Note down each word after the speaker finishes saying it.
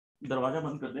दरवाजा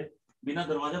बंद कर दे। बिना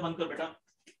दरवाजा बंद कर बेटा,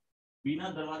 बिना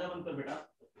दरवाजा बंद कर बेटा,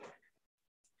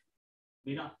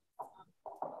 बिना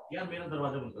यार मेरा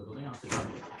दरवाजा बंद कर दो ना यहाँ से।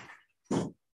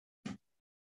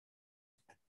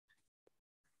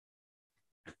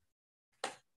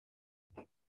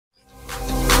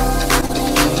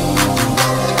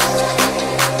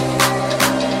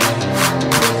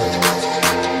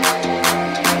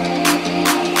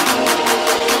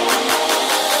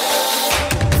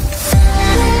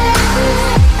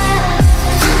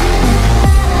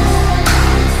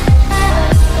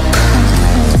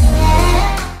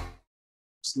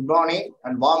 Good morning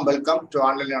and warm welcome to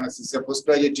Online Anaesthesia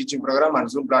Postgraduate Teaching Program and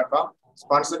Zoom platform,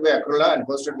 sponsored by Acrola and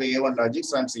hosted by A1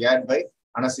 Logics and aired by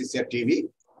Anaesthesia TV.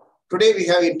 Today we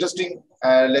have interesting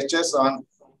lectures on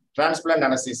transplant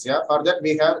anesthesia. For that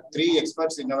we have three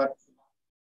experts in our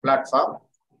platform.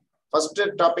 First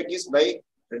topic is by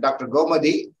Dr.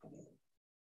 GOMATHI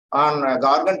on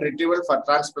organ retrieval for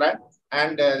transplant,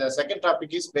 and the second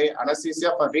topic is by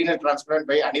anesthesia for renal transplant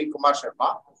by ANILKUMAR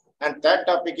SHARMA, and third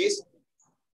topic is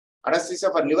anesthesia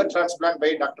for liver transplant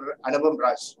by Dr. ANUPAM.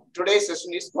 Today's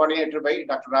session is coordinated by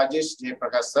Dr. Rajesh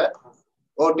Jeyaprakash, sir.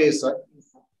 Over to you, sir.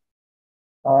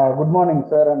 Good morning,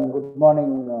 sir, and good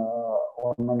morning,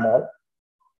 one and all.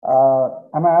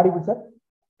 Am I audible, sir?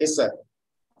 Yes, sir.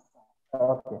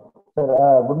 Okay.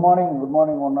 Sir, good morning,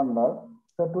 one and all.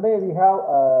 So today we have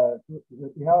a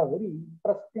very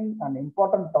interesting and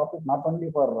important topic, not only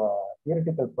for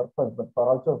theoretical purpose, but for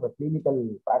also for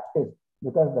clinical practice.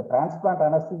 Because the transplant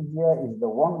anesthesia is the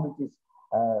one which is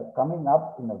coming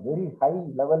up in a very high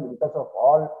level because of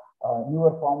all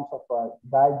newer forms of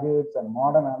gadgets and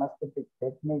modern anesthetic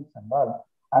techniques and all.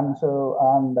 And so,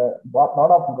 a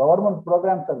lot of government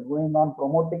programs are going on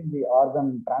promoting the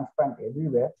organ transplant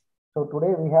everywhere. So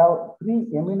today we have three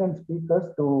eminent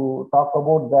speakers to talk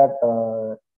about that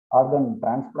organ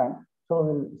transplant. So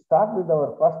we'll start with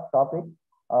our first topic,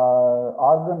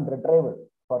 organ retrieval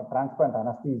for transplant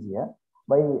anesthesia,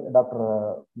 by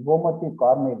Dr. GOMATHI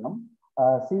KARMEGAM.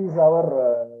 She is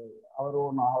our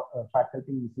own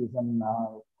faculty. She is a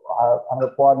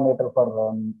coordinator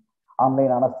for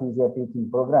online anesthesia teaching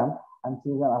program, and she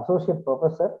is an associate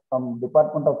professor from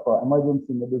Department of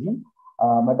Emergency Medicine,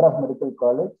 Madras Medical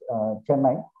College,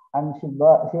 Chennai, and she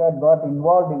had got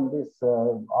involved in this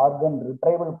organ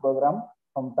retrieval program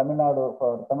from Tamil Nadu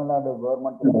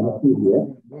government.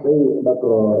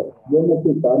 Dr.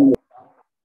 GOMATHI KARMEGAM.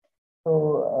 So,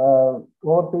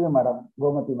 over to you, Madam.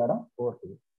 GOMATHI, Madam, over to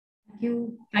you. Thank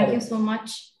you. Thank you so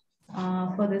much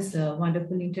for this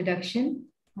wonderful introduction.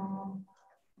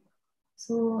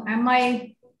 So,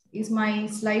 is my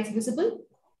slides visible?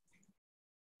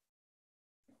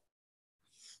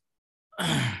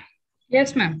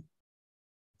 Yes, ma'am.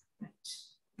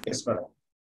 Yes, madam.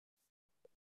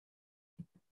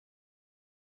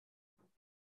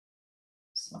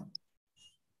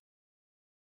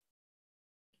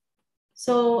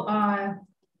 So,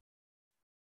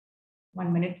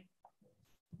 1 minute.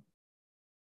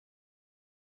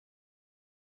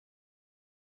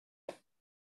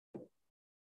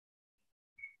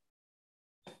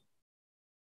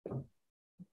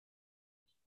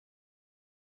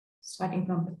 Starting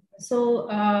from, so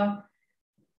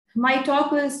my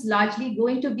talk is largely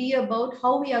going to be about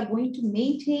how we are going to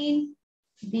maintain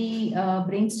the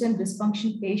brainstem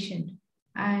dysfunction patient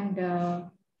and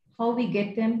how we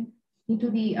get them into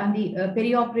the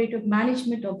perioperative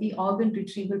management of the organ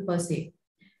retrieval per se.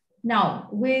 Now,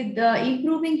 with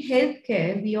improving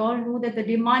healthcare, we all know that the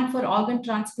demand for organ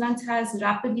transplants has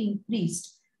rapidly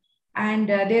increased, and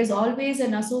there's always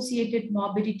an associated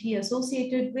morbidity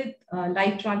associated with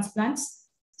live transplants.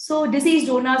 So deceased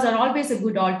donors are always a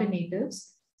good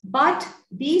alternatives, but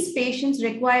these patients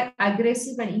require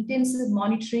aggressive and intensive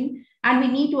monitoring, and we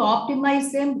need to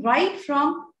optimize them right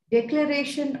from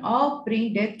declaration of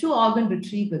brain death to organ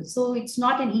retrieval. So it's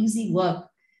not an easy work,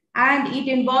 and it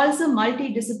involves a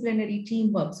multidisciplinary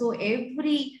teamwork. So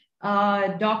every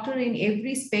doctor in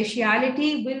every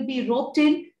specialty will be roped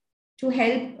in to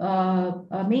help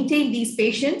maintain these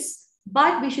patients.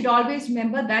 But we should always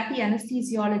remember that the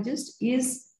anesthesiologist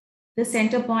is the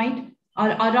center point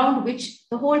around which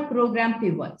the whole program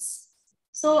pivots.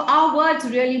 So our words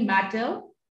really matter.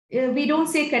 We don't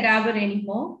say cadaver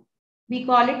anymore. We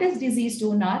call it as disease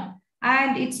donor,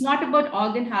 and it's not about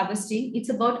organ harvesting, it's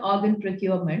about organ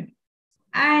procurement.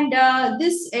 And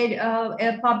this edition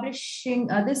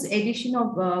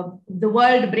of the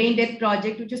World Brain Death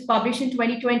Project, which was published in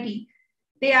 2020,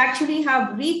 they actually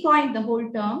have recoined the whole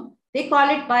term. They call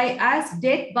it as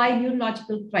death by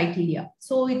neurological criteria.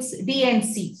 So it's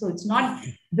DNC. So it's not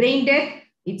brain death,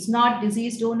 it's not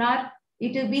disease donor,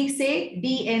 it will be, say,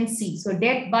 DNC, so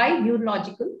death by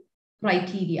neurological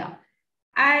criteria.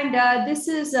 And this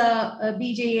is a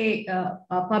BJA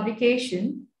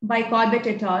publication by Corbett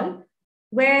et al.,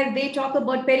 where they talk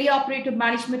about perioperative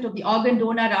management of the organ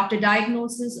donor after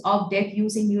diagnosis of death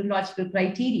using neurological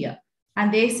criteria.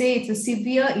 And they say it's a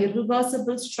severe,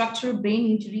 irreversible structural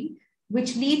brain injury,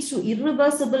 which leads to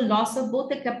irreversible loss of both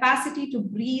the capacity to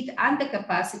breathe and the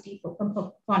capacity for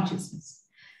consciousness.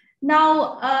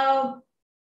 Now,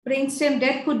 brainstem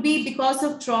death could be because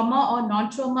of trauma or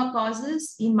non-trauma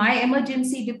causes. In my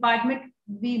emergency department,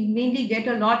 we mainly get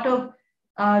a lot of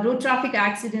road traffic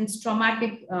accidents,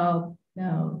 traumatic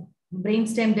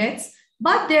brainstem deaths.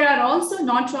 But there are also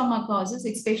non-trauma causes,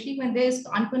 especially when there's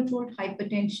uncontrolled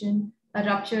hypertension, a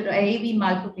rupture, AV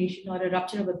malformation, or a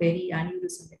rupture of a berry,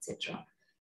 aneurysm, etc.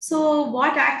 So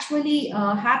what actually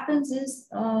happens is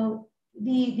the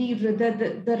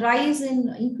rise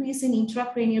in increase in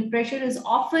intracranial pressure is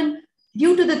often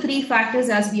due to the three factors,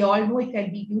 as we all know. It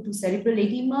can be due to cerebral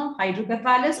edema,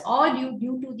 hydrocephalus, or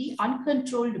due to the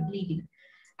uncontrolled bleeding.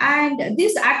 And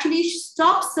this actually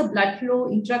stops the blood flow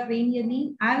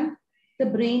intracranially and the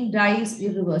brain dies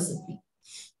irreversibly.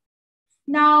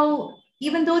 Now,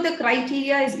 even though the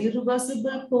criteria is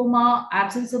irreversible, coma,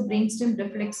 absence of brainstem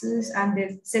reflexes, and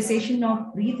the cessation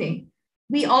of breathing,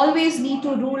 we always need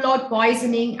to rule out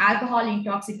poisoning, alcohol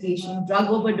intoxication, drug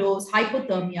overdose,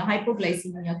 hypothermia,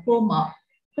 hypoglycemia, coma,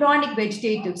 chronic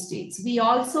vegetative states. We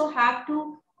also have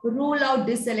to rule out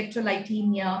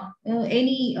dyselectrolytemia,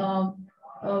 any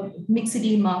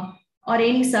myxedema, or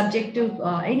any subjective,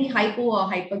 any hypo or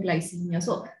hyperglycemia.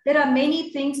 So there are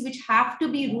many things which have to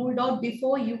be ruled out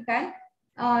before you can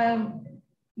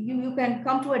you can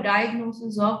come to a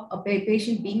diagnosis of a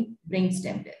patient being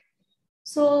brainstem dead.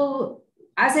 So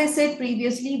as I said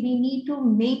previously, we need to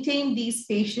maintain these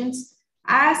patients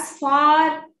as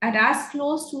far and as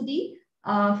close to the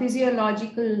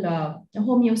physiological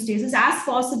homeostasis as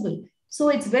possible. So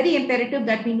it's very imperative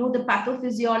that we know the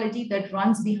pathophysiology that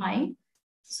runs behind.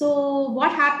 So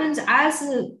what happens as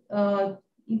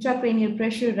intracranial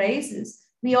pressure rises?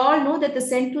 We all know that the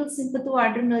central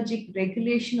sympathoadrenergic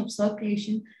regulation of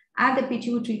circulation and the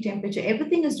pituitary temperature,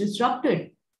 everything is disrupted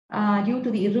due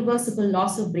to the irreversible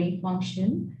loss of brain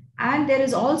function. And there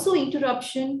is also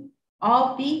interruption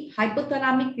of the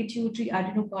hypothalamic pituitary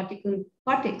adrenocortical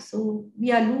cortex. So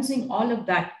we are losing all of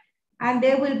that. And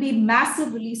there will be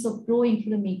massive release of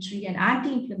pro-inflammatory and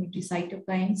anti-inflammatory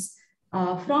cytokines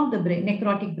from the brain,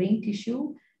 necrotic brain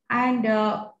tissue. And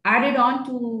added on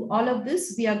to all of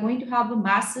this, we are going to have a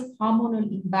massive hormonal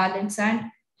imbalance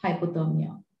and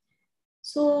hypothermia.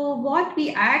 So what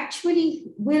we actually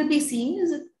will be seeing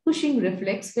is a Cushing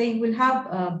reflex, where you will have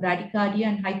bradycardia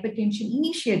and hypertension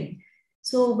initially.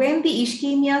 So when the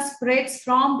ischemia spreads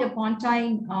from the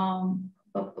pontine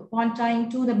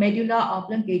to the medulla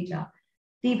oblongata,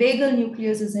 the vagal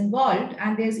nucleus is involved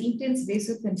and there's intense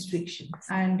vasoconstriction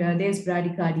and there's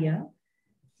bradycardia.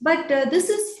 But this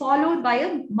is followed by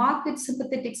a marked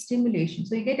sympathetic stimulation.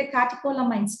 So you get a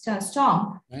catecholamine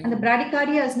storm, and the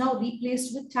bradycardia is now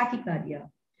replaced with tachycardia.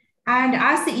 And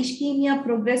as the ischemia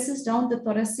progresses down the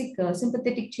thoracic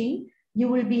sympathetic chain, you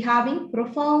will be having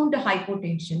profound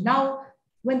hypotension. Now,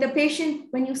 when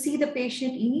you see the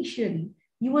patient initially,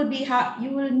 you will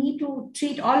need to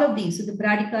treat all of these. So the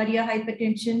bradycardia,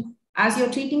 hypertension. As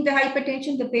you're treating the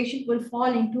hypertension, the patient will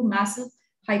fall into massive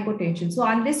hypotension. So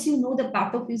unless you know the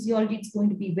pathophysiology, it's going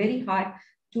to be very hard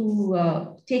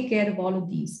to take care of all of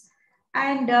these.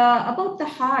 And about the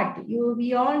heart,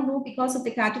 we all know because of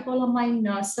the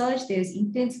catecholamine surge, there's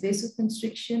intense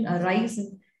vasoconstriction, a rise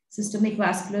in systemic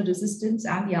vascular resistance,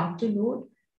 and the afterload.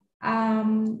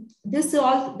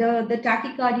 The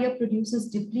tachycardia produces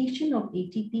depletion of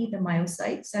ATP, the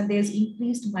myocytes, and there's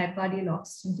increased myocardial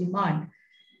oxygen demand.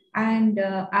 And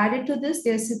added to this,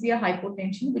 there's severe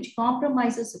hypotension, which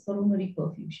compromises the coronary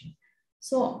perfusion.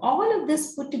 So all of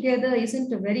this put together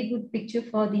isn't a very good picture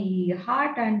for the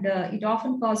heart, and it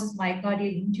often causes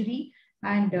myocardial injury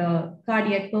and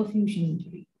cardiac perfusion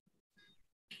injury.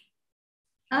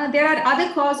 There are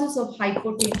other causes of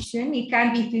hypotension. It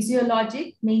can be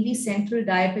physiologic, mainly central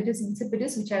diabetes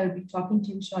insipidus, which I will be talking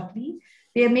to you shortly.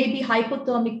 There may be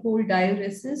hypothermic cold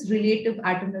diuresis, relative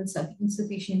adrenal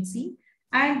insufficiency,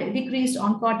 and decreased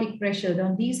oncotic pressure.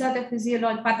 Now, these are the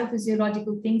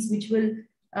pathophysiological things which will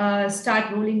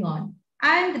start rolling on.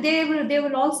 And there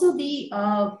will also be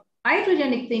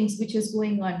iatrogenic things which is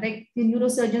going on, like the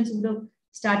neurosurgeons would have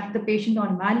started the patient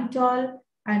on mannitol,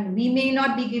 and we may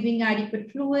not be giving adequate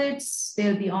fluids.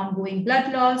 There'll be ongoing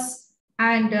blood loss,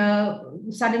 And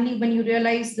suddenly when you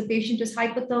realize the patient is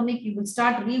hypothermic, you will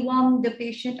start rewarming the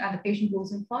patient and the patient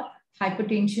goes in for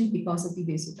hypertension because of the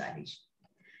vasodilation.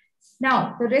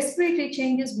 Now, the respiratory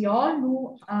changes, we all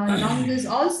know lung is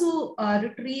also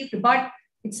retrieved, but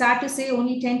it's sad to say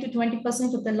only 10 to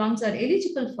 20% of the lungs are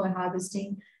eligible for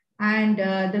harvesting. And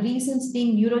the reasons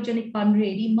being neurogenic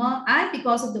pulmonary edema and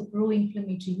because of the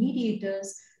pro-inflammatory mediators.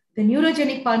 The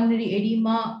neurogenic pulmonary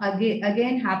edema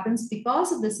again happens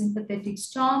because of the sympathetic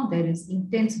storm. There is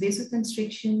intense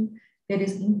vasoconstriction. There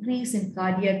is increase in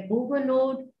cardiac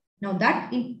overload. Now that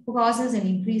causes an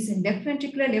increase in left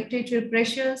ventricular, left atrial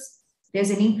pressures. There's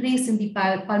an increase in the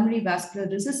pulmonary vascular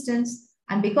resistance.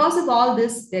 And because of all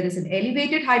this, there is an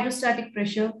elevated hydrostatic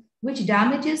pressure, which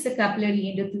damages the capillary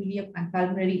endothelium and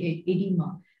pulmonary edema.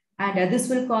 And this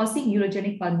will cause the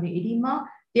neurogenic pulmonary edema.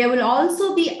 There will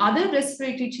also be other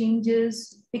respiratory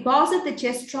changes because of the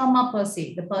chest trauma per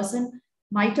se. The person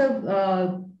might have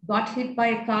got hit by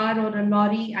a car or a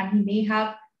lorry, and he may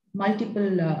have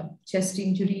multiple chest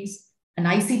injuries. An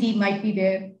ICD might be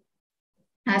there,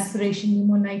 aspiration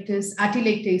pneumonitis,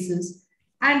 atelectasis,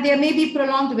 and there may be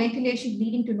prolonged ventilation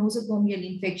leading to nosocomial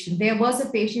infection. There was a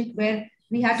patient where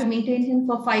we had to maintain him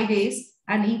for 5 days,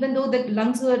 and even though the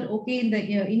lungs were okay in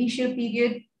the initial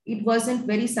period, it wasn't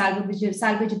very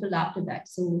salvageable after that.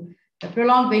 So the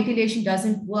prolonged ventilation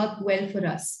doesn't work well for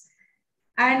us.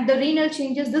 And the renal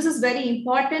changes, this is very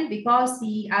important because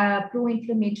the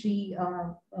pro-inflammatory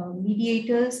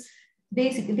mediators,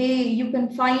 you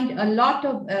can find a lot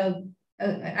of,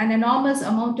 an enormous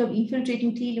amount of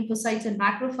infiltrating T lymphocytes and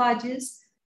macrophages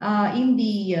in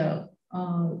the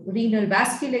renal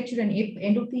vasculature and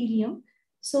endothelium.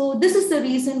 So this is the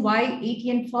reason why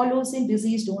ATN follows in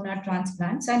diseased donor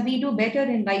transplants, and we do better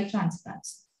in live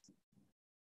transplants.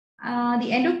 The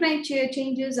endocrine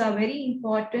changes are very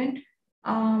important.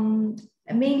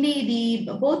 Mainly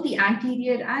both the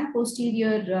anterior and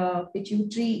posterior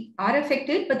pituitary are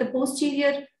affected, but the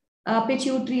posterior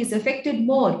pituitary is affected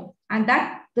more. And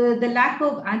that the lack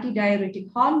of antidiuretic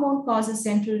hormone causes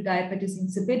central diabetes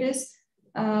insipidus,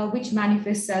 which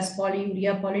manifests as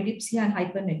polyuria, polydipsia, and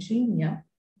hypernatremia.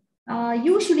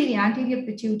 Usually the anterior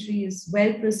pituitary is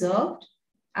well preserved,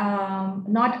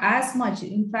 not as much.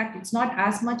 In fact, it's not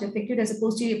as much affected as a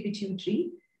posterior pituitary.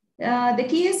 The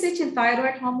TSH and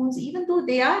thyroid hormones, even though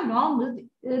they are normal,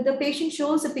 the patient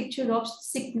shows a picture of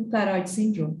sick thyroid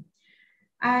syndrome.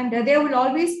 And there will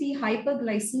always be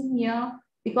hyperglycemia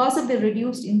because of the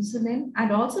reduced insulin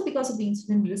and also because of the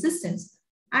insulin resistance.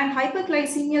 And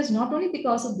hyperglycemia is not only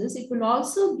because of this, it will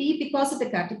also be because of the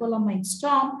catecholamine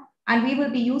storm. And we will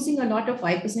be using a lot of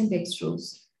 5%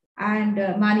 dextrose and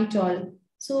mannitol.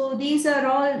 So these are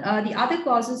all the other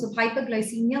causes of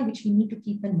hyperglycemia, which we need to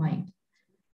keep in mind.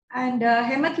 And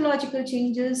hematological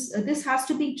changes, this has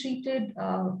to be treated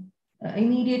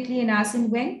immediately and as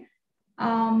and when.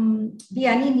 The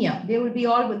anemia, there will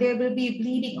be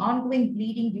bleeding, ongoing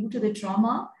bleeding due to the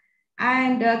trauma.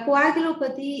 And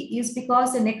coagulopathy is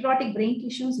because the necrotic brain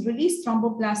tissues release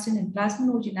thromboplastin and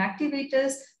plasminogen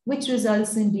activators, which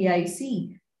results in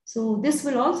DIC. So this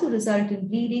will also result in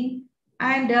bleeding.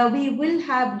 And we will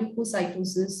have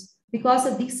leukocytosis because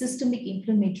of the systemic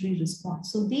inflammatory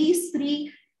response. So these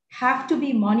three have to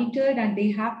be monitored and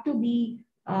they have to be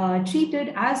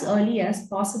treated as early as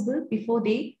possible before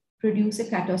they produce a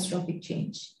catastrophic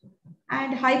change.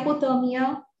 And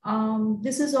hypothermia,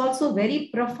 this is also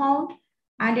very profound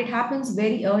and it happens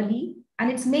very early. And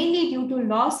it's mainly due to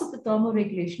loss of the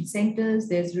thermoregulation centers.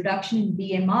 There's reduction in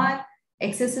BMR,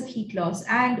 excessive heat loss.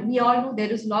 And we all know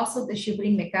there is loss of the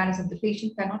shivering mechanism. The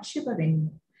patient cannot shiver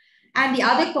anymore. And the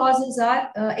other causes are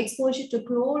exposure to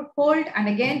cold, and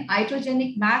again,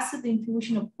 iatrogenic massive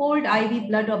infusion of cold IV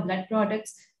blood or blood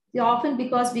products. They often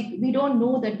because we don't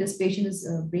know that this patient is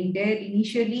brain dead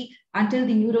initially until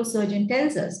the neurosurgeon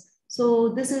tells us. So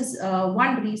this is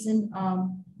one reason,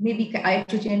 maybe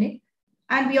iatrogenic.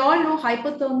 And we all know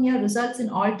hypothermia results in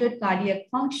altered cardiac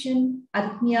function,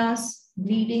 arrhythmias,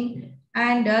 bleeding,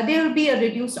 and there will be a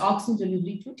reduced oxygen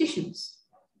delivery to tissues.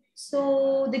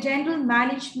 So the general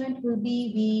management will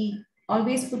be, we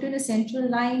always put in a central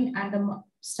line and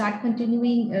start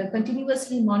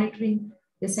continuously monitoring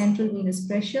the central venous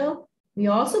pressure. We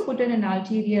also put in an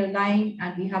arterial line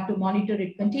and we have to monitor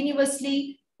it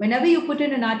continuously. Whenever you put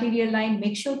in an arterial line,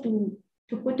 make sure to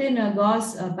put in a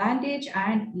gauze bandage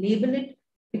and label it,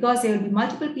 because there will be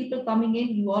multiple people coming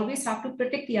in. You always have to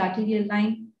protect the arterial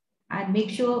line and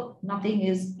make sure nothing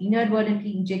is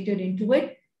inadvertently injected into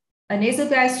it. A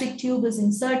nasogastric tube is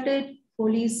inserted,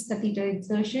 Foley's catheter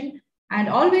insertion, and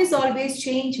always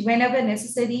change whenever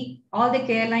necessary, all the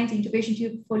care lines, intubation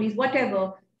tube, Foley's,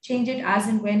 whatever, change it as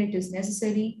and when it is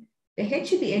necessary. The head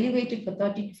should be elevated for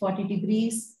 30 to 40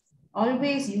 degrees.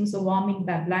 Always use a warming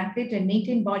blanket and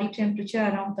maintain body temperature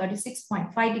around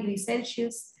 36.5 degrees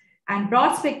Celsius, and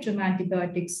broad spectrum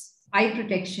antibiotics, eye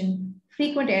protection,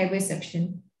 frequent airway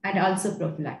suction, and ulcer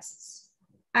prophylaxis.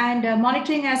 And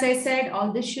monitoring, as I said,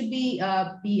 all this should be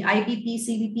IBP,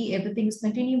 CBP, everything is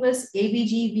continuous.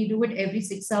 ABG, we do it every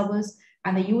 6 hours,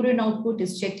 and the urine output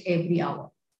is checked every hour.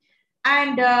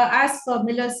 And as per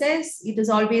Miller says, it is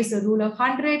always a rule of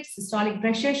 100. Systolic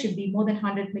pressure should be more than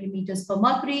 100 millimeters per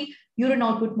mercury, urine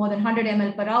output more than 100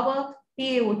 ml per hour,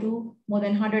 PaO2 more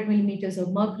than 100 millimeters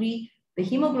of mercury, the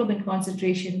hemoglobin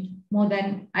concentration more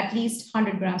than at least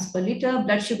 100 grams per liter,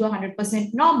 blood sugar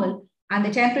 100% normal, and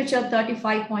the temperature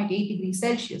 35.8 degrees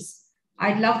Celsius.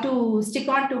 I'd love to stick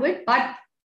on to it, but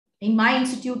in my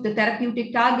institute, the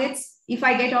therapeutic targets, if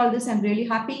I get all this, I'm really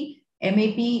happy.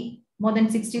 MAP more than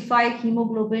 65,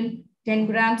 hemoglobin 10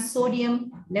 grams,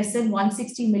 sodium less than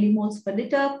 160 millimoles per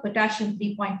liter, potassium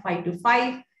 3.5 to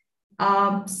 5,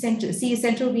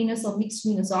 central venous or mixed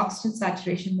venous oxygen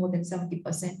saturation more than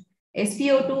 70%,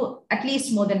 SpO2 at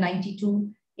least more than 92,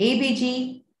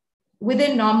 ABG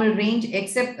within normal range,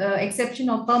 exception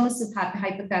of permissive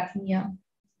hypercapnia,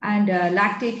 and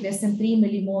lactate less than 3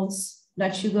 millimoles,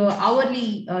 blood sugar,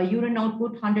 hourly urine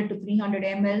output 100 to 300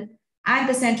 ml, and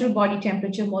the central body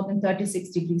temperature more than 36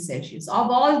 degrees Celsius. Of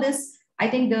all this,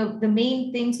 I think the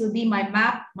main things will be my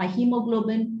MAP, my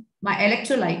hemoglobin, my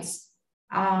electrolytes,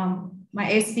 my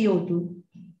SpO2,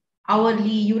 hourly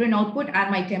urine output, and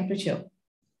my temperature.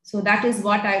 So that is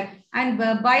what and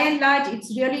by and large,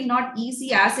 it's really not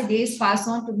easy as the days pass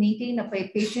on to maintain a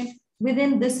patient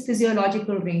within this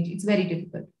physiological range. It's very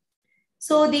difficult.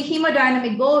 So the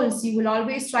hemodynamic goals, you will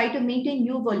always try to maintain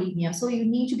euvolemia. So you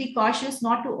need to be cautious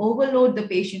not to overload the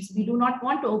patients. We do not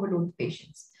want to overload the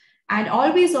patients. And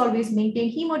always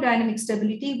maintain hemodynamic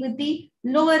stability with the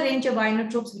lower range of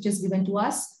inotropes, which is given to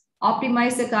us.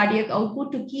 Optimize the cardiac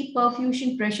output to keep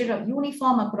perfusion pressure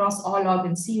uniform across all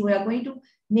organs. See, we are going to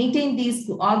maintain these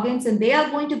organs and they are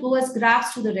going to go as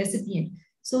grafts to the recipient.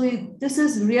 So this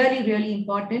is really, really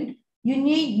important. You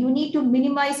need to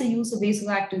minimize the use of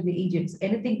vasoactive agents.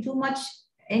 Anything too much,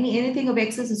 anything of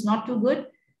excess is not too good.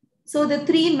 So the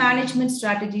 3 management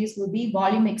strategies will be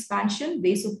volume expansion,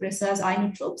 vasopressors,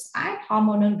 inotropes, and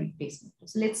hormonal replacement.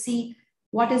 So let's see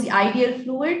what is the ideal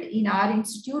fluid. In our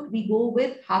institute, we go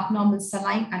with half normal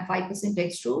saline and 5%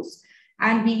 dextrose.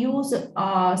 And we use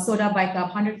soda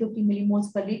bicarb, 150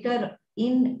 millimoles per liter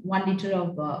in 1 liter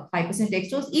of 5%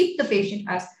 dextrose if the patient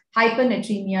has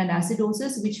hypernatremia and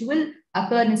acidosis, which will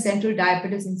occur in central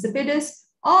diabetes insipidus,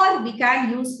 or we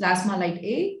can use plasma light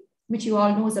A, which you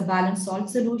all know is a balanced salt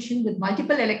solution with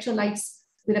multiple electrolytes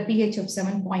with a pH of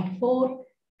 7.4.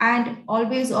 And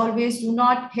always do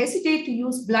not hesitate to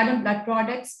use blood and blood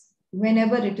products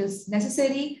whenever it is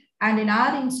necessary. And in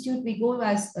our institute, we go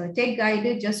as tech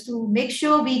guided just to make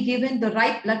sure we give in the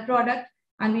right blood product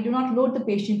and we do not load the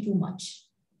patient too much.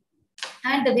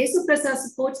 And the vasopressor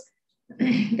supports,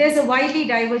 there's a widely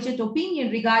divergent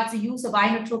opinion regards the use of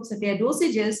inotropes and their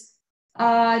dosages.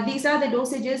 These are the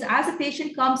dosages. As a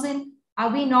patient comes in,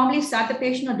 we normally start the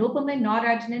patient on dopamine,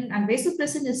 noradrenaline, and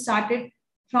vasopressin is started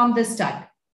from the start.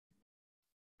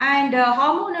 And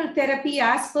hormonal therapy,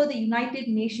 as per the United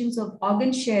Nations of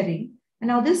Organ Sharing. And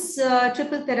now this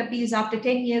triple therapy is after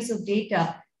 10 years of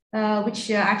data,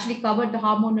 which actually covered the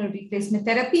hormonal replacement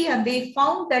therapy. And they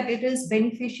found that it is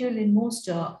beneficial in most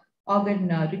organ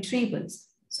retrievals.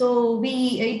 So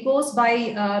it goes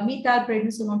by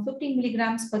methylprednisolone 15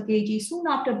 milligrams per kg soon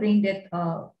after brain death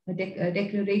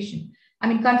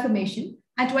confirmation,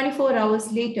 and 24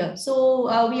 hours later.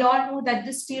 So we all know that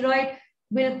this steroid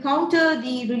will counter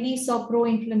the release of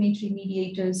pro-inflammatory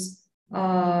mediators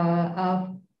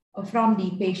from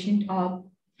the patient,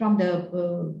 from the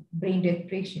brain death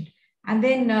patient. And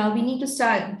then we need to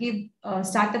start the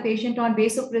patient on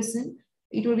vasopressin.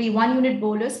 It will be 1 unit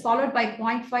bolus followed by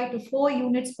 0.5 to 4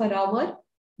 units per hour.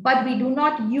 But we do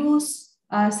not use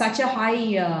such a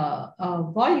high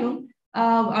volume,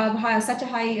 such a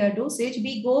high dosage.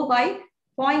 We go by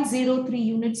 0.03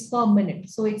 units per minute.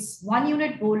 So it's 1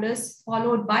 unit bolus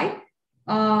followed by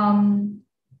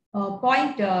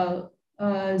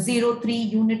 0.03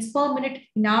 units per minute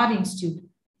in our institute.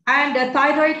 And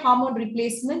thyroid hormone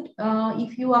replacement,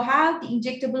 if you have the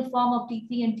injectable form of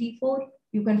T3 and T4,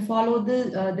 you can follow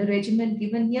the regimen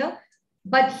given here.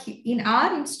 But in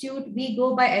our institute, we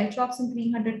go by Eltroxin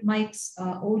 300 mics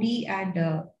OD, and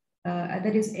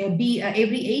that is every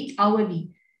 8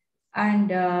 hourly. And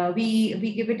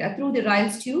we give it through the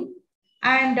Riles tube.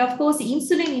 And of course, the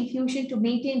insulin infusion to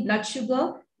maintain blood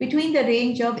sugar between the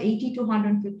range of 80 to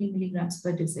 150 milligrams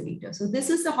per deciliter. So this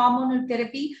is the hormonal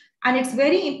therapy, and it's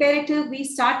very imperative we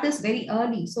start this very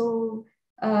early. So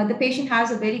the patient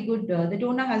has a very good, the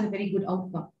donor has a very good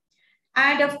outcome.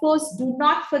 And of course, do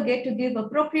not forget to give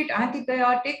appropriate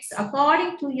antibiotics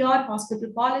according to your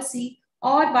hospital policy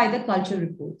or by the culture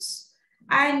reports.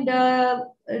 And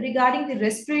regarding the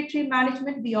respiratory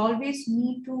management, we always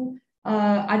need to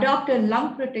adopt a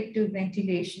lung protective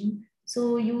ventilation.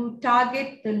 So you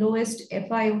target the lowest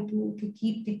FiO2 to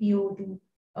keep the PO2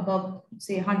 above,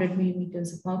 say, 100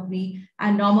 millimeters of mercury,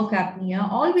 and normocapnia.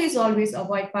 Always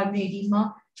avoid pulmonary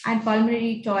edema and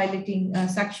pulmonary toileting,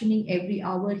 suctioning every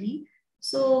hourly.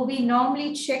 So we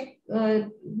normally check,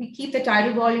 we keep the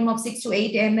tidal volume of 6 to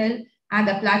 8 ml and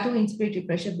the plateau inspiratory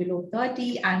pressure below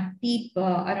 30, and keep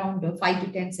around 5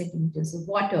 to 10 centimeters of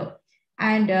water.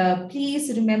 And please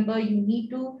remember, you need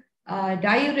to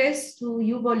diurese to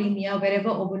euvolemia wherever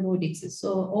overload exists.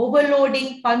 So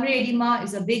overloading pulmonary edema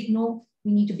is a big no.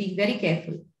 We need to be very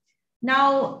careful.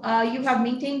 Now you have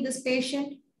maintained this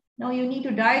patient. Now you need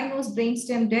to diagnose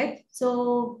brainstem death.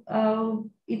 So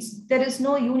there is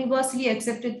no universally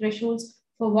accepted thresholds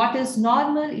for what is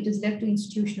normal. It is left to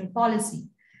institutional policy.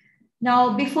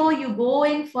 Now, before you go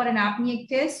in for an apneic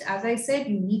test, as I said,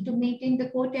 you need to maintain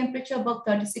the core temperature above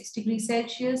 36 degrees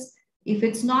Celsius. If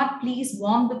it's not, please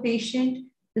warm the patient.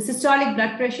 The systolic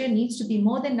blood pressure needs to be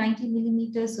more than 90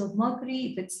 millimeters of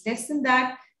mercury. If it's less than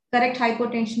that, correct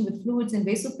hypotension with fluids and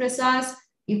vasopressors.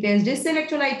 If there's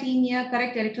dyselectrolytemia,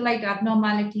 correct electrolyte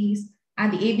abnormalities,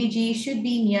 and the ABG should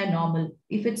be near normal.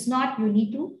 If it's not, you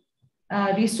need to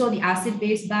restore the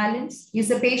acid-base balance. Is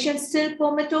the patient still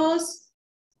comatose?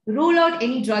 Rule out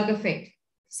any drug effect.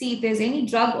 See if there's any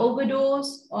drug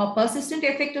overdose or persistent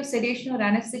effect of sedation or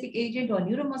anesthetic agent or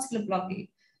neuromuscular blockade.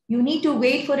 You need to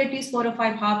wait for at least 4 or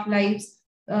 5 half-lives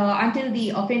until the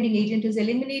offending agent is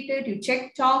eliminated. You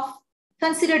check TOF,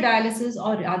 consider dialysis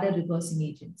or other reversing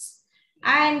agents.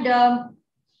 And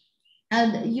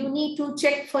you need to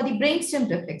check for the brainstem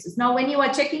reflexes. Now, when you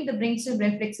are checking the brainstem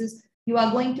reflexes, you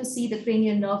are going to see the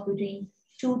cranial nerve between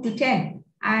 2 to 10.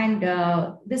 And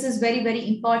this is very, very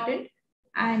important.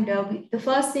 And the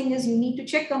first thing is you need to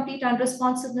check complete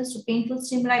unresponsiveness to painful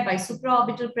stimuli by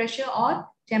supraorbital pressure or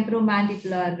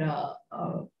temporomandibular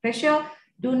pressure.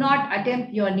 Do not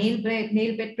attempt your nail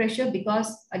bed pressure,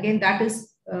 because again, that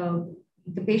is,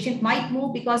 the patient might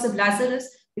move because of Lazarus,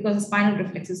 because the spinal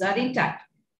reflexes are intact.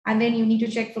 And then you need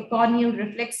to check for corneal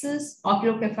reflexes,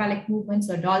 oculocephalic movements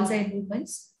or dorsal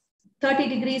movements. 30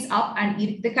 degrees up, and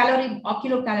the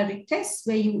oculocaloric test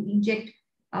where you inject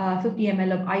 50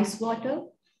 ml of ice water,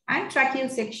 and tracheal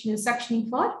suctioning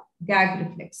for gag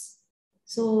reflex.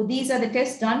 So these are the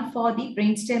tests done for the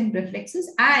brainstem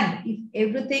reflexes. And if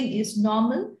everything is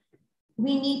normal,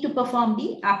 we need to perform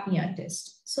the apnea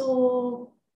test.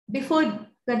 So before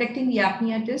conducting the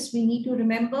apnea test, we need to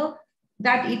remember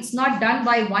that it's not done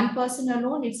by one person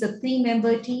alone. It's a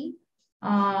 3-member team.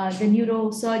 The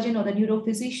neurosurgeon or the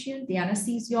neurophysician, the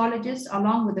anesthesiologist,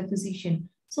 along with the physician.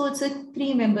 So it's a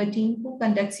 3-member team who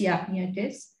conducts the apnea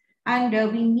test. And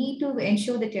we need to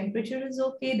ensure the temperature is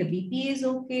okay, the BP is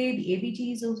okay, the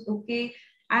ABG is okay.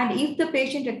 And if the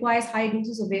patient requires high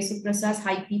doses of vasopressors,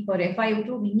 high PEEP or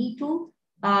FiO2, we need to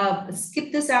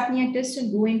skip this apnea test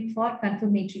and go in for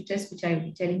confirmatory test, which I will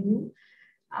be telling you.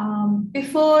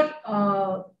 Before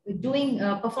performing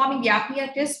the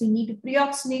apnea test, we need to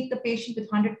pre-oxygenate the patient with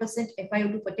 100%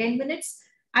 FiO2 for 10 minutes.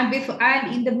 And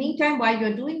in the meantime, while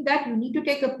you're doing that, you need to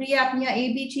take a pre-apnea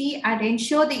ABG and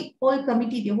ensure the whole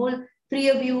committee, the whole 3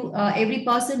 of you, every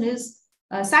person is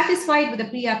satisfied with the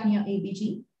pre-apnea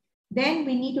ABG. Then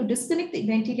we need to disconnect the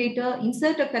ventilator,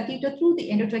 insert a catheter through the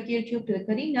endotracheal tube to the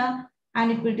carina,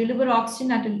 and it will deliver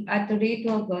oxygen at the rate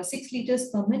of 6 liters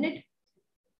per minute.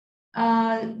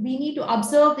 We need to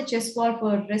observe the chest wall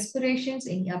for respirations,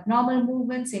 any abnormal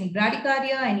movements, any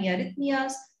bradycardia, any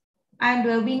arrhythmias.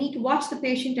 And we need to watch the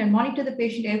patient and monitor the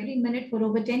patient every minute for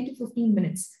over 10 to 15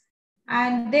 minutes.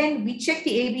 And then we check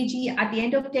the ABG at the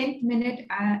end of 10th minute.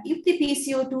 If the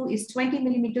PCO2 is 20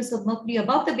 millimeters of mercury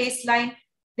above the baseline,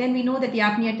 then we know that the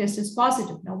apnea test is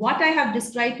positive. Now, what I have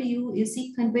described to you is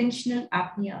the conventional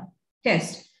apnea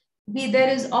test. There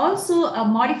is also a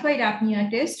modified apnea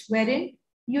test wherein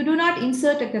you do not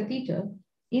insert a catheter.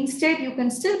 Instead, you can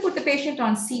still put the patient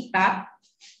on CPAP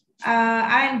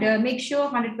and make sure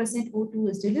 100% O2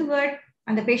 is delivered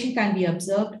and the patient can be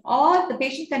observed, or the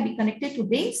patient can be connected to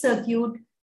vein circuit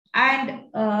and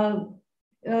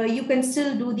you can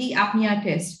still do the apnea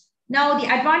test. Now, the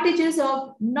advantages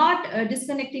of not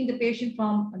disconnecting the patient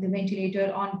from the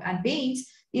ventilator and veins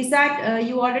is that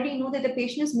you already know that the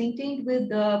patient is maintained with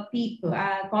the peak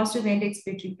positive end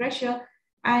expiratory pressure,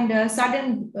 and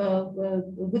sudden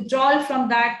withdrawal from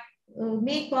that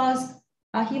may cause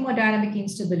hemodynamic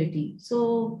instability.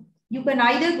 So you can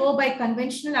either go by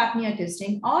conventional apnea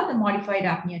testing or the modified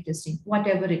apnea testing,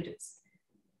 whatever it is.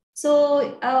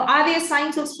 So are there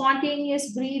signs of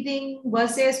spontaneous breathing?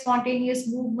 Was there spontaneous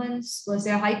movements? Was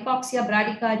there hypoxia,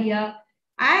 bradycardia?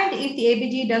 And if the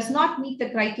ABG does not meet the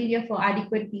criteria for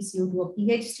adequate PCO2 or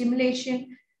pH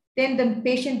stimulation, then the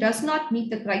patient does not meet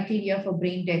the criteria for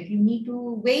brain death. You need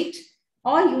to wait,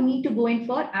 or you need to go in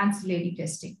for ancillary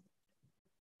testing.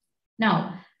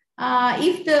 Now,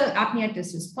 if the apnea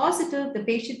test is positive, the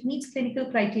patient meets clinical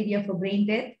criteria for brain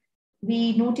death,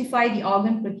 we notify the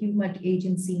organ procurement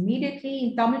agency immediately.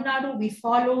 In Tamil Nadu, we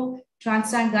follow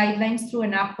transplant guidelines through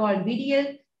an app called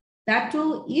VDL. That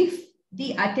too, if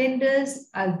the attenders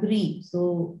agree.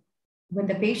 So when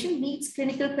the patient meets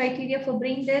clinical criteria for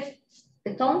brain death,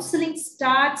 the counseling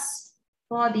starts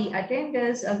for the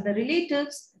attenders of the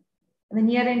relatives, the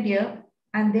near and dear,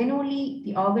 and then only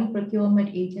the organ procurement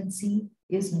agency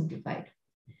is notified.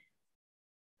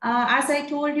 As I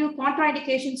told you,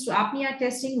 contraindications to apnea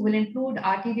testing will include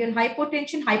arterial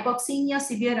hypotension, hypoxemia,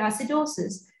 severe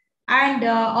acidosis, and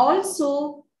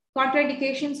also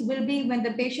contraindications will be when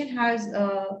the patient has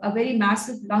a very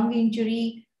massive lung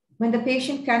injury, when the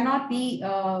patient cannot be,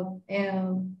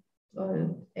 when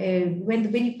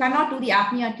you cannot do the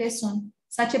apnea test on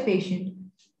such a patient,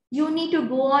 you need to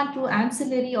go on to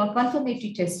ancillary or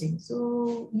confirmatory testing.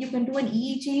 So you can do an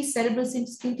EEG, cerebral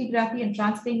scintigraphy, and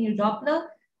transcranial Doppler.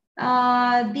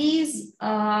 Nowadays,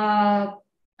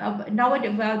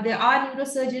 there are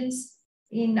neurosurgeons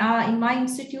in my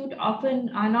institute often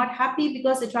are not happy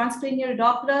because the transcranial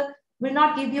Doppler will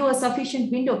not give you a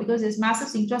sufficient window because there's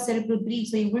massive intracerebral bleed.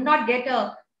 So you will not get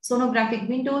a sonographic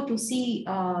window to see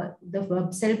the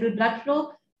cerebral blood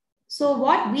flow. So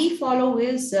what we follow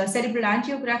is cerebral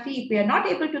angiography. If we are not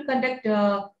able to conduct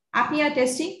apnea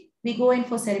testing, we go in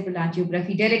for cerebral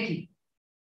angiography directly.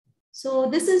 So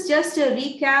this is just a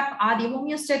recap. Are the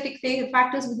homeostatic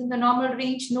factors within the normal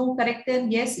range? No, correct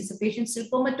them. Yes, is the patient still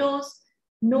comatose?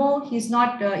 No, he's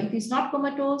not. If he's not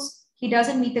comatose, he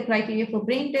doesn't meet the criteria for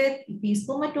brain death. If he's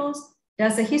comatose,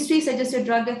 does the history suggest a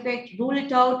drug effect? Rule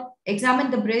it out.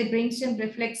 Examine the brainstem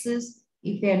reflexes.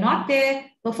 If they're not there,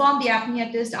 perform the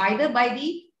apnea test either by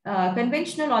the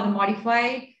conventional or the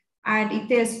modified. And if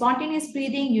there's spontaneous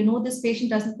breathing, you know this patient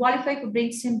doesn't qualify for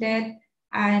brainstem death.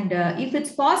 And if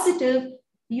it's positive,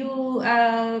 you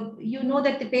know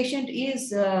that the patient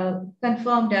is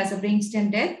confirmed as a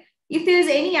brainstem death. If there is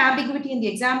any ambiguity in the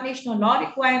examination or law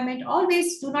requirement,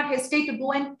 always do not hesitate to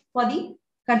go in for the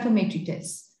confirmatory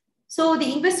test. So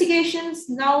the investigations,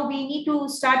 now we need to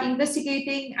start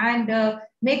investigating and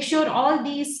make sure all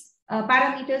these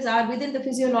parameters are within the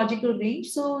physiological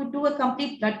range. So do a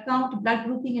complete blood count, blood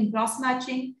grouping and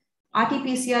cross-matching.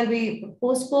 RT-PCR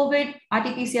post-COVID,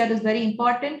 RT-PCR is very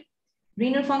important.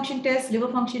 Renal function test, liver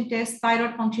function test,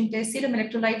 thyroid function test, serum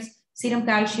electrolytes, serum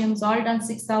calcium is all done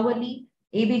 6 hourly.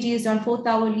 ABG is done 4th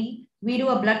hourly. We do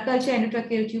a blood culture,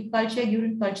 endotracheal tube culture,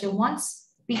 urine culture once,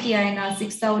 PT-INR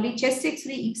 6 hourly, chest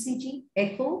X-ray, ECG,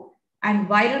 echo, and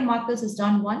viral markers is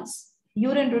done once.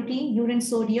 Urine routine, urine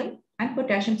sodium, and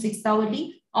potassium 6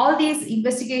 hourly. All these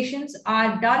investigations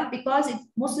are done because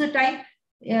most of the time,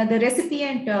 the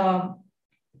recipient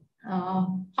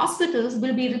hospitals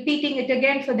will be repeating it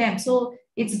again for them. So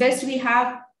it's best we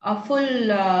have a full,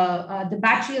 the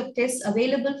battery of tests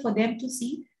available for them to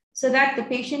see so that the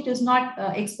patient is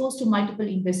not exposed to multiple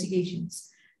investigations.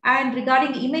 And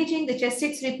regarding the imaging, the chest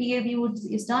X-ray PAV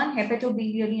is done,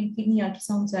 hepatobiliary and kidney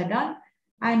ultrasounds are done,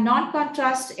 and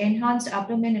non-contrast enhanced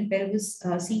abdomen and pelvis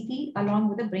CT along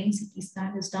with the brain CT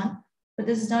scan is done. But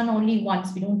this is done only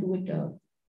once, we don't do it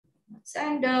once.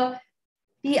 And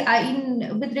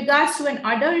with regards to an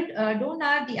adult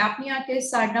donor, the apnea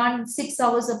tests are done 6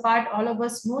 hours apart. All of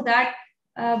us know that.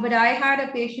 But I had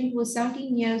a patient who was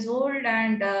 17 years old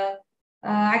and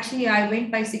actually I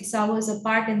went by 6 hours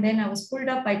apart and then I was pulled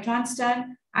up by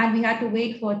Transplant and we had to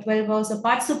wait for 12 hours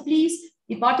apart. So please,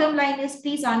 the bottom line is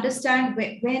please understand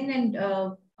when and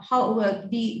how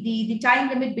the time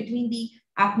limit between the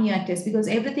apnea tests, because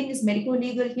everything is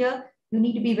medico-legal here. You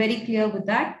need to be very clear with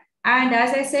that. And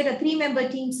as I said, a 3-member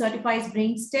team certifies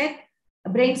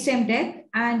brainstem death,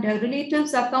 and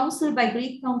relatives are counseled by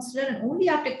grief counselor and only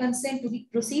after consent do we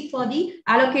proceed for the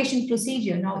allocation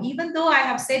procedure. Now, even though I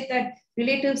have said that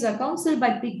relatives are counseled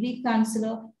by the grief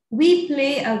counselor, we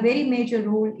play a very major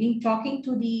role in talking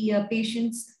to the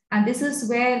patients. And this is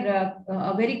where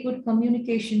a very good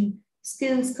communication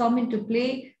skills come into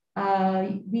play.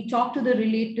 We talk to the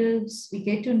relatives, we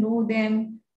get to know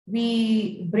them,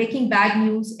 we breaking bad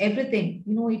news, everything.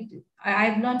 You know,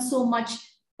 I've learned so much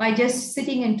by just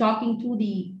sitting and talking to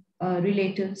the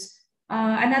relatives.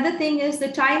 Another thing is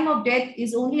the time of death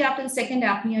is only after the second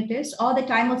apnea test or the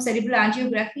time of cerebral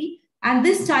angiography. And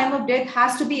this time of death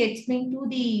has to be explained to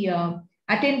the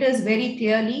attenders very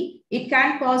clearly. It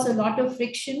can cause a lot of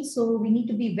friction. So we need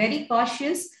to be very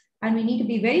cautious and we need to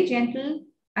be very gentle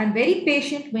and very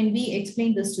patient when we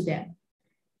explain this to them.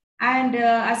 And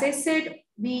as I said,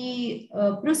 we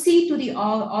proceed to the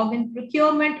organ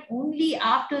procurement only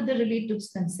after the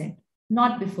relatives' consent,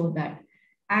 not before that.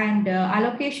 And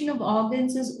allocation of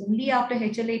organs is only after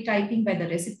HLA typing by the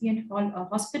recipient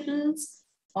hospitals.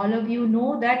 All of you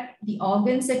know that the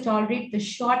organs that tolerate the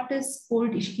shortest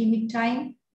cold ischemic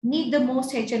time need the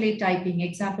most HLA typing.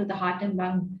 Example, the heart and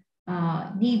lung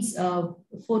needs 4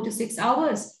 to 6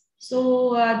 hours.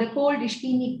 So the cold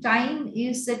ischemic time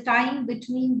is the time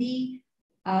between the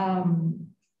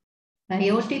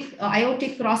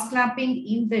aortic cross-clamping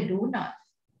in the donor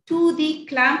to the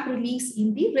clamp release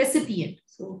in the recipient.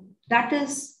 So that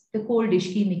is the cold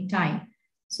ischemic time.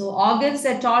 So organs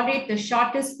that tolerate the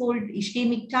shortest cold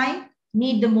ischemic time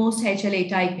need the most HLA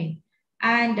typing.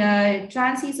 And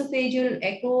transesophageal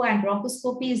echo and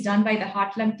bronchoscopy is done by the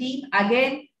heart-lung team.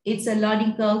 Again, it's a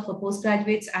learning curve for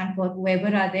postgraduates and for whoever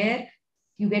are there.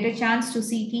 You get a chance to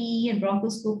see TE and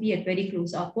bronchoscopy at very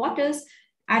close quarters.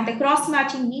 And the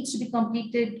cross-matching needs to be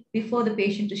completed before the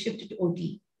patient is shifted to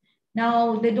OT.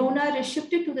 Now, the donor is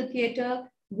shifted to the theater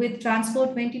with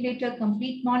transport ventilator,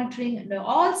 complete monitoring, and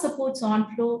all supports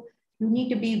on flow. You need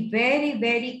to be very,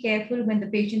 very careful when the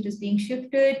patient is being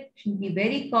shifted. You should be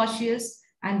very cautious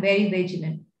and very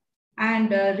vigilant.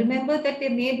 And remember that there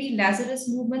may be Lazarus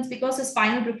movements because the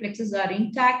spinal reflexes are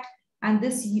intact, and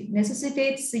this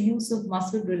necessitates the use of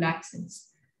muscle relaxants.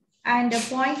 And a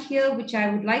point here which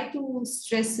I would like to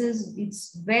stress is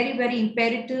it's very, very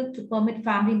imperative to permit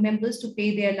family members to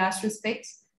pay their last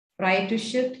respects prior to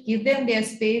shift. Give them their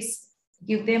space,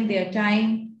 give them their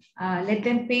time, let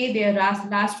them pay their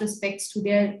last respects to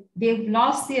they've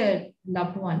lost their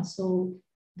loved ones. So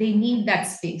they need that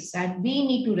space and we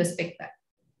need to respect that.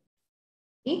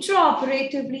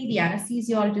 Intraoperatively, the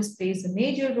anesthesiologist plays a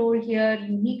major role here.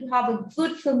 You need to have a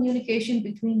good communication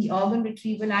between the organ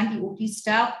retrieval and the OT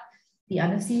staff. The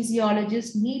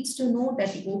anesthesiologist needs to know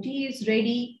that the OT is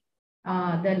ready,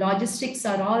 the logistics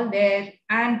are all there,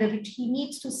 and he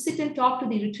needs to sit and talk to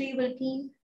the retrieval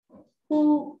team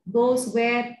who goes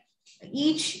where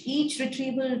each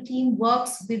retrieval team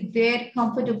works with their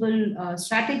comfortable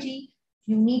strategy.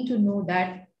 You need to know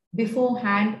that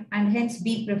beforehand and hence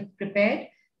be prepared.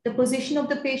 The position of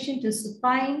the patient is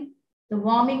supine. The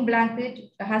warming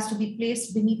blanket has to be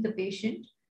placed beneath the patient.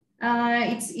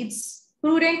 It's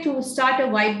prudent to start a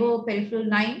wide-bore peripheral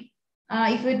line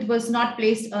if it was not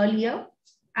placed earlier.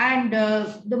 And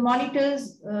the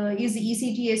monitors is the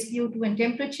ECG, SpO2 and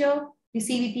temperature. The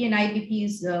CVP and IBP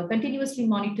is continuously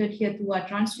monitored here through our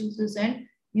transducers, and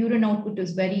urine output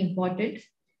is very important.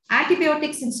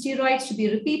 Antibiotics and steroids to be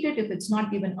repeated if it's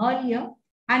not given earlier.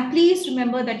 And please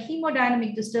remember that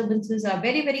hemodynamic disturbances are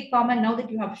very, very common now that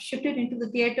you have shifted into the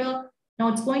theater. Now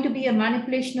it's going to be a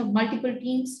manipulation of multiple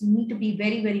teams. You need to be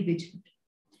very, very vigilant.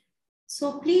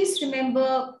 So please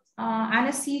remember,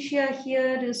 anesthesia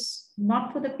here is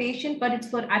not for the patient, but it's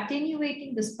for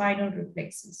attenuating the spinal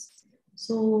reflexes.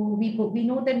 So we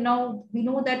know that now, we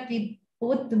know that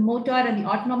both the motor and the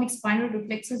autonomic spinal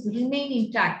reflexes remain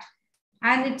intact.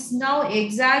 And it's now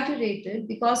exaggerated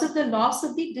because of the loss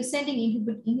of the descending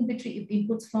inhibitory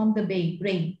inputs from the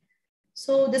brain.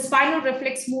 So the spinal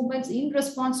reflex movements in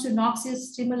response to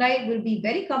noxious stimuli will be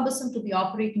very cumbersome to the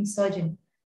operating surgeon.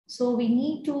 So we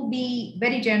need to be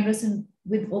very generous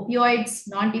with opioids,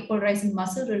 non-depolarizing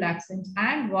muscle relaxants,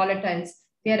 and volatiles.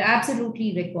 They are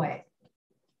absolutely required.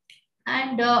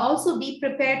 And also be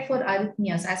prepared for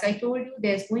arrhythmias. As I told you,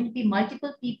 there's going to be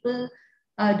multiple people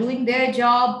doing their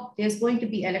job. There's going to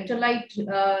be electrolyte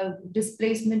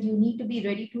displacement. You need to be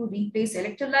ready to replace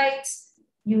electrolytes.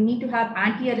 You need to have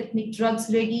anti-arrhythmic drugs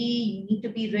ready. You need to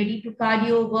be ready to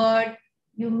cardiovert.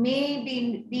 You may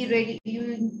be ready.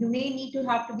 You may need to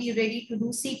have to be ready to do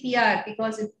CPR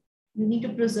because you need to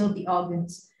preserve the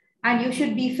organs. And you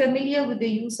should be familiar with the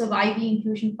use of IV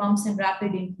infusion pumps and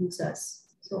rapid infusers.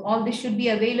 So all this should be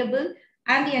available.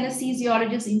 And the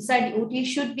anesthesiologist inside the OT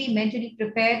should be mentally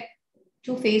prepared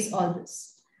to face all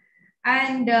this.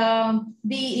 And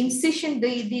the incision,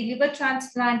 the liver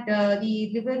transplant, the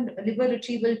liver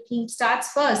retrieval team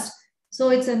starts first. So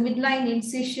it's a midline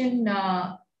incision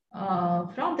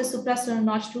from the suprasternal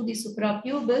notch to the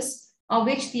suprapubis of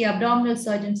which the abdominal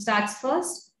surgeon starts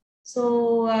first.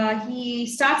 So he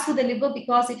starts with the liver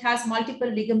because it has multiple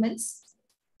ligaments.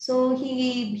 So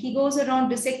he goes around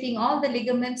dissecting all the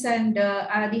ligaments, and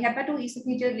the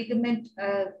hepatoesophageal ligament,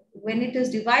 when it is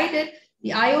divided,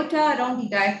 the aorta around the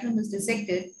diaphragm is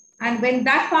dissected. And when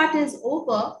that part is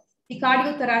over, the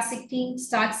cardiothoracic team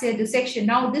starts their dissection.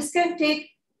 Now, this can take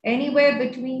anywhere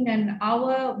between an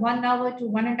hour, 1 hour to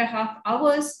 1.5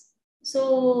 hours.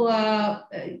 So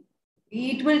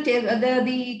it will take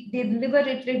the liver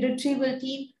retrieval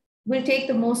team will take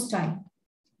the most time.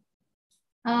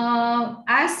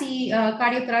 As the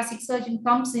cardiothoracic surgeon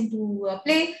comes into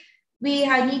play,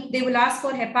 they will ask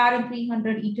for heparin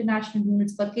 300 international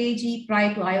units per kg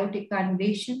prior to aortic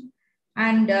cannulation,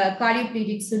 and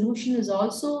cardioplegic solution is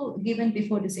also given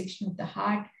before dissection of the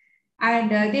heart.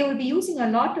 And they will be using a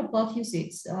lot of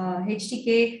perfusates,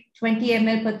 HTK 20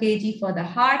 ml per kg for the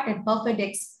heart and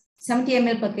Perfadex 70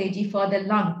 ml per kg for the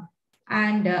lung.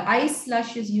 And ice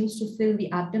slush is used to fill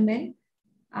the abdomen.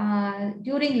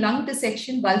 During lung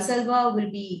dissection, Valsalva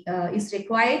is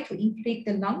required to inflate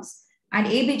the lungs, and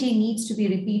ABG needs to be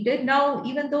repeated. Now,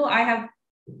 even though I have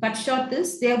cut short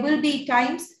this, there will be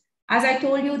times, as I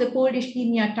told you, the cold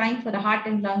ischemia time for the heart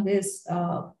and lung is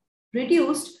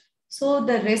reduced. So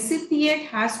the recipient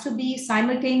has to be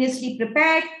simultaneously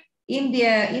prepared in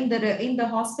the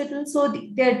hospital. So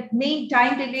the main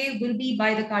time delay will be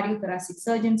by the cardiothoracic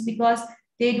surgeons, because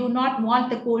they do not want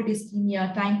the cold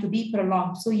ischemia time to be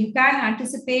prolonged. So you can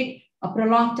anticipate a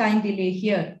prolonged time delay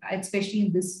here, especially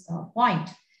in this point.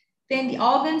 Then the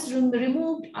organs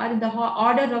removed are in the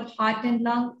order of heart and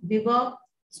lung, liver,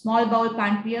 small bowel,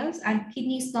 pancreas, and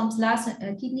kidneys comes last,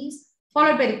 kidneys,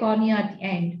 followed by the cornea at the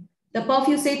end. The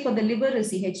perfusate for the liver is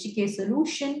the HTK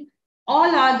solution.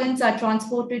 All organs are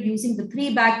transported using the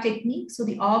 3-bag technique. So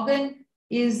the organ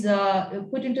is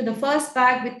put into the first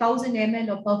bag with 1000 ml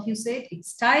of perfusate.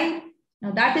 It's tied.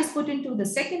 Now that is put into the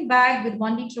second bag with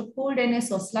 1 liter of cold NS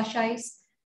or slush ice.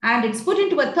 And it's put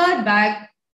into a third bag.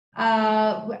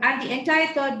 And the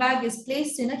entire third bag is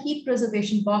placed in a heat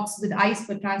preservation box with ice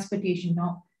for transportation.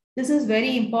 Now, this is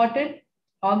very important.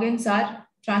 Organs are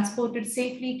transported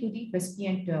safely to the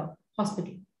recipient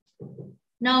hospital.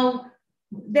 Now,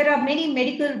 there are many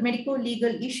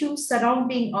medico-legal issues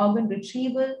surrounding organ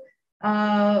retrieval,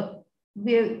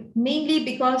 mainly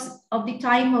because of the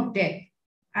time of death.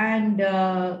 And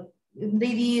the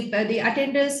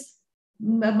attenders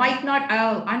might not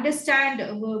understand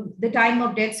the time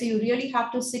of death. So you really have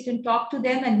to sit and talk to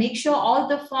them and make sure all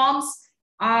the forms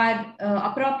are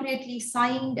appropriately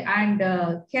signed and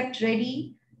kept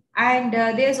ready. And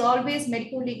there's always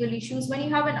medical legal issues. When you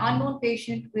have an unknown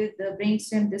patient with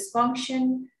brainstem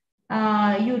dysfunction,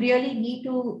 you really need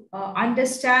to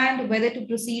understand whether to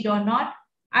proceed or not.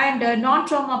 And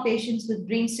non-trauma patients with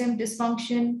brainstem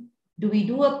dysfunction, do we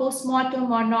do a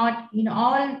postmortem or not? In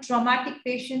all traumatic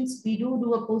patients, we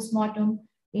do a postmortem.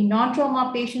 In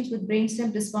non-trauma patients with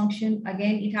brainstem dysfunction,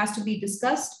 again, it has to be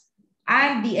discussed.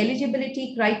 And the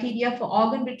eligibility criteria for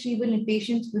organ retrieval in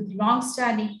patients with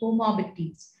long-standing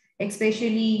comorbidities,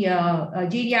 especially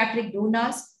geriatric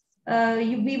donors.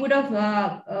 We would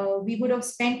have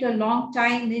spent a long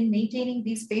time in maintaining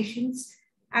these patients.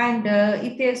 And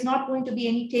if there's not going to be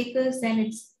any takers,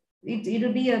 then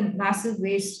it'll be a massive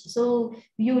waste. So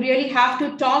you really have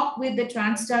to talk with the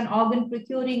transplant organ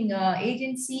procuring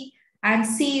agency and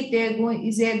see if there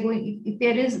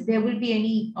will be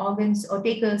any organs or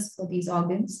takers for these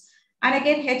organs. And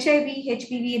again, HIV,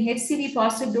 HPV, and HCV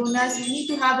positive donors, you need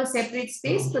to have a separate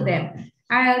space for them.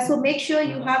 So make sure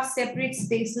you have separate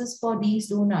spaces for these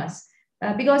donors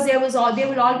because there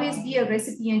will always be a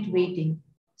recipient waiting.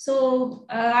 So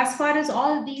as far as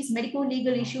all these medical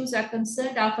legal issues are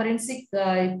concerned, our forensic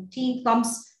team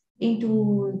comes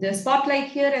into the spotlight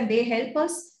here and they help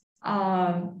us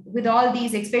with all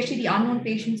these, especially the unknown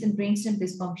patients in brainstem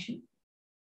dysfunction.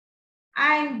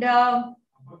 And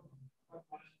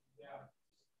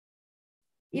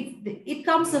it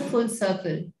comes a full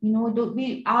circle. You know,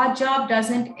 our job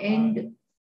doesn't end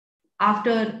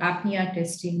after apnea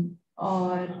testing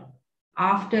or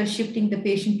after shifting the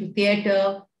patient to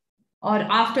theater or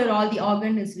after all the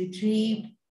organ is retrieved.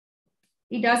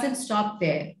 It doesn't stop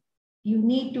there. You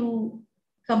need to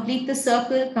complete the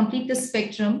circle, complete the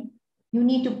spectrum. You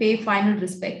need to pay final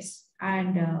respects.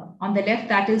 And on the left,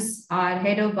 that is our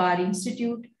head of our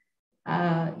institute.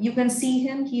 You can see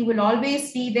him. He will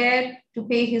always be there to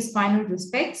pay his final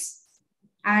respects.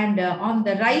 And on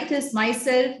the right is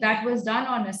myself. That was done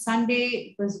on a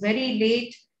Sunday. It was very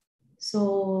late.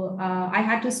 So I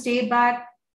had to stay back,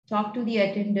 talk to the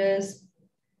attenders,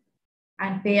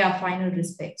 and pay our final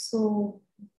respects. So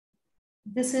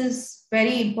this is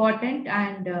very important,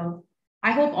 and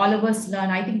I hope all of us learn.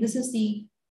 I think this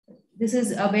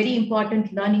is a very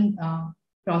important learning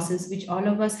process, which all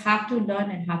of us have to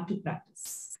learn and have to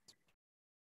practice.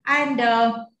 And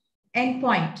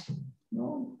endpoint.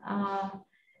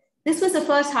 This was the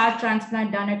first heart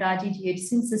transplant done at RGGH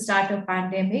since the start of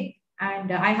pandemic,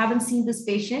 and I haven't seen this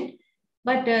patient,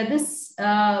 but this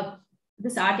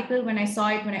article, when I saw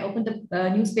it, when I opened the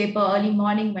newspaper early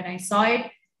morning, when I saw it,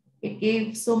 it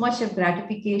gave so much of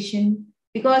gratification,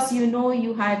 because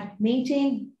you had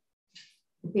maintained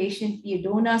the patient, the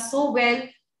donor, so well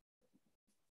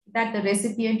that the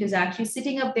recipient is actually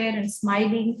sitting up there and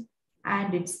smiling,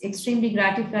 and it's extremely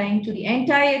gratifying to the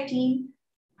entire team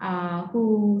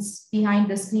who's behind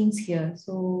the screens here.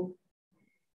 So,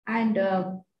 and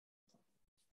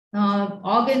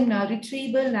organ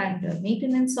retrieval and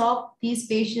maintenance of these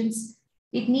patients,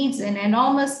 it needs an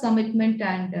enormous commitment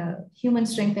and human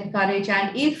strength and courage.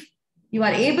 And if you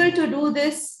are able to do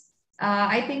this,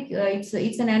 I think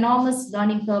it's an enormous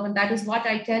learning curve. And that is what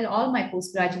I tell all my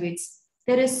postgraduates.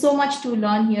 There is so much to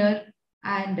learn here.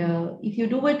 And if you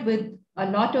do it with a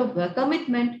lot of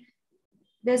commitment,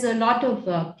 there's a lot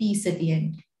of peace at the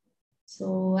end.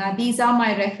 So these are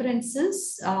my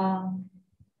references.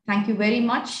 Thank you very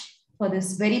much for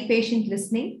this very patient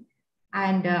listening.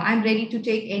 And I'm ready to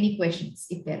take any questions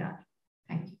if there are.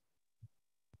 Thank you.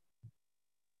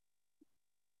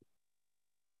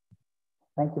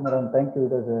 Thank you, madam. Thank you.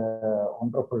 It was a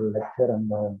wonderful lecture and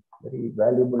very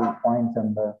valuable points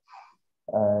and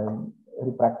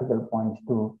very practical points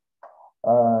too.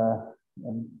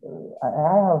 I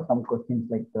have some questions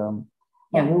like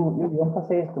you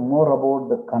emphasized more about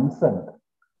the consent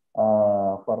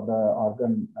for the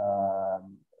organ,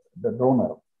 the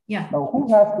donor. Yeah. Now, who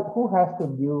has to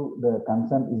give the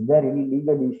consent? Is there any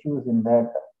legal issues in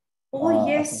that? Oh,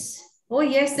 yes. Oh,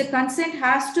 yes. The consent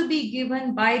has to be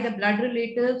given by the blood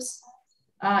relatives,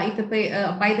 by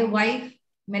the wife.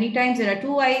 Many times there are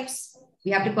two wives.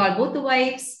 We have to call both the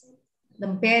wives, the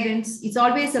parents. It's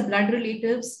always the blood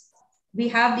relatives. We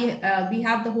have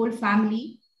the whole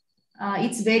family.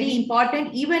 It's very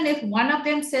important. Even if one of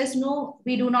them says no,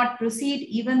 we do not proceed.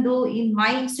 Even though in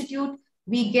my institute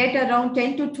we get around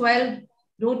 10 to 12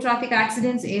 road traffic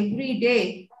accidents every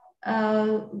day,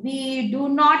 we do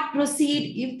not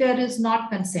proceed if there is not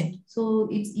consent. So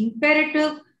it's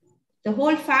imperative. The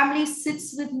whole family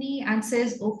sits with me and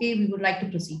says, okay, we would like to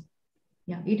proceed.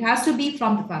 Yeah, it has to be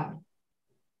from the family.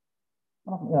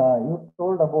 You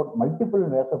told about multiple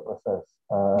vasopressors.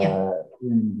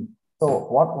 So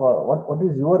what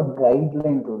is your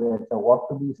guideline to that? So what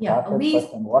to be started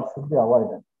first and what should be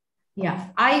avoided? Yeah,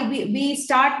 we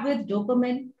start with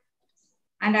dopamine,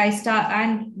 and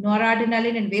and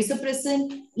noradrenaline and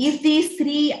vasopressin. If these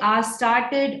three are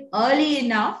started early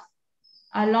enough,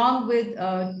 along with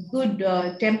good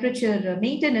temperature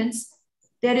maintenance,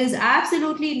 there is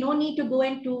absolutely no need to go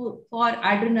for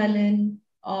adrenaline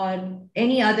or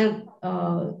any other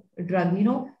drug.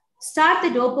 Start the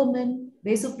dopamine,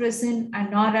 vasopressin, and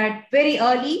NORAD very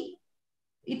early.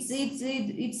 You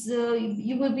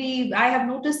will be. I have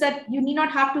noticed that you need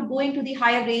not have to go into the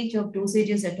higher range of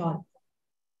dosages at all.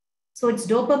 So it's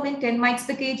dopamine 10 mics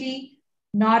per kg,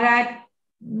 NORAD.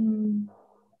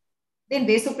 Then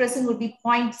vasopressin would be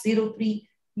 0.03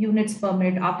 units per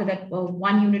minute. After that,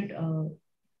 1 unit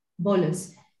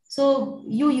bolus. So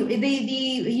you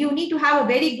need to have a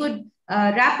very good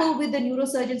rapport with the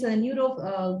neurosurgeons and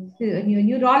the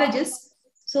neurologists.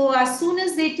 So as soon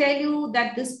as they tell you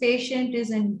that this patient is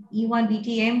an E1,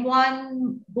 BT,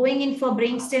 M1, going in for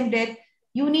brainstem death,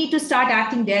 you need to start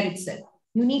acting there itself.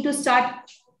 You need to start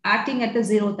acting at the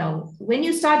 0th hour. When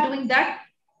you start doing that,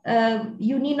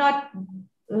 you need not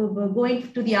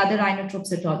going to the other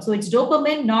inotropes at all. So it's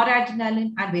dopamine,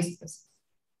 noradrenaline, and vasopressin.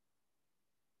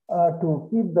 To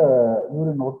keep the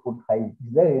urine output high,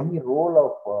 is there any role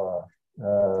of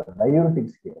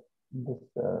diuretics here in this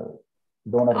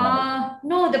donor?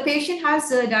 No, the patient has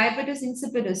diabetes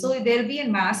insipidus, so there will be a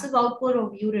massive output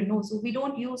of urine. No, so we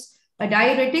don't use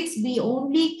diuretics. We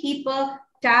only keep a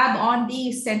tab on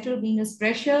the central venous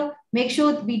pressure. Make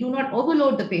sure we do not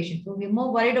overload the patient. So we're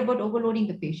more worried about overloading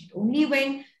the patient. Only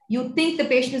when you think the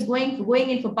patient is going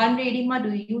in for pulmonary edema do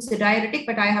you use a diuretic,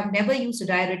 but I have never used a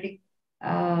diuretic.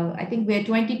 I think we're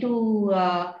 22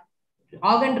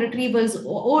 organ retrievals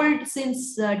old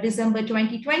since December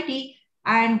 2020,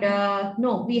 and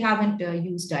no, we haven't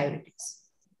used diuretics.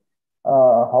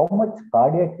 How much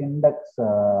cardiac index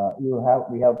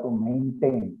we have to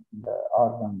maintain the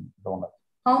organ donor?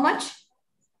 How much?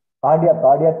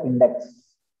 Cardiac index.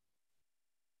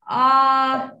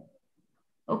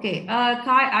 Okay.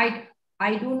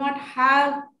 I do not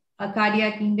have a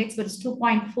cardiac index, but it's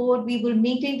 2.4. We will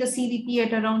maintain the CVP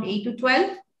at around 8 to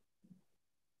 12.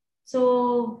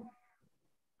 So,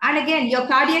 and again, your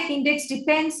cardiac index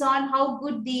depends on how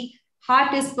good the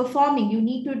heart is performing. You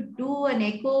need to do an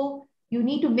echo. You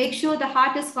need to make sure the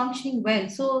heart is functioning well.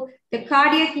 So the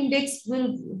cardiac index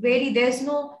will vary. There's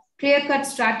no clear-cut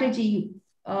strategy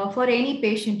for any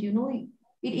patient, you know,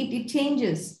 it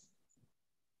changes.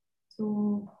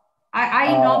 So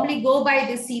I normally go by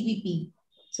the CVP.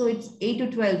 So it's 8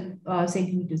 to 12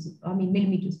 centimeters,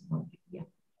 millimeters. Yeah.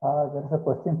 There is a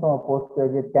question from a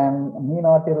postgraduate. Can mean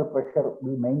arterial pressure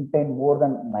be maintained more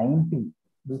than 90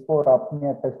 before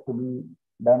apnea test to be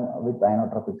done with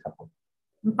inotropic support?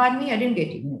 Pardon me, I didn't get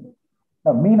you.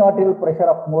 No, mean arterial pressure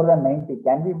of more than 90.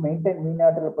 Can we maintain mean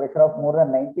arterial pressure of more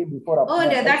than 90 before apnea?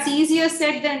 Oh, that's easier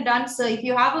said than done, sir. If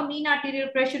you have a mean arterial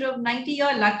pressure of 90,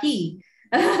 you're lucky.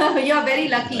 You're very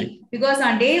lucky, right? Because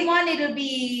on day 1, it will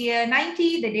be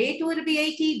 90, the day 2, it will be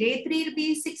 80, day 3, it will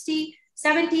be 60,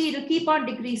 70, it will keep on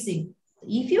decreasing.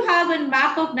 If you have a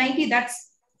map of 90,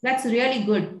 that's really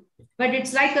good. But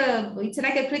it's like a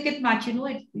cricket match, you know,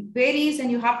 it varies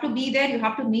and you have to be there, you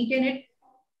have to maintain it.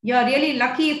 You're really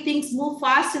lucky if things move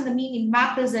fast and the mean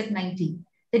map is at 90.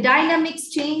 The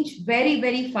dynamics change very,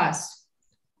 very fast.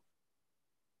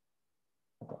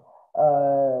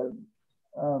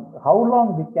 How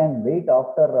long we can wait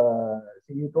after,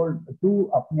 you told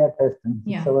 2 apnea tests in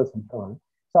 6 hours interval.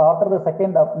 So after the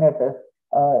second apnea test,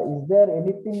 is there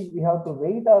anything we have to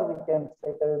wait, or we can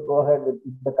go ahead with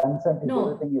the consent?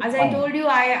 No, as I told you,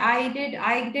 I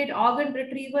did organ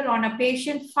retrieval on a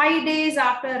patient 5 days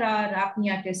after our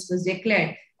apnea test was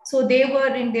declared. So they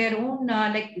were in their own,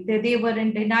 they were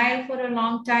in denial for a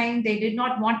long time. They did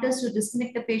not want us to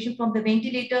disconnect the patient from the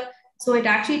ventilator. So it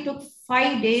actually took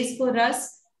 5 days for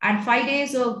us, and 5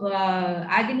 days of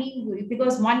agony,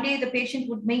 because one day the patient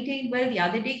would maintain well, the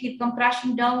other day he'd come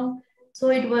crashing down. So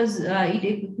it was,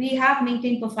 we have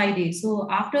maintained for 5 days. So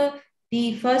after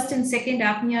the first and second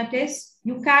apnea test,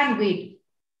 you can wait.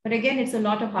 But again, it's a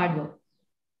lot of hard work.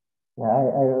 Yeah,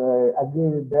 I agree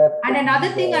with that. And another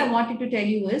thing I wanted to tell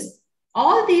you is,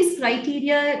 all these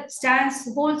criteria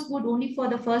holds good only for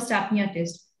the first apnea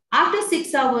test. After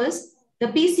 6 hours, the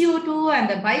PCO2 and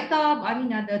the bicarb,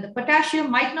 the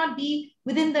potassium might not be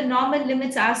within the normal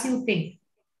limits as you think.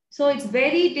 So it's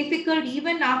very difficult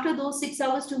even after those 6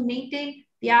 hours to maintain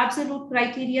the absolute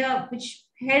criteria which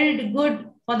held good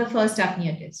for the first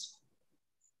apnea test.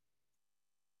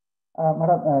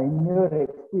 Madam, in your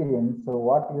experience, so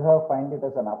what you have find it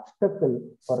as an obstacle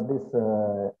for this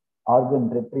organ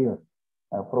retrieval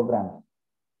program?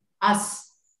 Us.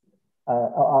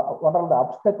 What are the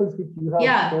obstacles which you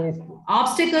have faced?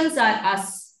 Obstacles are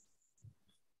us.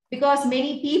 Because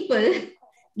many people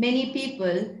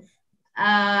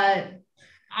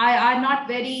are not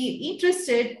very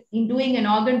interested in doing an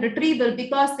organ retrieval,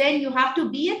 because then you have to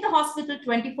be at the hospital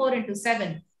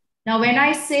 24/7. Now, when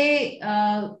I say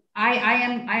I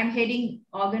am heading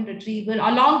organ retrieval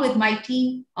along with my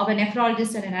team of a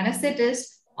nephrologist and an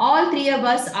anesthetist, all 3 of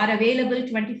us are available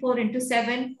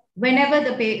 24/7 whenever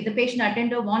the patient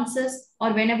attender wants us,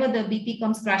 or whenever the BP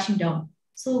comes crashing down.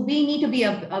 So we need to be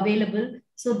available.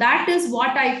 So that is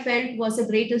what I felt was the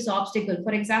greatest obstacle.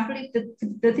 For example, if the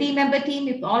 3-member team,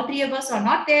 if all 3 of us are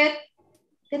not there,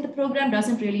 then the program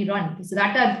doesn't really run. So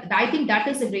I think that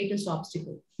is the greatest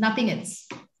obstacle, nothing else.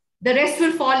 The rest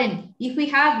will fall in. If we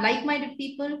have like-minded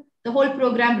people, the whole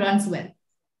program runs well.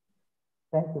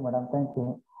 Thank you, madam. Thank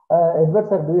you. Edward,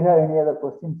 sir, do you have any other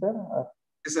questions, sir?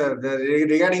 Yes, sir.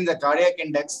 Regarding the cardiac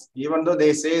index, even though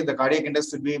they say the cardiac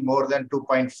index should be more than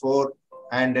 2.4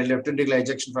 and left ventricular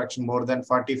ejection fraction more than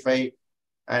 45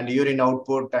 and urine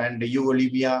output and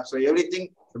euvolemia. So everything,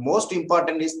 the most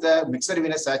important is the mixed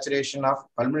venous saturation of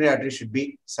pulmonary artery should be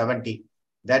 70.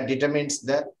 That determines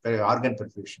the organ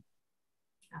perfusion.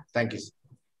 Thank you, sir.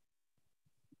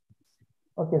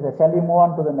 Okay, sir. Shall we move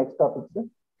on to the next topic, sir?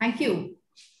 Thank you.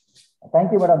 Thank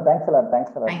you, madam. Thanks a lot.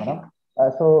 Thanks a lot, madam.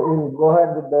 So we'll go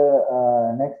ahead with the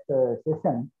next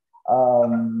session.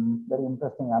 Very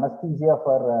interesting, anesthesia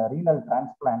for renal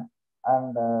transplant,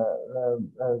 and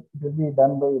it will be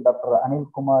done by Dr.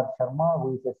 ANILKUMAR Sharma, who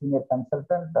is a senior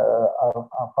consultant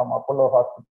from Apollo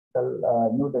Hospital,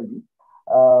 New Delhi.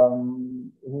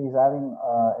 He is having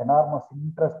enormous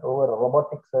interest over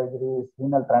robotic surgeries,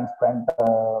 renal transplant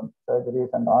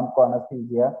surgeries, and onco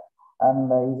anesthesia.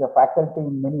 And he's a faculty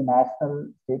in many national,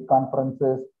 state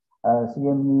conferences,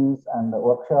 CMEs, and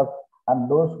workshops. And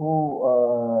those who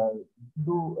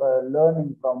do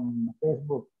learning from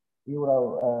Facebook, you would have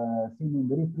seen him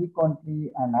very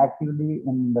frequently and actively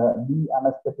in the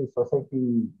Anesthetic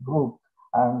Society group.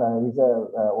 and he's a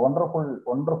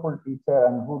wonderful teacher,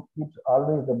 and who keeps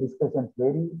always the discussions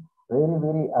very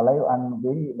alive, and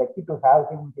very lucky to have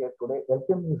him here today.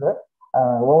 Welcome you, sir.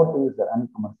 Over to you, sir.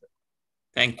 ANILKUMAR, sir.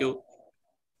 Thank you.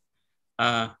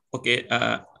 Okay,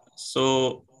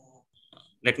 so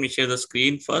let me share the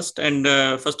screen first. And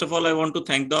first of all, I want to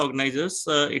thank the organizers.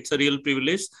 It's a real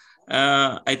privilege.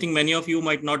 I think many of you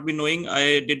might not be knowing,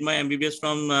 I did my MBBS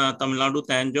from Tamil Nadu,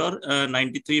 Tanjore,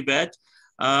 93 batch.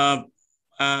 I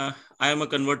am a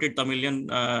converted Tamilian,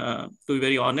 to be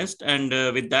very honest. And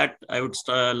with that, I would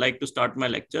like to start my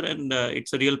lecture, and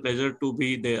it's a real pleasure to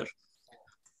be there.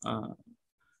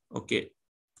 Okay.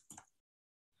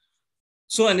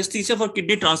 So anesthesia for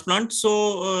kidney transplant.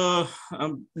 So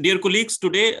dear colleagues,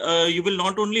 today you will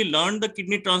not only learn the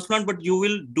kidney transplant, but you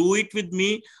will do it with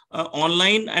me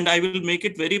online, and I will make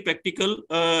it very practical.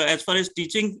 As far as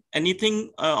teaching anything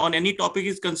on any topic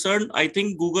is concerned, I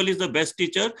think Google is the best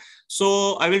teacher.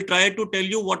 So I will try to tell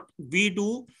you what we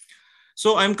do.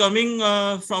 So I'm coming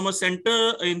from a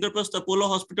center, Indraprasth Apollo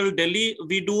Hospital, Delhi.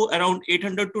 We do around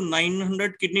 800 to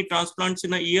 900 kidney transplants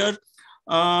in a year.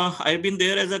 I've been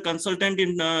there as a consultant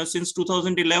since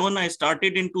 2011. I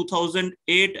started in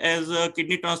 2008 as a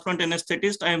kidney transplant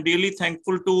anesthetist. I am really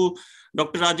thankful to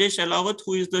Dr. Rajesh,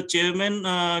 who is the chairman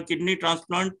kidney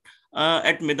transplant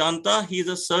at Medanta. He is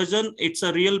a surgeon. It's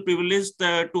a real privilege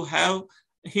to have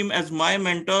him as my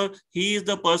mentor. He is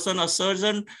the person, a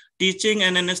surgeon, teaching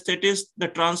an anesthetist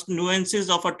the nuances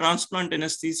of a transplant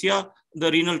anesthesia,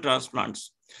 the renal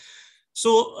transplants.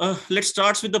 So let's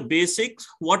start with the basics.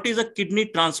 What is a kidney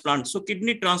transplant? So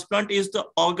kidney transplant is the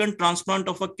organ transplant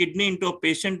of a kidney into a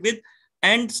patient with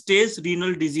end-stage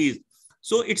renal disease.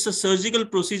 So it's a surgical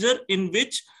procedure in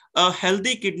which a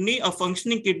healthy kidney, a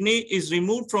functioning kidney, is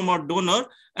removed from a donor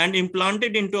and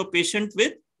implanted into a patient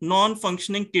with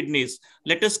non-functioning kidneys.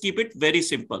 Let us keep it very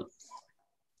simple.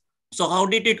 So how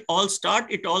did it all start?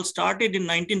 It all started in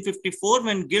 1954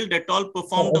 when Gill et al.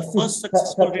 Performed the first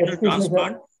successful renal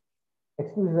transplant.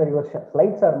 Excuse me, sir, your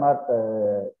slides are not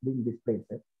being displayed,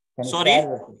 sir. Can you Sorry?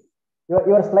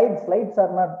 Your slides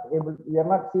are not able, we are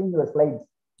not seeing your slides.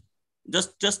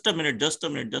 Just a minute.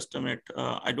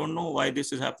 I don't know why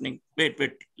this is happening. Wait,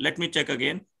 let me check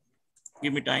again.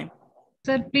 Give me time.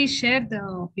 Sir, please share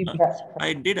the PPT.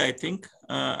 I did, I think.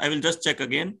 I will just check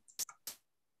again.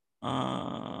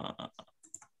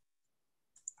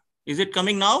 Is it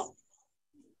coming now?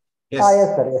 Yes.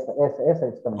 Yes, sir. Yes, sir.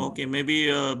 It's coming. Okay,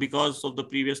 maybe because of the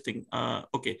previous thing.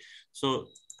 Okay, so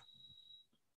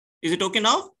is it okay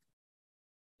now?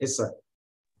 Yes, sir.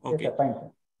 Okay. Yes, sir, fine,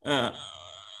 sir.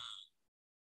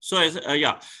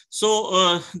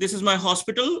 So this is my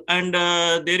hospital, and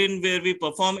therein where we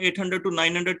perform 800 to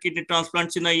 900 kidney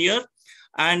transplants in a year.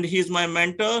 And he's my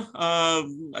mentor,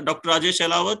 Dr. Rajesh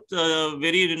Elawat,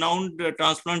 very renowned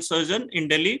transplant surgeon in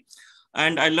Delhi.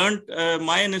 And I learned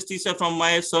my anesthesia from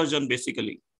my surgeon,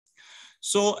 basically.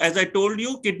 So as I told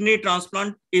you, kidney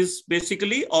transplant is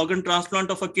basically organ transplant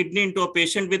of a kidney into a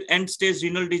patient with end-stage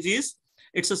renal disease.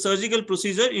 It's a surgical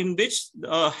procedure in which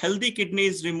a healthy kidney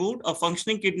is removed, a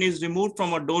functioning kidney is removed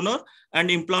from a donor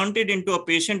and implanted into a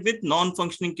patient with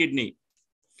non-functioning kidney.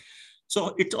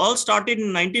 So it all started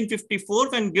in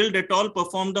 1954 when Gill et al.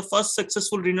 Performed the first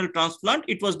successful renal transplant.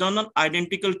 It was done on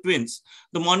identical twins.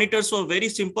 The monitors were very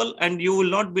simple, and you will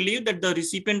not believe that the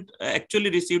recipient actually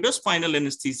received a spinal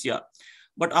anesthesia.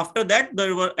 But after that,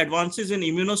 there were advances in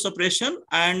immunosuppression,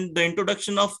 and the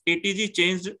introduction of ATG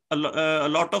changed a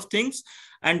lot of things,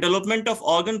 and development of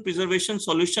organ preservation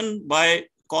solution by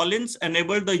Collins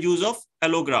enabled the use of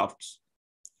allografts.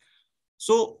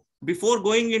 So before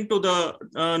going into the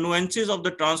nuances of the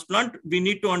transplant, we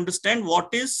need to understand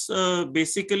what is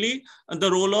basically the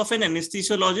role of an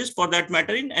anesthesiologist, for that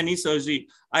matter, in any surgery.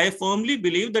 I firmly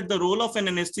believe that the role of an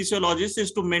anesthesiologist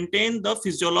is to maintain the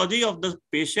physiology of the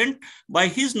patient by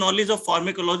his knowledge of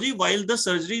pharmacology while the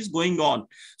surgery is going on.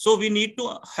 So we need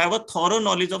to have a thorough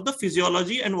knowledge of the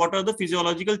physiology and what are the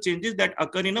physiological changes that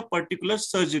occur in a particular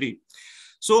surgery.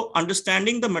 So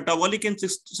understanding the metabolic and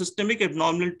systemic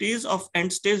abnormalities of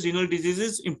end-stage renal disease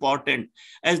is important,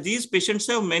 as these patients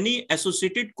have many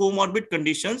associated comorbid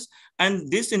conditions,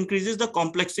 and this increases the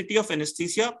complexity of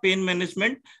anesthesia, pain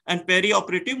management, and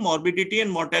perioperative morbidity and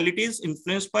mortality is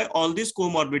influenced by all these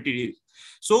comorbidities.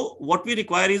 So what we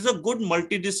require is a good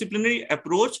multidisciplinary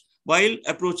approach while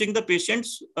approaching the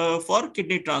patients for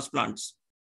kidney transplants.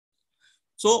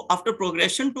 So after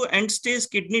progression to end-stage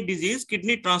kidney disease,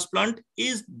 kidney transplant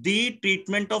is the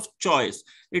treatment of choice.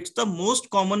 It's the most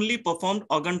commonly performed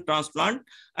organ transplant,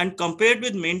 and compared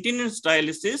with maintenance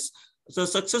dialysis, the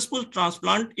successful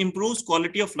transplant improves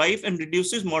quality of life and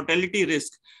reduces mortality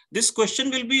risk? This question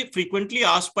will be frequently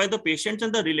asked by the patients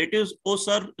and the relatives. Oh,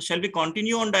 sir, shall we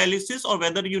continue on dialysis or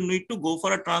whether you need to go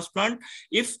for a transplant?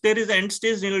 If there is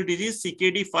end-stage renal disease,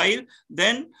 CKD5,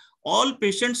 then all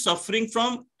patients suffering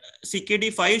from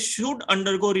CKD5 should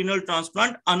undergo renal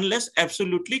transplant unless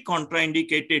absolutely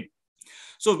contraindicated.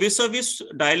 So vis-a-vis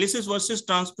dialysis versus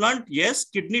transplant, yes,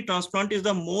 kidney transplant is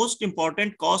the most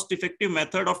important cost-effective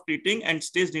method of treating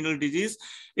end-stage renal disease.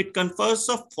 It confers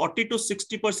a 40 to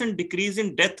 60% decrease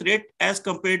in death rate as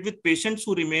compared with patients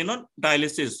who remain on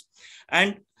dialysis.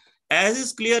 And as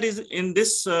is clear is in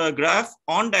this graph,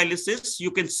 on dialysis, you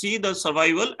can see the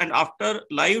survival, and after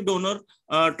live donor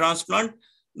transplant,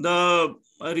 the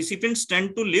recipients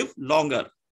tend to live longer.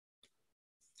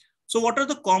 So what are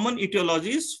the common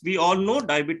etiologies? We all know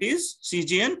diabetes,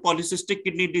 CGN, polycystic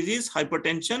kidney disease,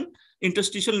 hypertension,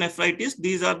 interstitial nephritis.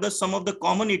 These are some of the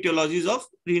common etiologies of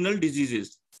renal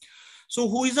diseases. So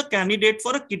who is a candidate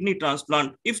for a kidney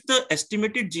transplant? If the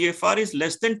estimated GFR is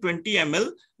less than 20 ml,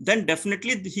 then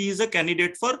definitely he is a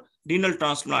candidate for renal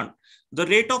transplant. The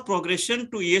rate of progression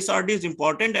to ESRD is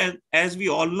important, and as we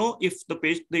all know, if the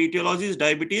etiology is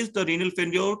diabetes, the renal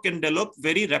failure can develop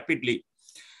very rapidly.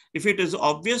 If it is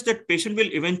obvious that patient will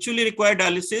eventually require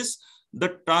dialysis,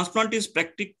 the transplant is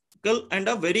practical and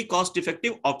a very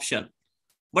cost-effective option.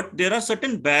 But there are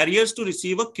certain barriers to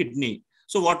receive a kidney.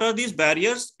 So what are these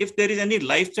barriers? If there is any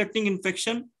life-threatening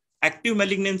infection, active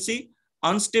malignancy,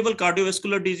 unstable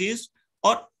cardiovascular disease,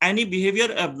 or any behavior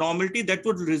abnormality that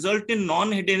would result in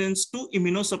non-adherence to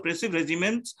immunosuppressive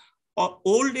regimens, or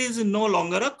old age is no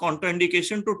longer a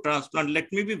contraindication to transplant. Let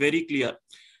me be very clear.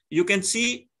 You can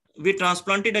see we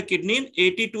transplanted a kidney in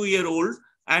 82-year-old,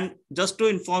 and just to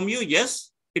inform you,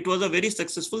 yes, it was a very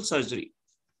successful surgery.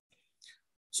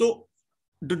 So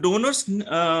the donors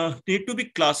need to be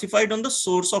classified on the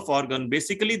source of organ.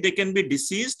 Basically, they can be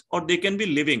deceased or they can be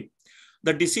living.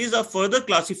 The deceased are further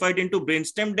classified into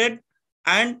brainstem dead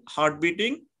and heart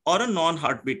beating or a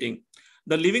non-heart beating.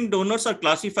 The living donors are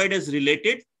classified as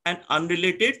related and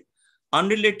unrelated.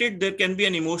 Unrelated, there can be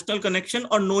an emotional connection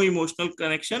or no emotional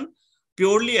connection,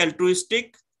 purely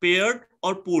altruistic, paired,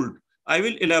 or pooled. I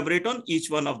will elaborate on each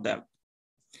one of them.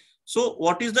 So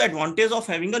what is the advantage of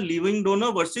having a living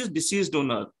donor versus deceased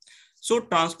donor? So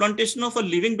transplantation of a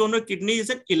living donor kidney is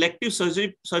an elective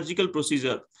surgical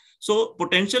procedure. So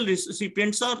potential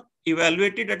recipients are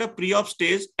evaluated at a pre-op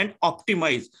stage and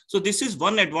optimized. So this is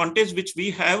one advantage which we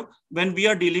have when we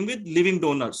are dealing with living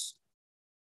donors.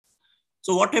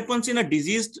 So what happens in a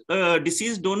deceased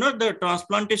donor? The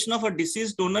transplantation of a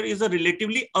deceased donor is a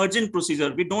relatively urgent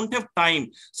procedure. We don't have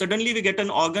time. Suddenly we get an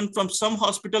organ from some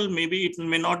hospital, maybe it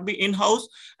may not be in-house.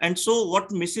 And so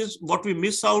what we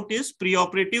miss out is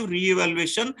preoperative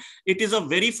re-evaluation. It is a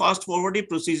very fast-forwarded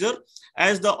procedure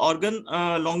as the organ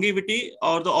longevity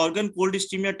or the organ cold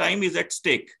ischemia time is at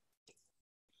stake.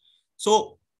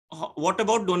 So what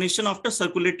about donation after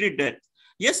circulatory death?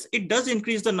 Yes, it does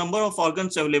increase the number of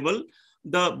organs available.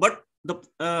 But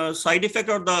the side effect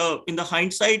or in the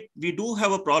hindsight, we do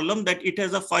have a problem that it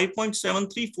has a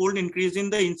 5.73-fold increase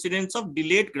in the incidence of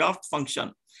delayed graft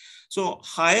function. So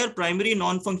higher primary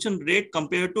non-function rate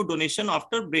compared to donation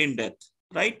after brain death,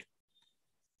 right?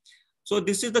 So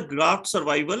this is the graft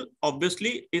survival.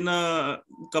 Obviously, in a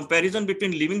comparison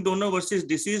between living donor versus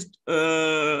deceased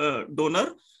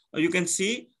donor, you can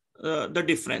see the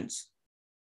difference.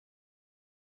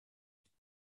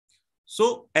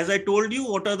 So as I told you,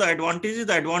 what are the advantages?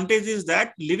 The advantage is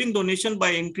that living donation,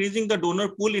 by increasing the donor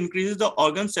pool, increases the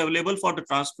organs available for the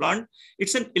transplant.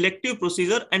 It's an elective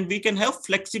procedure and we can have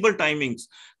flexible timings.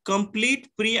 Complete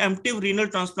preemptive renal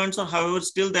transplants are, however,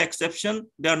 still the exception.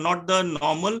 They are not the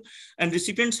normal, and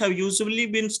recipients have usually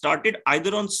been started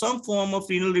either on some form of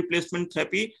renal replacement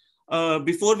therapy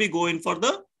before we go in for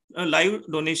the live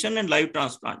donation and live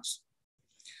transplants.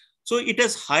 So it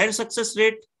has higher success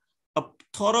rate. A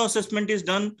thorough assessment is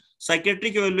done.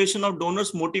 Psychiatric evaluation of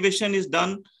donors' motivation is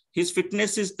done. His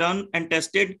fitness is done and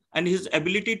tested, and his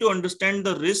ability to understand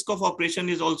the risk of operation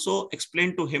is also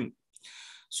explained to him.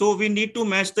 So we need to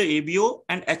match the ABO,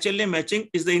 and HLA matching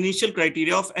is the initial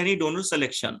criteria of any donor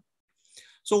selection.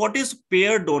 So what is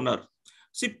paired donor?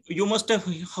 See, you must have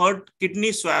heard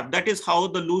kidney swap. That is how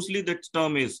loosely that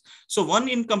term is. So one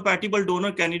incompatible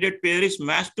donor candidate pair is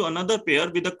matched to another pair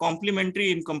with a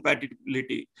complementary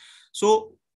incompatibility.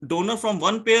 So donor from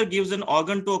one pair gives an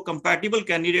organ to a compatible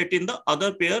candidate in the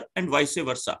other pair and vice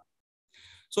versa.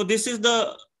 So this is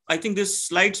I think this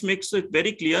slides makes it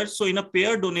very clear. So in a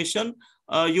pair donation,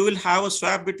 you will have a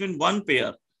swap between one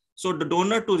pair. So the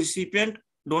donor to recipient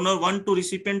donor 1 to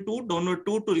recipient 2, donor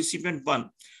 2 to recipient 1.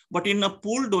 But in a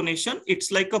pool donation,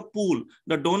 it's like a pool.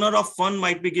 The donor of 1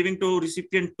 might be giving to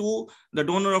recipient 2, the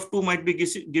donor of 2 might be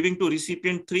giving to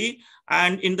recipient 3.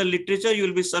 And in the literature, you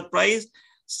will be surprised,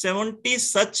 70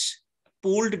 such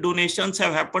pooled donations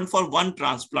have happened for one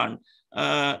transplant.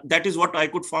 That is what I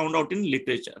could find out in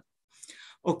literature.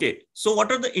 Okay, so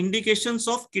what are the indications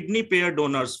of kidney pair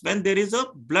donors? When there is a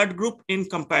blood group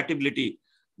incompatibility,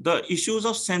 the issues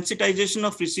of sensitization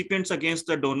of recipients against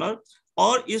the donor,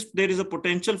 or if there is a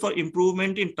potential for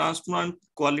improvement in transplant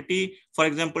quality, for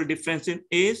example, difference in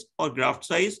age or graft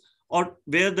size, or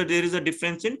where there is a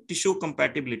difference in tissue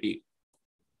compatibility.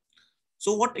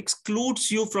 So what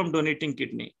excludes you from donating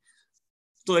kidney?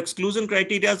 So exclusion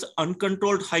criteria is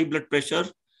uncontrolled high blood pressure,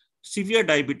 severe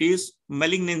diabetes,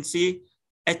 malignancy,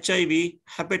 HIV,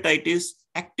 hepatitis,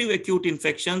 active acute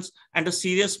infections, and a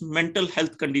serious mental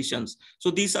health conditions.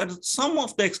 So these are some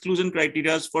of the exclusion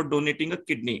criteria for donating a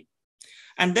kidney.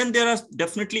 And then there are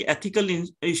definitely ethical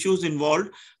issues involved.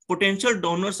 Potential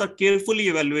donors are carefully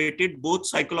evaluated, both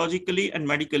psychologically and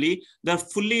medically. Their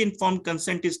fully informed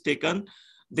consent is taken.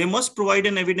 They must provide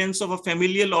an evidence of a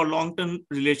familial or long-term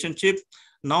relationship.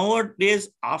 Nowadays,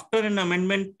 after an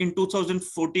amendment in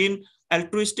 2014,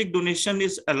 altruistic donation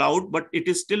is allowed, but it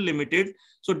is still limited.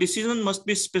 So decision must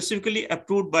be specifically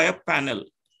approved by a panel.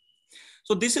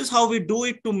 So this is how we do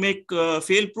it to make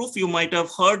fail-proof. You might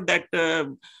have heard that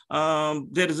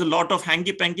there is a lot of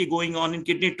hanky-panky going on in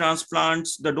kidney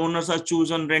transplants. The donors are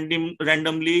chosen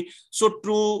randomly. So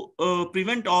to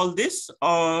prevent all this,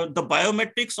 the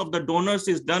biometrics of the donors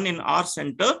is done in our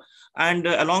center. And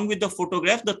along with the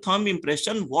photograph, the thumb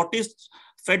impression, what is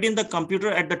fed in the computer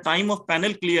at the time of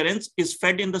panel clearance is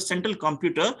fed in the central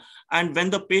computer. And when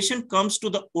the patient comes to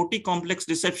the OT complex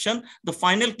reception, the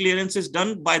final clearance is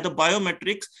done by the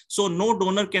biometrics. So no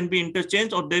donor can be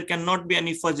interchanged or there cannot be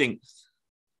any fudging.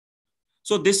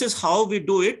 So this is how we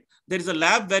do it. There is a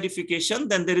lab verification,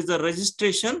 then there is a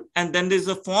registration, and then there is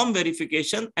a form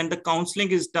verification, and the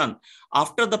counseling is done.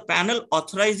 After the panel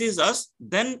authorizes us,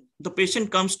 then the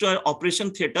patient comes to our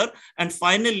operation theater, and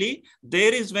finally,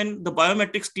 there is when the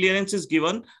biometrics clearance is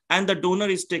given and the donor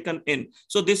is taken in.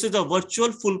 So this is a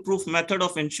virtual foolproof method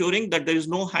of ensuring that there is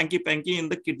no hanky-panky in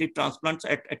the kidney transplants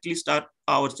at least at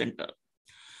our center.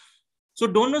 So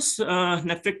donors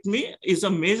nephrectomy is a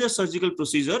major surgical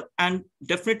procedure, and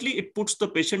definitely it puts the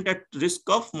patient at risk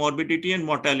of morbidity and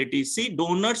mortality. See,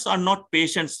 donors are not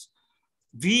patients.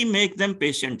 We make them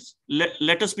patients.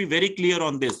 Let us be very clear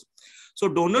on this. So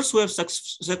donors who have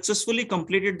successfully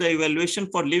completed the evaluation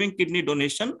for living kidney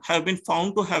donation have been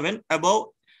found to have an above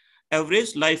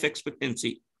average life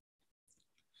expectancy.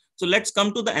 So let's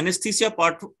come to the anesthesia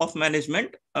part of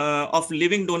management of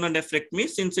living donor nephrectomy,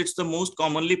 since it's the most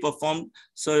commonly performed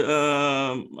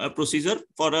procedure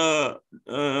for a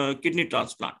kidney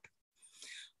transplant.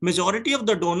 Majority of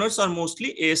the donors are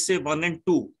mostly ASA 1 and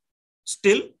 2.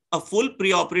 Still, a full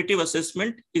preoperative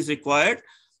assessment is required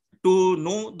to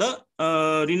know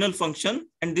the renal function,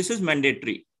 and this is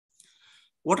mandatory.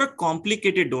 What are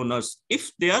complicated donors?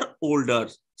 If they are older,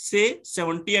 say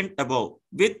 70 and above,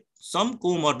 with some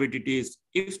comorbidities,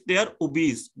 if they are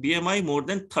obese, BMI more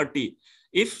than 30,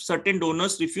 if certain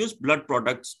donors refuse blood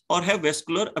products or have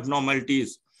vascular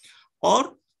abnormalities,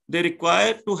 or they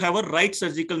require to have a right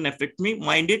surgical nephrectomy.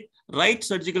 Mind it, right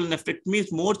surgical nephrectomy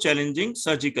is more challenging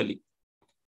surgically.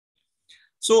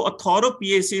 So a thorough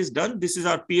PAC is done. This is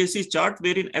our PAC chart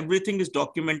wherein everything is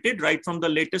documented right from the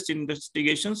latest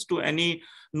investigations to any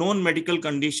known medical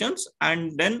conditions.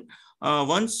 And then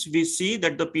once we see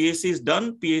that the PAC is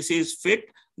done, PAC is fit,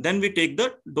 then we take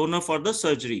the donor for the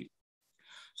surgery.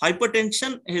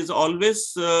 Hypertension is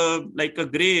always like a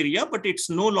gray area, but it's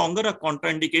no longer a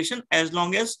contraindication as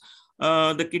long as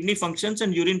the kidney functions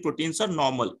and urine proteins are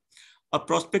normal. A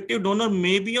prospective donor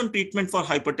may be on treatment for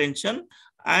hypertension,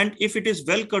 and if it is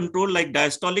well controlled, like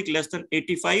diastolic less than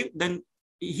 85, then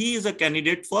he is a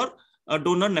candidate for a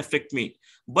donor nephrectomy.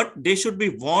 But they should be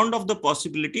warned of the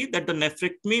possibility that the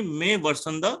nephrectomy may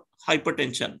worsen the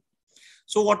hypertension.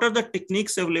 So what are the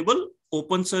techniques available?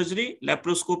 Open surgery,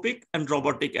 laparoscopic, and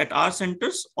robotic. At our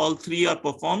centers, all three are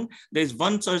performed. There is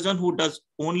one surgeon who does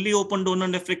only open donor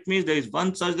nephrectomies. There is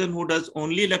one surgeon who does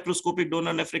only laparoscopic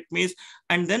donor nephrectomies.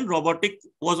 And then robotic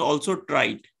was also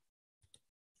tried.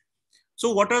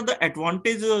 So what are the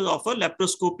advantages of a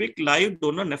laparoscopic live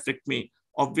donor nephrectomy?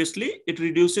 Obviously, it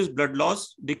reduces blood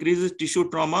loss, decreases tissue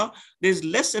trauma. There is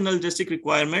less analgesic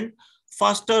requirement,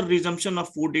 faster resumption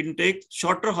of food intake,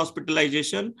 shorter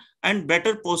hospitalization, and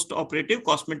better post-operative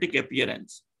cosmetic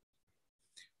appearance.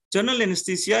 General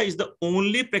anesthesia is the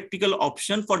only practical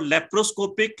option for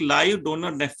laparoscopic live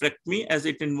donor nephrectomy, as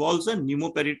it involves a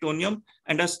pneumoperitoneum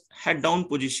and a head-down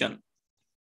position.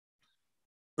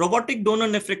 Robotic donor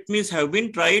nephrectomies have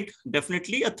been tried.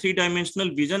 Definitely, a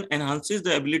three-dimensional vision enhances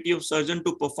the ability of surgeon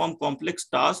to perform complex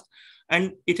tasks,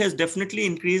 and it has definitely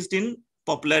increased in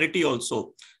popularity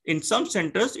also. In some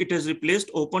centers, it has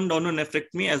replaced open donor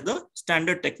nephrectomy as the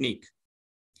standard technique.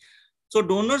 So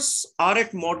donors are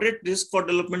at moderate risk for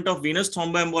development of venous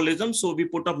thromboembolism. So we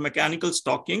put up mechanical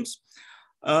stockings.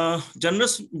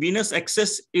 Generous venous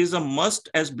access is a must,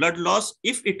 as blood loss,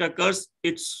 if it occurs,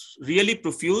 it's really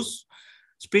profuse.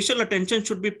 Special attention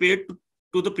should be paid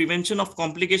to the prevention of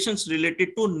complications related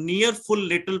to near full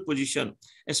lateral position,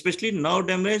 especially nerve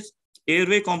damage,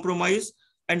 airway compromise,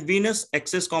 and venous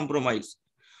access compromise.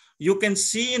 You can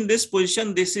see in this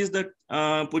position, this is the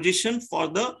position for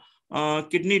the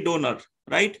kidney donor,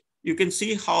 right? You can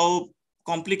see how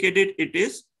complicated it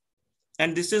is.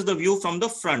 And this is the view from the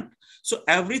front. So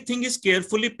everything is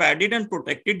carefully padded and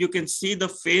protected. You can see the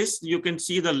face, you can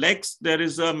see the legs, there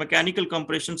is a mechanical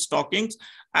compression stockings,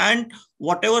 and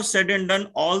whatever said and done,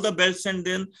 all the belts, and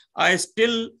then I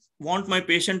still want my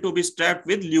patient to be strapped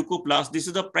with leukoplast. This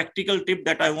is a practical tip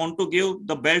that I want to give.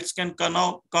 The belts can come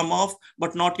off,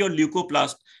 but not your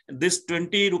leukoplast. This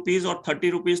 20 rupees or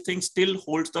 30 rupees thing still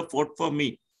holds the fort for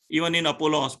me, even in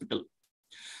Apollo Hospital.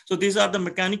 So these are the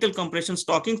mechanical compression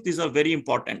stockings. These are very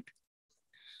important.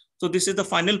 So this is the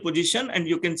final position, and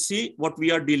you can see what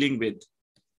we are dealing with.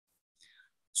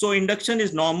 So induction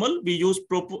is normal. We use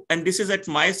and this is at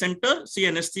my center. See,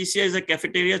 anesthesia is a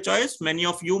cafeteria choice. Many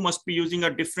of you must be using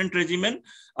a different regimen.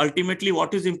 Ultimately,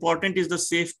 what is important is the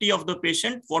safety of the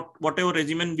patient, whatever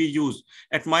regimen we use.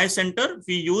 At my center,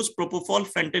 we use propofol,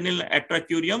 fentanyl,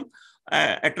 atracurium.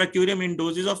 Atracurium in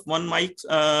doses of 1 mic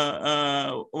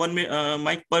per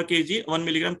kg, 1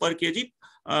 milligram per kg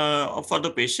for the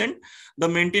patient. The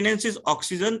maintenance is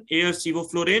oxygen, air,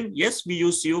 sevoflurane. Yes, we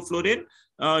use sevoflurane.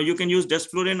 You can use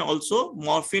desflurane also.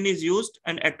 Morphine is used,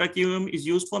 and atracurium is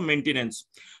used for maintenance.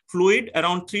 Fluid,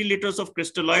 around 3 liters of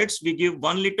crystalloids. We give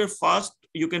 1 liter fast.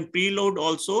 You can preload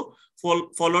also,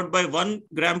 followed by 1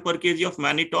 gram per kg of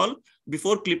mannitol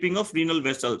before clipping of renal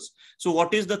vessels. So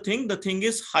what is the thing? The thing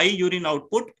is high urine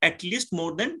output, at least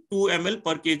more than 2 ml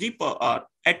per kg per hour,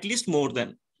 at least more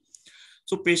than.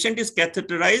 So patient is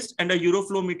catheterized and a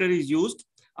uroflow meter is used.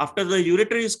 After the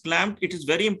ureter is clamped, it is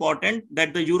very important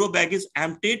that the uro bag is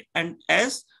emptied, and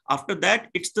as after that,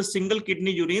 it's the single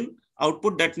kidney urine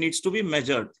output that needs to be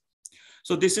measured.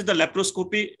 So this is the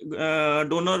laparoscopy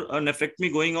donor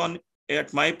nephrectomy going on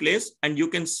at my place, and you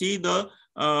can see the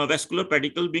vascular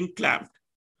pedicle being clamped.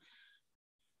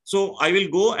 So I will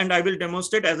go and I will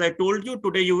demonstrate. As I told you,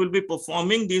 today you will be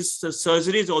performing these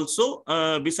surgeries also,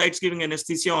 besides giving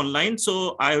anesthesia online.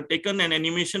 So I have taken an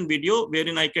animation video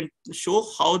wherein I can show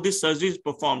how this surgery is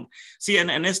performed. See, an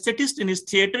anesthetist in his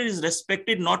theater is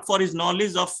respected not for his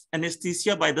knowledge of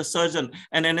anesthesia by the surgeon.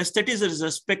 An anesthetist is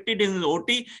respected in the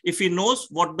OT if he knows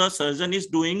what the surgeon is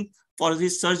doing for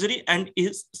his surgery and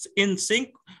is in sync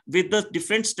with the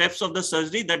different steps of the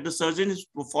surgery that the surgeon is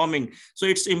performing. So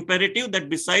it's imperative that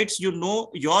besides you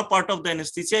know your part of the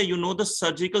anesthesia, you know the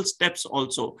surgical steps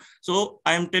also. So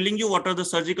I am telling you what are the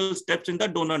surgical steps in the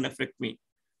donor nephrectomy.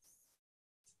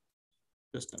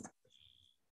 Just a minute.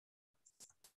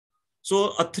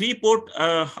 So a 3-port,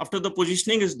 after the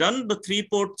positioning is done, the 3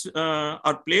 ports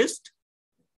are placed.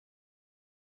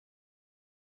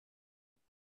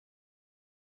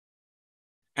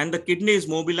 And the kidney is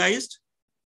mobilized.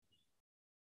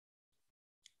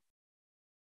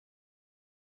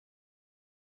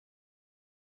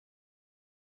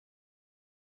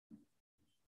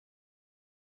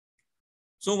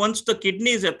 So once the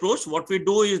kidney is approached, what we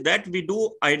do is that we do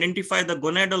identify the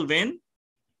gonadal vein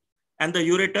and the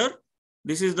ureter.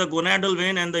 This is the gonadal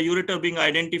vein and the ureter being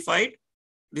identified.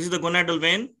 This is the gonadal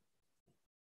vein.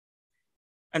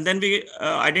 And then we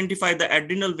identify the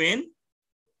adrenal vein.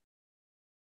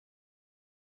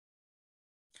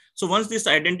 So once this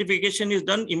identification is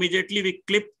done, immediately we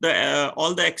clip the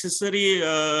all the accessory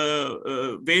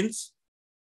veins.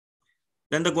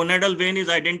 Then the gonadal vein is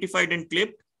identified and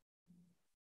clipped.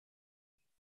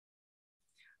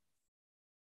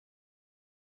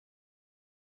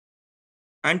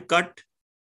 And cut.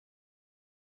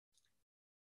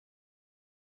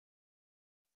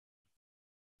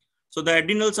 So the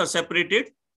adrenals are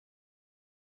separated.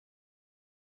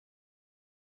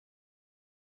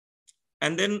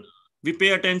 And then we pay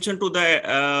attention to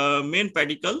the main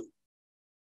pedicle.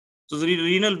 So the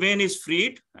renal vein is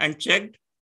freed and checked.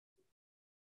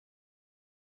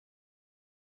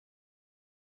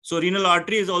 So renal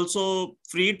artery is also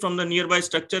freed from the nearby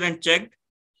structure and checked.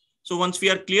 So once we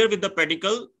are clear with the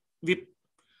pedicle, we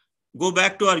go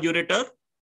back to our ureter,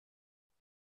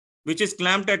 which is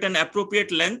clamped at an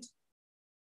appropriate length.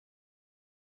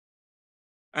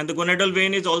 And the gonadal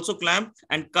vein is also clamped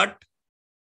and cut.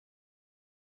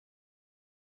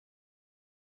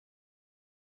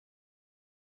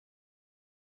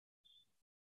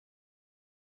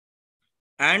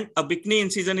 And a Bikini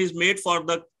incision is made for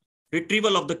the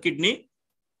retrieval of the kidney.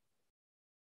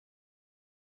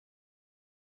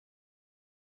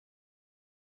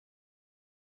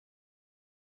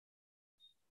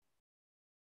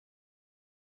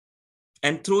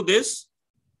 And through this,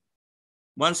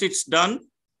 once it's done,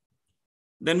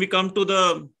 then we come to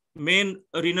the main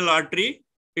renal artery.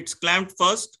 It's clamped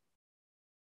first.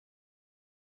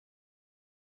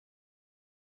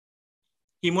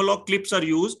 Hemolock clips are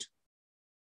used.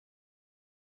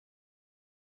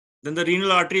 Then the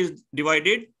renal artery is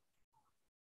divided.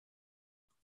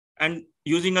 And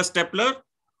using a stapler,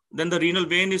 then the renal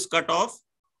vein is cut off.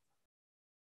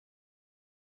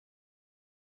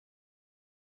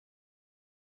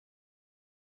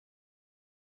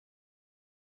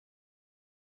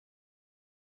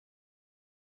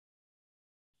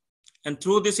 And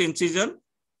through this incision,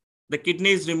 the kidney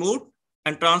is removed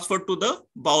and transferred to the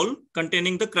bowl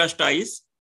containing the crushed ice.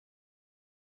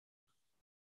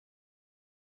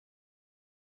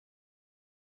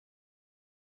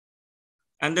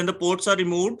 And then the ports are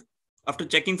removed after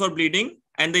checking for bleeding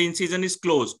and the incision is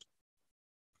closed.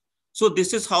 So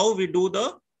this is how we do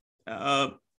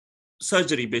the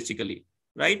surgery basically,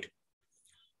 right?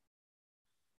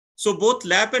 So both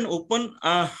lap and open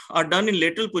are done in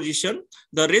lateral position.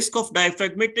 The risk of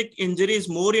diaphragmatic injury is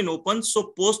more in open.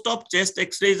 So post-op chest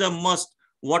x-ray is a must.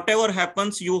 Whatever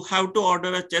happens, you have to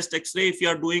order a chest x-ray if you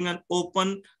are doing an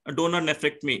open donor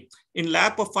nephrectomy. In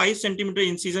lap, a 5 centimeter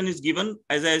incision is given,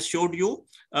 as I showed you,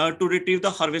 to retrieve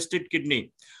the harvested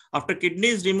kidney. After kidney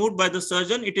is removed by the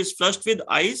surgeon, it is flushed with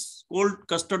ice, cold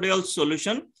custodial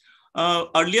solution.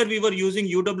 Earlier, we were using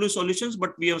UW solutions,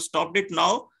 but we have stopped it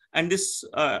now. And this,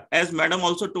 as madam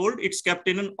also told, it's kept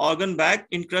in an organ bag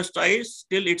in crushed ice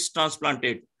till it's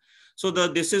transplanted. So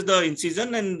this is the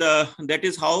incision, and that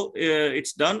is how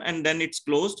it's done, and then it's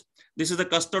closed. This is the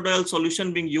custodial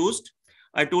solution being used.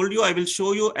 I told you I will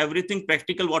show you everything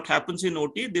practical what happens in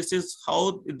OT. This is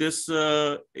how this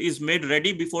is made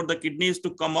ready before the kidney is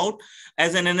to come out.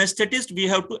 As an anesthetist, we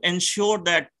have to ensure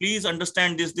that, please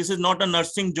understand this. This is not a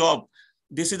nursing job.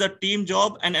 This is a team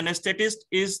job, and anesthetist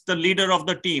is the leader of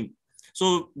the team.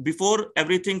 So before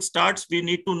everything starts, we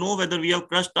need to know whether we have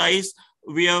crushed ice,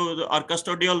 we have our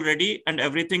custodial ready, and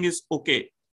everything is okay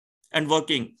and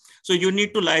working. So you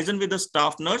need to liaison with the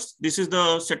staff nurse. This is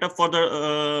the setup for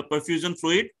the perfusion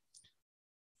fluid.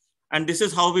 And this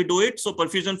is how we do it. So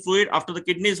perfusion fluid, after the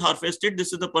kidney is harvested,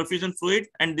 this is the perfusion fluid,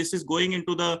 and this is going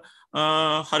into the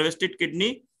harvested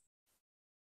kidney.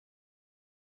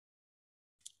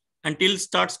 Until it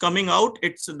starts coming out,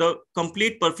 it's the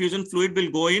complete perfusion fluid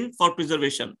will go in for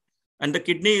preservation. And the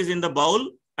kidney is in the bowl,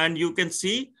 and you can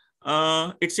see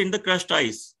it's in the crushed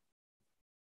ice.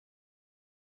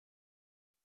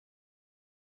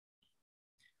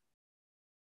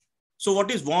 So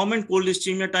what is warm and cold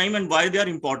ischemia time and why they are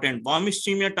important? Warm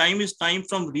ischemia time is time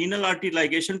from renal artery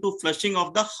ligation to flushing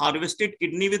of the harvested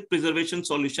kidney with preservation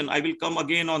solution. I will come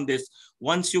again on this.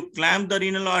 Once you clamp the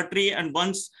renal artery and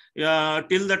once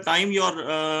till the time your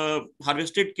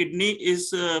harvested kidney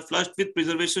is flushed with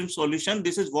preservation solution,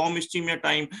 this is warm ischemia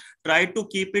time. Try to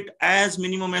keep it as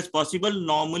minimum as possible.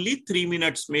 Normally 3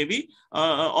 minutes maybe,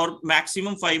 or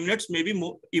maximum 5 minutes, maybe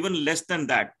more, even less than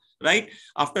that. Right?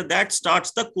 After that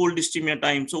starts the cold ischemia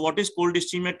time. So what is cold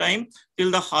ischemia time? Till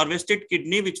the harvested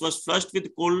kidney, which was flushed with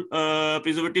cold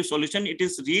preservative solution, it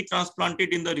is retransplanted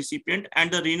in the recipient and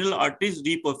the renal artery is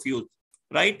reperfused,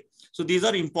 right? So these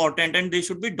are important and they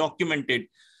should be documented.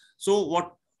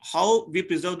 So how we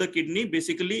preserve the kidney?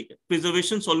 Basically,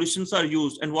 preservation solutions are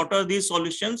used. And what are these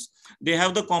solutions? They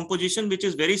have the composition which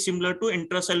is very similar to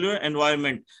intracellular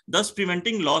environment, thus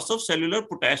preventing loss of cellular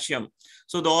potassium.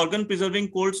 So the organ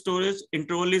preserving cold storage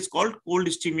interval is called cold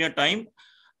ischemia time,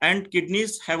 and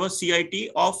kidneys have a CIT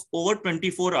of over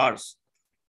 24 hours.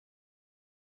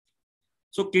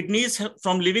 So kidneys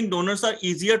from living donors are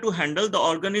easier to handle. The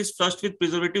organ is flushed with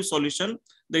preservative solution.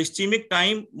 The ischemic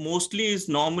time mostly is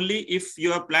normally, if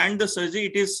you have planned the surgery,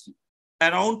 it is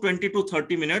around 20 to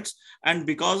 30 minutes. And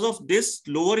because of this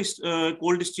lower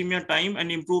cold ischemia time and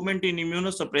improvement in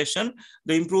immunosuppression,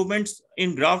 the improvements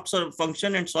in graft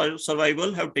function and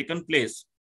survival have taken place.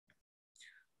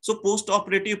 So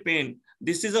post-operative pain.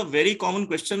 This is a very common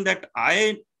question that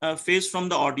I face from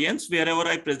the audience wherever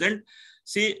I present.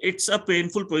 See, it's a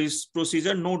painful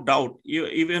procedure, no doubt,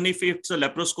 even if it's a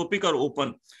laparoscopic or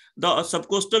open. The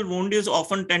subcostal wound is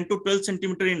often 10 to 12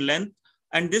 centimeter in length,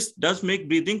 and this does make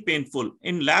breathing painful.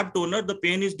 In lab donor, the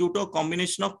pain is due to a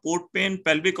combination of port pain,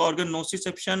 pelvic organ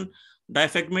nociception,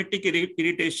 diaphragmatic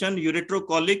irritation,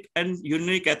 ureterocolic, and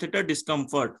urinary catheter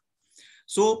discomfort.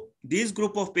 So these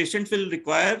group of patients will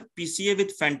require PCA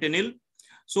with fentanyl.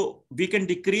 So we can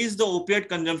decrease the opioid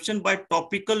consumption by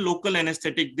topical local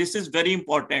anesthetic. This is very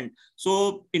important.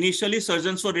 So initially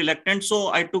surgeons were reluctant,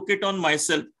 so I took it on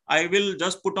myself. I will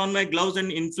just put on my gloves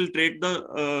and infiltrate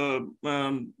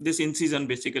the this incision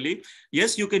basically.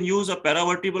 Yes, you can use a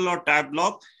paravertebral or tab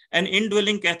block. An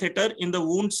indwelling catheter in the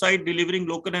wound site delivering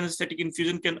local anesthetic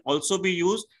infusion can also be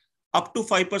used. Up to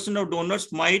 5% of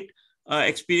donors might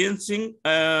experiencing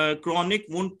chronic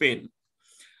wound pain.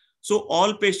 So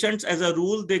all patients, as a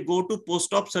rule, they go to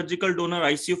post-op surgical donor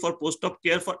ICU for post-op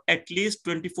care for at least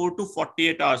 24 to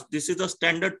 48 hours. This is a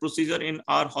standard procedure in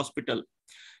our hospital.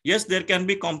 Yes, there can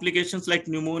be complications like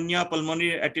pneumonia,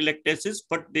 pulmonary atelectasis,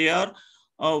 but they are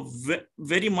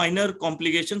very minor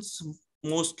complications,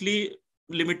 mostly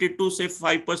limited to say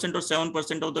 5% or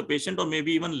 7% of the patient, or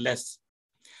maybe even less.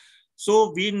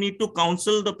 So we need to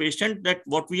counsel the patient that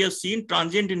what we have seen,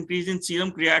 transient increase in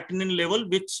serum creatinine level,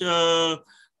 which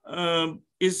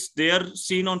is there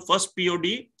seen on first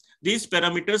POD. These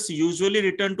parameters usually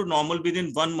return to normal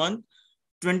within 1 month.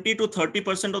 20 to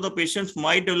 30% of the patients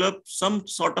might develop some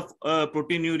sort of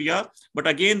proteinuria, but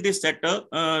again, this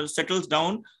settles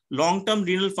down. Long-term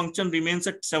renal function remains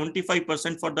at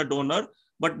 75% for the donor,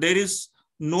 but there is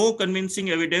no convincing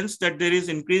evidence that there is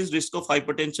increased risk of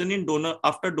hypertension in donor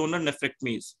after donor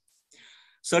nephrectomies.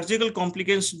 Surgical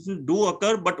complications do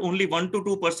occur, but only 1 to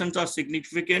 2% are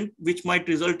significant, which might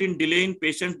result in delay in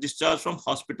patient discharge from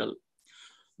hospital.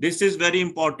 This is very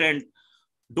important.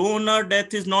 Donor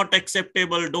death is not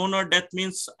acceptable. Donor death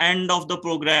means end of the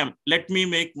program. Let me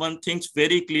make one thing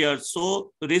very clear.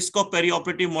 So risk of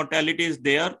perioperative mortality is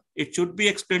there. It should be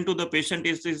explained to the patient.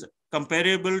 It is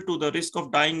comparable to the risk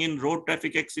of dying in road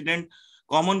traffic accident.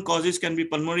 Common causes can be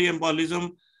pulmonary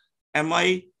embolism,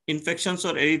 MI, infections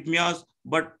or arrhythmias,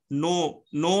 but no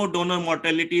donor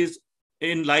mortalities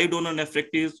in live donor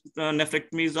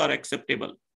nephrectomies are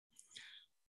acceptable.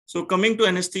 So coming to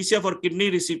anesthesia for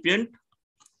kidney recipient,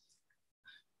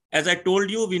 as I told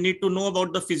you, we need to know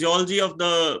about the physiology of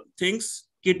the things.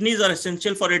 Kidneys are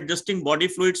essential for adjusting body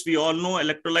fluids. We all know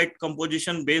electrolyte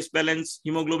composition, base balance,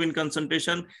 hemoglobin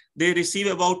concentration. They receive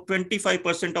about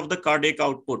 25% of the cardiac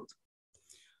output.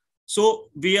 So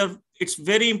it's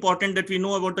very important that we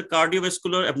know about the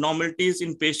cardiovascular abnormalities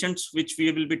in patients, which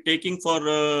we will be taking for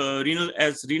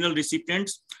renal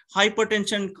recipients.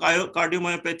 Hypertension,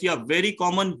 cardiomyopathy are very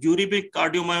common. Uremic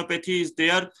cardiomyopathy is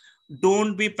there.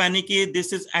 Don't be panicky.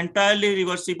 This is entirely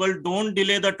reversible. Don't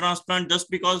delay the transplant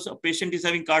just because a patient is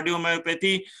having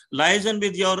cardiomyopathy. Liaison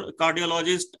with your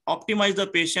cardiologist, optimize the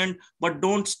patient, but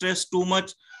don't stress too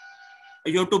much.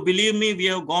 You have to believe me, we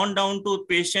have gone down to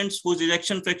patients whose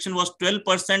ejection fraction was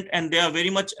 12% and they are very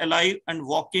much alive and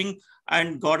walking,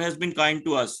 and God has been kind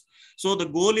to us. So the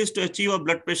goal is to achieve a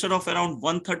blood pressure of around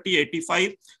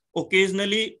 130/85.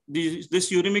 Occasionally,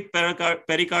 this uremic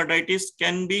pericarditis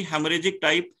can be hemorrhagic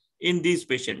type in these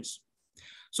patients.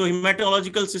 So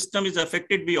hematological system is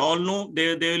affected. We all know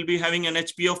they will be having an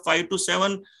HP of 5 to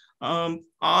 7.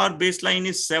 Our baseline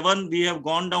is 7. We have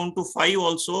gone down to 5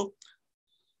 also.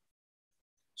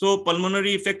 So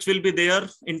pulmonary effects will be there.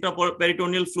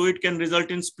 Intraperitoneal fluid can result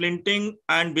in splinting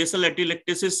and basal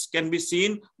atelectasis can be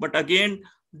seen. But again,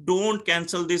 don't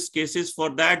cancel these cases. For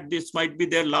that, this might be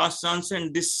their last chance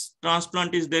and this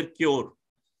transplant is their cure.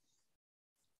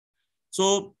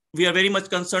 So we are very much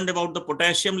concerned about the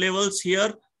potassium levels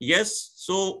here. Yes.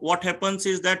 So what happens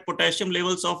is that potassium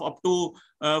levels of up to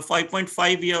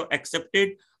 5.5 we have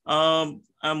accepted.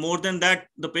 More than that,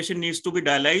 the patient needs to be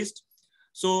dialyzed.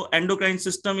 So endocrine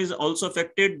system is also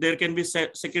affected. There can be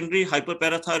secondary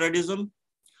hyperparathyroidism.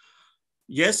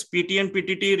 Yes, PT and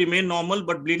PTT remain normal,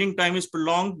 but bleeding time is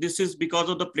prolonged. This is because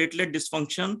of the platelet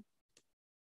dysfunction.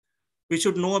 We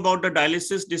should know about the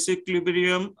dialysis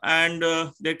disequilibrium, and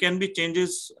there can be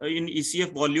changes in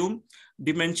ECF volume.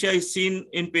 Dementia is seen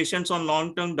in patients on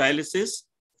long-term dialysis.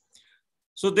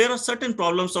 So there are certain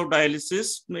problems of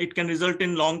dialysis. It can result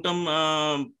in long-term,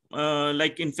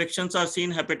 like infections are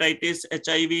seen, hepatitis,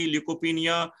 HIV,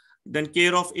 leukopenia. Then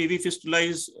care of AV fistula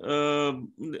is,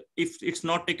 if it's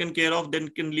not taken care of, then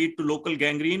can lead to local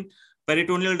gangrene.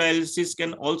 Peritoneal dialysis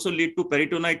can also lead to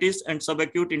peritonitis and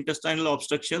subacute intestinal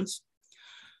obstructions.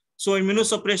 So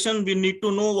immunosuppression, we need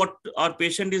to know what our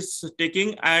patient is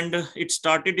taking, and it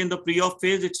started in the pre-op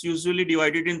phase. It's usually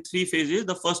divided in 3 phases.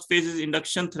 The first phase is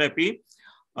induction therapy,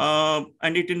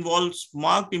 and it involves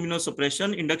marked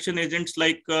immunosuppression. Induction agents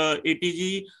like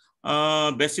ATG,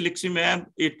 basiliximab,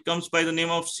 it comes by the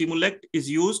name of Simulect, is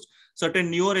used.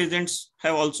 Certain newer agents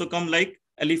have also come like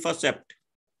Elifasept.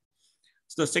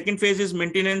 So the second phase is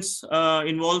maintenance,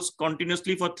 involves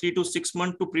continuously for 3 to 6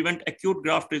 months to prevent acute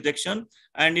graft rejection.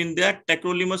 And in that,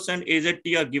 tacrolimus and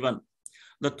AZT are given.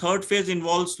 The third phase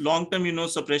involves long-term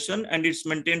immunosuppression, and it's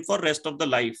maintained for rest of the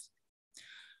life.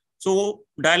 So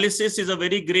dialysis is a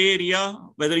very gray area,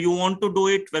 whether you want to do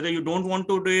it, whether you don't want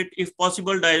to do it. If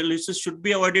possible, dialysis should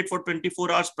be avoided for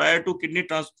 24 hours prior to kidney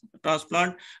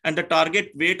transplant. And the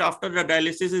target weight after the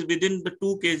dialysis is within the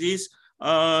 2 kgs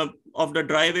of the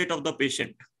dry weight of the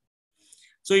patient.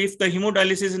 So if the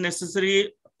hemodialysis is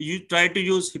necessary, you try to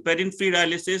use heparin-free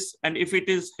dialysis. And if it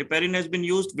is heparin has been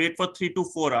used, wait for 3 to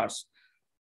 4 hours.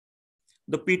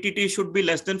 The PTT should be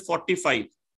less than 45.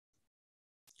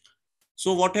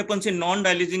 So what happens in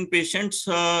non-dialyzing patients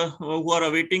who are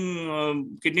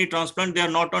awaiting kidney transplant? They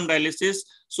are not on dialysis.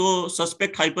 So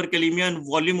suspect hyperkalemia and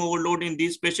volume overload in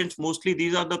these patients. Mostly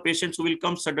these are the patients who will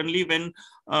come suddenly when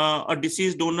a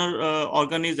deceased donor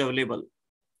organ is available.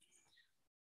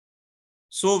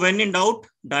 So when in doubt,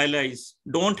 dialyze.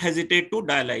 Don't hesitate to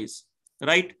dialyze,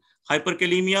 right?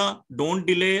 Hyperkalemia, don't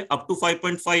delay. Up to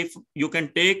 5.5 you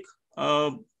can take.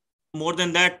 More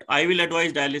than that, I will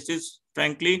advise dialysis,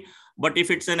 frankly. But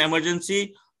if it's an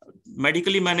emergency,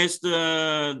 medically manage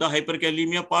the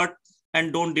hyperkalemia part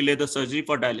and don't delay the surgery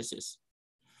for dialysis.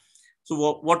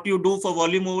 So what you do for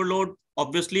volume overload?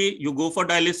 Obviously, you go for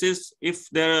dialysis. If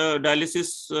the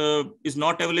dialysis is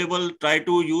not available, try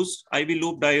to use IV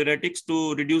loop diuretics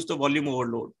to reduce the volume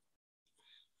overload.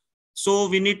 So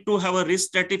we need to have a risk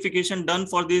stratification done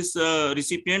for this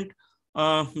recipient.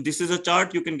 This is a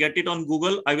chart. You can get it on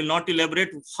Google. I will not elaborate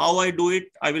how I do it.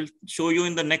 I will show you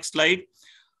in the next slide.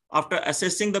 After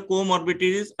assessing the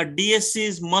comorbidities, a DSC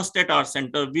is must at our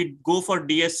center. We go for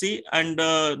DSC, and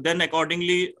then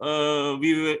accordingly,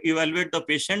 we evaluate the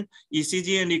patient.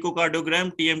 ECG and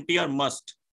echocardiogram, TMT are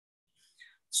must.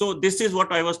 So this is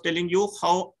what I was telling you,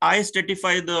 how I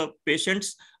stratify the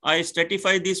patients. I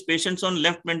stratify these patients on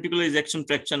left ventricular ejection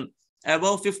fraction.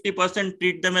 Above 50%,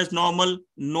 treat them as normal,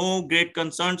 no great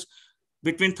concerns.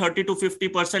 Between 30 to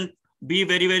 50%, be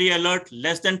very, very alert.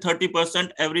 Less than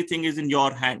 30%, everything is in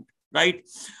your hand, right?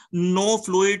 No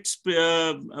fluids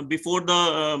before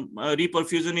the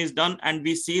reperfusion is done. And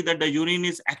we see that the urine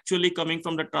is actually coming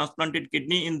from the transplanted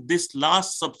kidney in this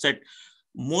last subset.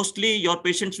 Mostly your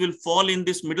patients will fall in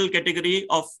this middle category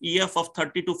of EF of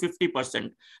 30 to 50%.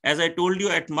 As I told you,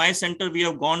 at my center, we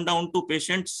have gone down to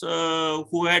patients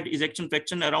who had ejection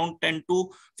fraction around 10 to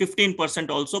 15%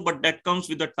 also, but that comes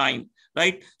with the time,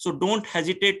 right? So don't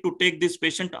hesitate to take this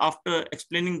patient after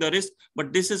explaining the risk,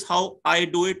 but this is how I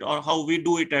do it or how we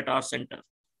do it at our center.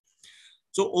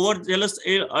 So overzealous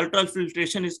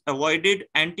ultrafiltration is avoided.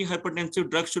 Antihypertensive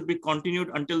drugs should be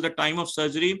continued until the time of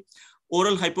surgery.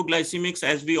 Oral hypoglycemics,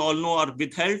 as we all know, are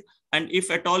withheld. And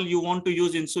if at all you want to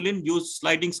use insulin, use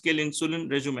sliding scale insulin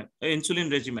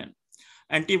regimen.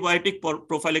 Antibiotic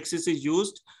prophylaxis is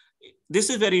used. This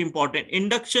is very important.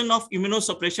 Induction of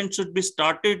immunosuppression should be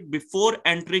started before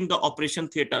entering the operation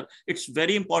theater. It's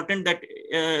very important that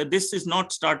this is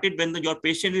not started when your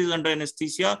patient is under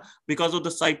anesthesia, because of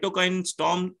the cytokine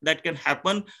storm that can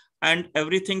happen. And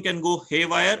everything can go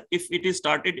haywire if it is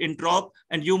started intra-op,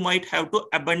 and you might have to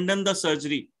abandon the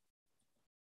surgery.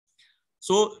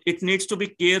 So it needs to be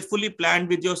carefully planned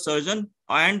with your surgeon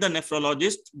and the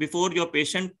nephrologist before your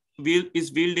patient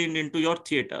is wheeled into your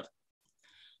theater.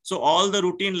 So all the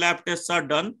routine lab tests are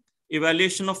done.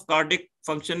 Evaluation of cardiac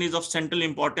function is of central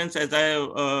importance, as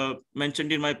I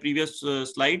mentioned in my previous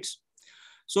slides.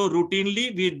 So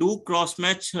routinely we do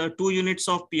cross-match 2 units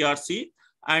of PRC.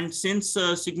 And since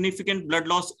significant blood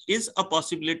loss is a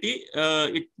possibility,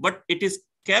 but it is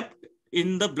kept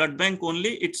in the blood bank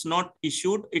only, it's not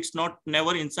issued, it's not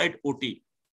never inside OT.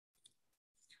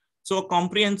 So a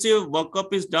comprehensive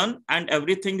workup is done and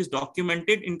everything is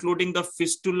documented, including the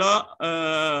fistula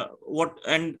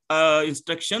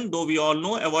instruction, though we all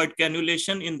know, avoid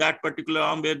cannulation in that particular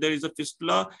arm where there is a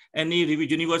fistula. Any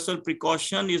universal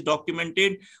precaution is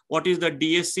documented. What is the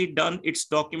DSC done? It's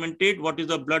documented. What is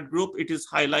the blood group? It is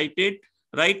highlighted,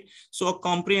 right? So a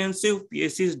comprehensive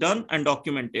PAC is done and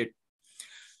documented.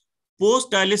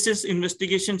 Post-dialysis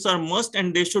investigations are must,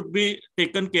 and they should be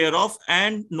taken care of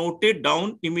and noted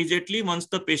down immediately once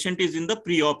the patient is in the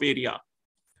pre-op area.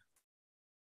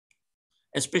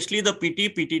 Especially the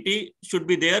PT, PTT should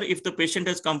be there if the patient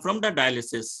has come from the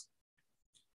dialysis.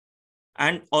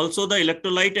 And also the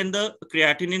electrolyte and the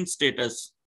creatinine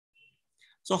status.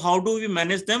 So how do we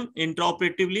manage them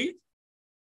intraoperatively?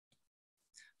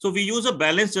 So we use a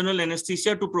balanced general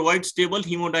anesthesia to provide stable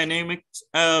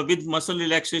hemodynamics with muscle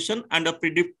relaxation and a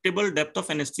predictable depth of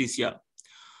anesthesia.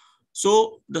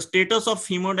 So the status of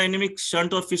hemodynamic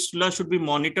shunt or fistula should be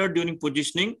monitored during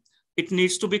positioning. It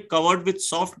needs to be covered with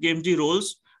soft Gamgee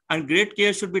rolls, and great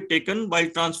care should be taken while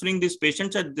transferring these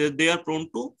patients as they are prone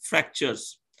to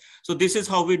fractures. So this is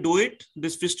how we do it.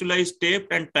 This fistula is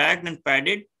taped and tagged and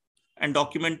padded and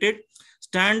documented.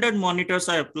 Standard monitors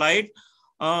are applied.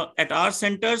 At our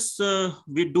centers,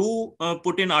 we do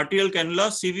put in arterial cannula.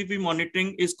 CVP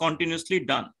monitoring is continuously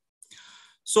done.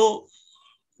 So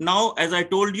now, as I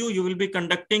told you, you will be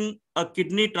conducting a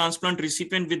kidney transplant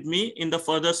recipient with me in the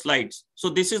further slides. So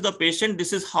this is the patient.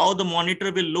 This is how the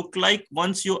monitor will look like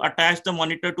once you attach the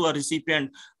monitor to a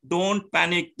recipient. Don't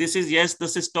panic. This is, yes, the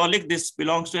systolic. This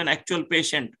belongs to an actual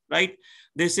patient, right?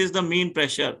 This is the mean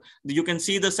pressure. You can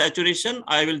see the saturation.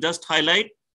 I will just highlight.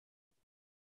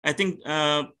 I think,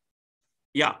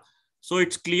 yeah. So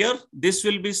it's clear. This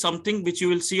will be something which you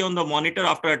will see on the monitor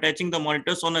after attaching the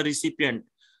monitors on a recipient.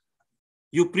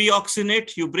 You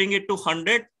pre-oxygenate, you bring it to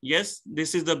 100. Yes,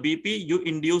 this is the BP. You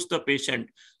induce the patient.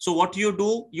 So what you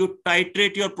do, you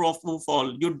titrate your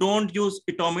propofol. You don't use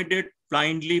etomidate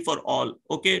blindly for all.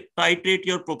 Okay, titrate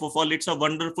your propofol. It's a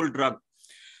wonderful drug.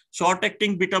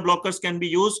 Short-acting beta blockers can be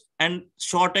used, and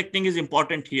short-acting is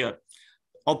important here.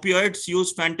 Opioids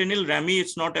use fentanyl, Rami.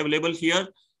 It's not available here.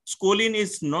 Scoline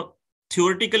is not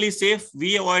theoretically safe.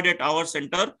 We avoid at our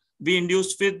center. We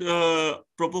induced with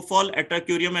propofol,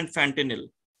 atracurium, and fentanyl,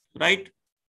 right?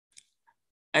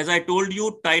 As I told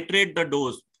you, titrate the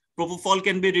dose. Propofol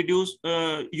can be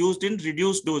used in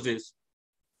reduced doses.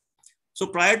 So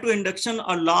prior to induction,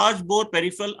 a large bore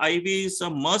peripheral IV is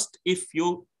a must if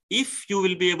you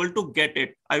will be able to get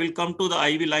it. I will come to the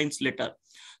IV lines later.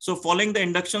 So following the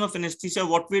induction of anesthesia,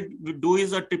 what we do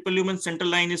is a triple lumen central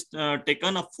line is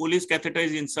taken, a Foley's catheter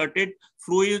is inserted,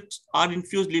 fluids are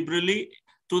infused liberally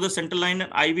to the central line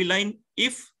and IV line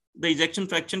if the ejection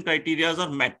fraction criteria are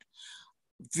met.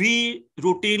 We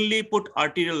routinely put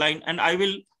arterial line, and I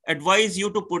will advise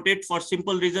you to put it for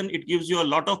simple reason. It gives you a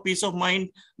lot of peace of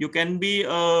mind. You can be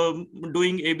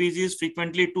doing ABGs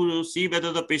frequently to see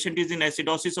whether the patient is in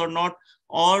acidosis or not,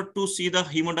 or to see the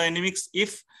hemodynamics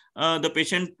if the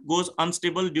patient goes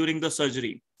unstable during the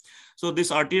surgery. So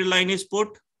this arterial line is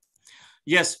put.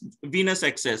 Yes, venous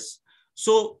access.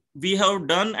 So we have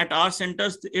done at our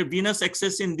centers, venous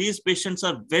access in these patients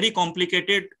are very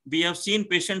complicated. We have seen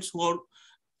patients who are,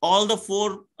 all the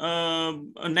four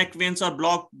neck veins are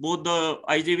blocked, both the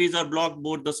IJVs are blocked,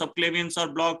 both the subclavians are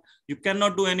blocked. You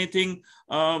cannot do anything.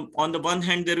 On the one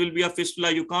hand, there will be a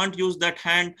fistula. You can't use that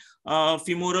hand.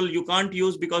 Femoral, you can't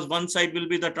use because one side will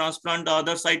be the transplant, the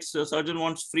other side surgeon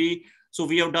wants free. So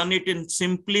we have done it in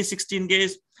simply 16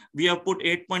 gauge. We have put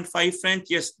 8.5 French.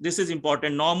 Yes, this is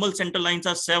important. Normal central lines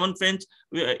are 7 French.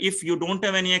 If you don't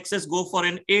have any access, go for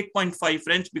an 8.5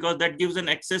 French because that gives an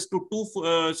access to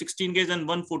two 16 gauge and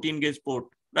one 14 gauge port,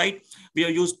 right? We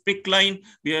have used PICC line.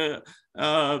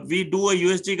 We do a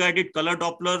USG guided color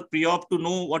Doppler pre-op to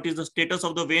know what is the status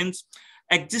of the veins.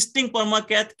 Existing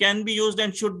permacath can be used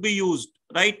and should be used,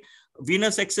 right?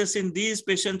 Venous access in these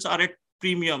patients are at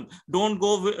premium. Don't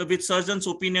go with surgeon's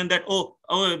opinion that,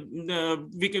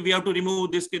 we have to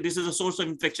remove this. This is a source of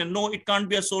infection. No, it can't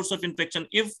be a source of infection.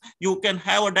 If you can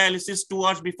have a dialysis 2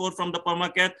 hours before from the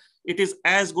permacath, it is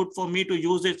as good for me to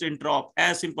use it intra-op.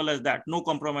 As simple as that. No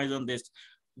compromise on this.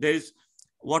 There is,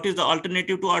 what is the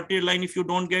alternative to arterial line if you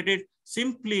don't get it?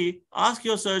 Simply ask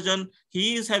your surgeon.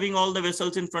 He is having all the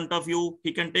vessels in front of you.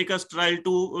 He can take a sterile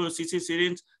to CC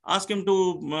syringe. Ask him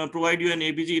to provide you an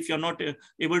ABG if you're not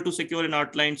able to secure an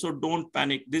art line. So don't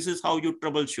panic. This is how you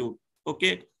troubleshoot.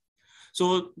 Okay.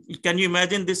 So can you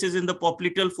imagine this is in the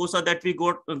popliteal fossa that we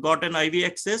got an IV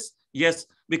access? Yes,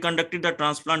 we conducted the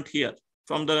transplant here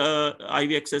from the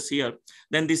IV access here.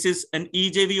 Then this is an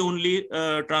EJV only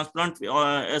transplant,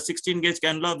 a 16 gauge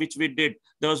cannula, which we did.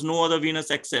 There was no other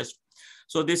venous access.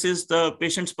 So this is the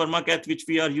patient's permacath, which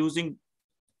we are using.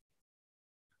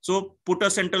 So put a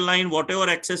central line, whatever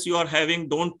access you are having,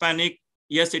 don't panic.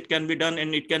 Yes, it can be done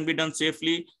and it can be done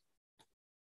safely.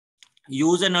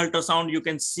 Use an ultrasound. You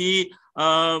can see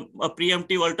a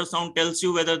preemptive ultrasound tells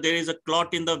you whether there is a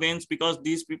clot in the veins because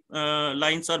these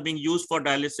lines are being used for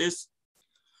dialysis.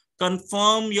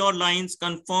 Confirm your lines,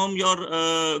 confirm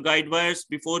your guide wires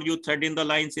before you thread in the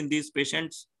lines in these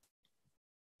patients.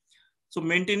 So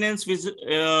maintenance, we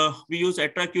use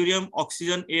atracurium,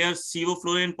 oxygen, air,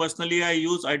 sevoflurane. Personally,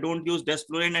 I don't use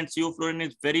desflurane, and sevoflurane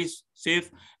is very safe.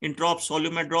 Introp,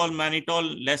 solumedrol,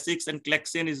 mannitol, Lasix, and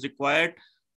Clexane is required.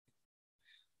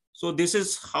 So this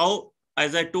is how,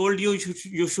 as I told you,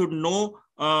 you should know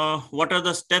what are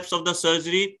the steps of the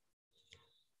surgery.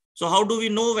 So how do we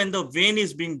know when the vein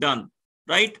is being done,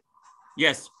 right?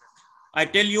 Yes, I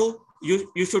tell you,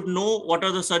 you should know what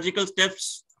are the surgical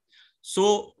steps.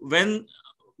 So when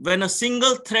a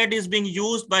single thread is being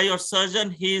used by your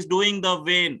surgeon, he is doing the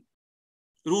vein,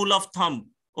 rule of thumb,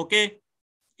 okay?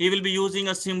 He will be using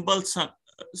a single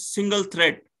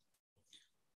thread.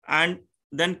 And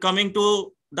then coming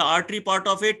to the artery part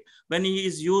of it, when he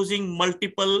is using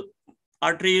multiple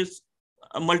arteries,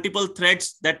 multiple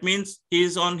threads, that means he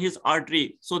is on his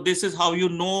artery. So this is how you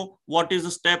know what is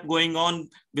the step going on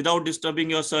without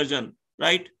disturbing your surgeon,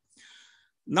 right?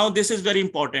 Now, this is very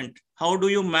important. How do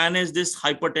you manage this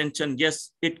hypertension?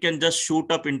 Yes, it can just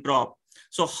shoot up intra-op.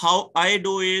 So how I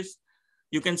do is,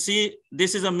 you can see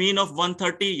this is a mean of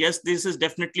 130. Yes, this is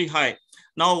definitely high.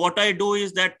 Now, what I do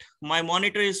is that my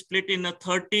monitor is split in a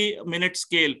 30-minute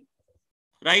scale,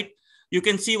 right? You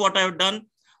can see what I've done.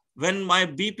 When my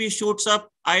BP shoots up,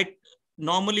 I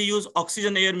normally use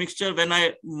oxygen air mixture. When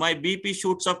my BP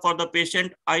shoots up for the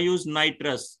patient, I use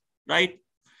nitrous, right?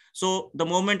 So the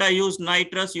moment I use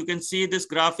nitrous, you can see this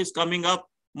graph is coming up,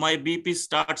 my BP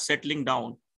starts settling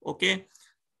down, okay?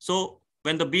 So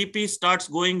when the BP starts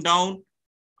going down,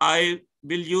 I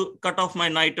will cut off my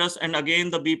nitrous, and again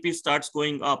the BP starts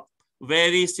going up.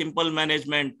 Very simple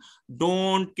management.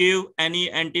 Don't give any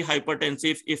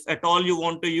antihypertensive. If at all you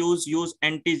want to use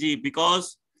anti-G,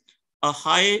 because a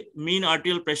high mean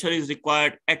arterial pressure is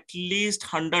required, at least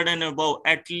 100 and above,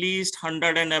 at least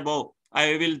 100 and above.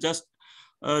 I will just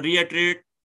reiterate,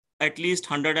 at least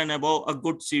 100 and above, a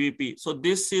good CVP. So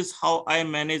this is how I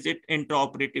manage it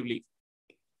intraoperatively.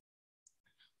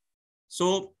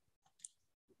 So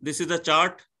this is the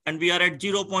chart, and we are at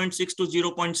 0.6 to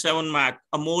 0.7 MAC.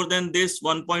 More than this,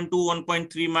 1.2,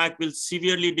 1.3 MAC will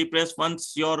severely depress.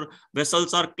 Once your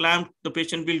vessels are clamped, the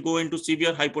patient will go into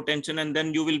severe hypotension, and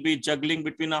then you will be juggling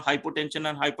between a hypotension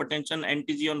and hypertension,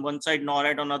 anti-G on one side,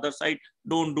 NORAD on other side.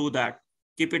 Don't do that.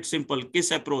 Keep it simple, KISS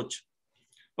approach.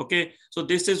 Okay, so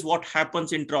this is what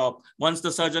happens intra-op. Once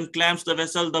the surgeon clamps the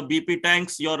vessel, the BP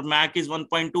tanks, your MAC is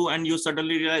 1.2, and you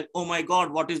suddenly realize, oh my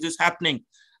God, what is this happening?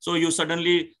 So you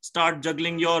suddenly start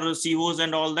juggling your COs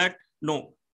and all that.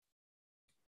 No.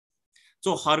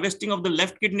 So harvesting of the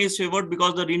left kidney is favored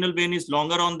because the renal vein is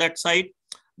longer on that side.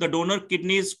 The donor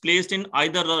kidney is placed in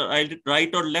either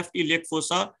right or left iliac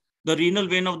fossa. The renal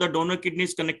vein of the donor kidney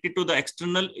is connected to the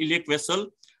external iliac vessel,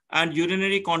 and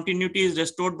urinary continuity is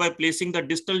restored by placing the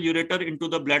distal ureter into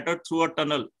the bladder through a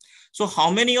tunnel. So how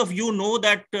many of you know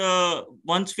that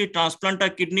once we transplant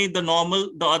a kidney,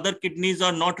 the other kidneys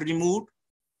are not removed?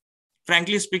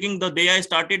 Frankly speaking, the day I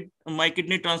started my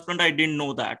kidney transplant, I didn't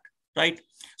know that, right?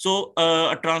 So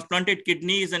a transplanted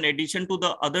kidney is an addition to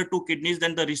the other two kidneys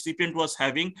than the recipient was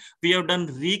having. We have done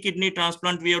re-kidney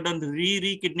transplant, we have done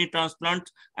re-kidney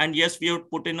transplant, and yes, we have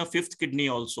put in a fifth kidney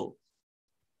also.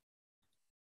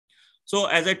 So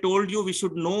as I told you, we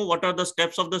should know what are the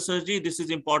steps of the surgery. This is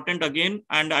important again,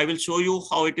 and I will show you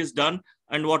how it is done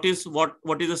and what is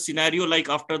the scenario like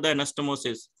after the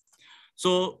anastomosis.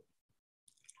 So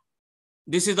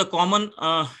this is the common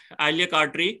iliac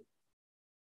artery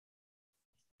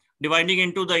dividing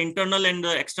into the internal and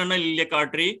the external iliac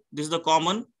artery. This is the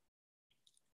common.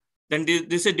 Then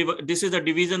this is the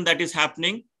division that is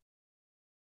happening.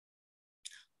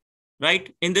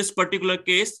 Right? In this particular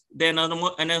case, the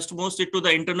anastomosed it to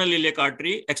the internal iliac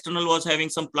artery. External was having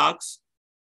some plaques.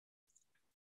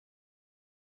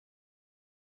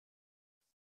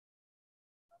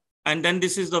 And then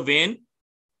this is the vein.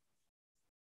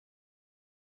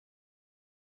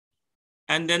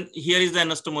 And then here is the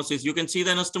anastomosis. You can see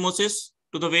the anastomosis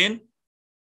to the vein.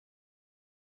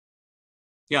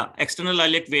 Yeah, external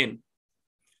iliac vein.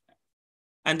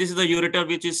 And this is the ureter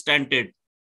which is stented,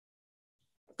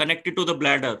 connected to the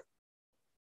bladder,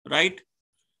 right?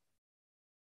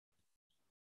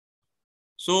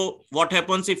 So what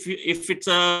happens if it's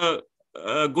a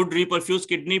good reperfused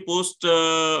kidney post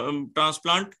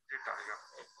transplant?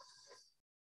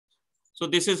 So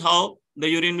this is how the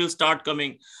urine will start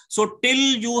coming. So till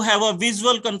you have a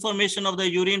visual confirmation of the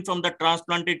urine from the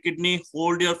transplanted kidney,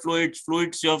 hold your fluids.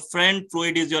 Fluids your friend,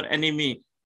 fluid is your enemy.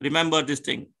 Remember this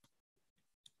thing.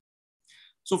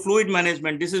 So fluid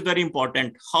management, this is very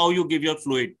important, how you give your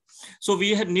fluid. So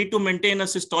we need to maintain a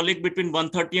systolic between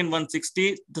 130 and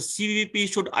 160. The CVP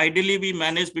should ideally be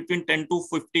managed between 10 to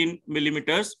 15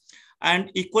 millimeters.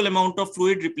 and equal amount of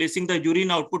fluid replacing the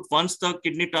urine output once the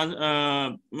kidney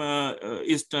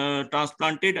is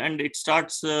transplanted and it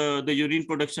starts, the urine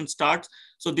production starts.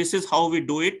 So this is how we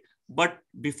do it. But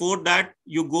before that,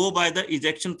 you go by the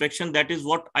ejection fraction. That is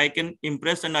what I can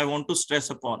impress and I want to stress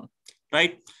upon,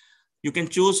 right? You can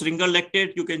choose Ringer's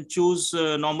lactate, you can choose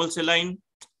normal saline.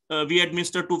 We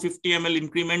administer 250 ml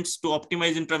increments to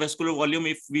optimize intravascular volume.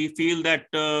 If we feel that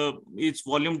it's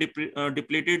volume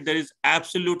depleted, there is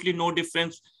absolutely no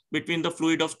difference between the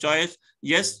fluid of choice.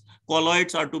 Yes,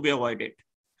 colloids are to be avoided.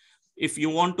 If you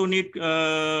want to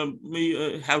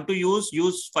have to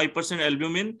use 5%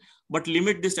 albumin, but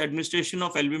limit this administration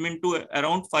of albumin to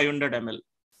around 500 ml.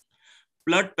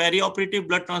 Perioperative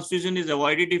blood transfusion is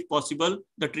avoided if possible.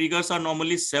 The triggers are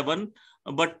normally 7,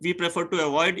 but we prefer to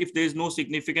avoid if there is no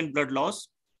significant blood loss.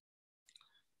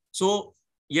 So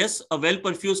yes, a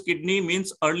well-perfused kidney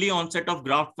means early onset of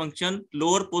graft function,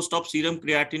 lower post-op serum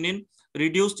creatinine,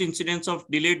 reduced incidence of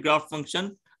delayed graft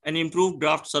function, and improved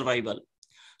graft survival.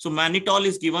 So mannitol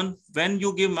is given. When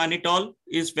you give mannitol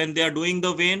is when they are doing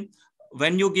the vein.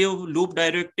 When you give loop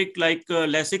diuretic like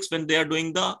Lasix, when they are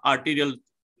doing the arterial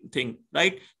thing,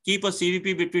 right? Keep a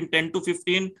CVP between 10 to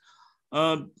 15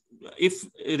 if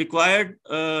required,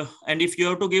 and if you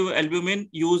have to give albumin,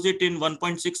 use it in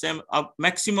 1.6 ml,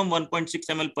 maximum 1.6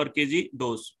 ml per kg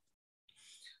dose.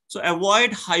 So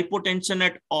avoid hypotension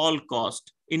at all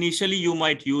cost. Initially, you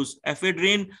might use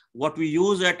ephedrine. What we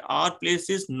use at our place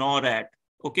is NORAD.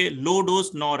 Okay, low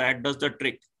dose NORAD does the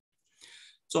trick.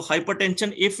 So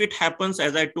hypertension, if it happens,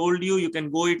 as I told you, you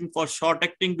can go in for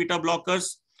short-acting beta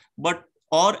blockers,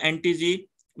 or anti-G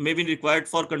may be required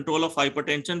for control of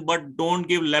hypertension, but don't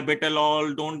give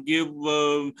labetalol, don't give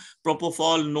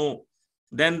propofol, no.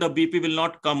 Then the BP will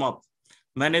not come up.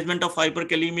 Management of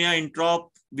hyperkalemia, introp,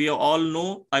 we all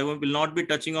know. I will not be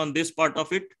touching on this part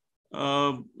of it.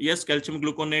 Yes, calcium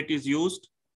gluconate is used.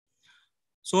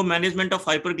 So management of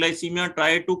hyperglycemia,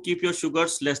 try to keep your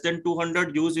sugars less than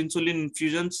 200, use insulin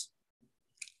infusions,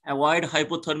 avoid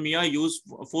hypothermia, use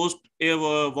forced air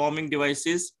warming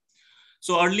devices.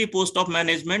 So early post-op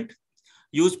management,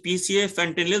 use PCA,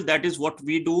 fentanyl, that is what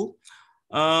we do.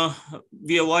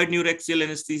 We avoid neuraxial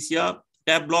anesthesia.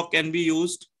 Tab block can be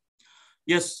used.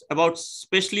 Yes,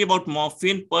 especially about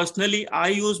morphine. Personally, I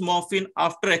use morphine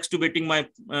after extubating my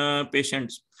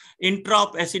patients.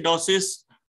 Introp acidosis,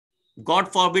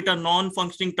 God forbid a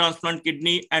non-functioning transplant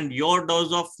kidney and your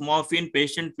dose of morphine,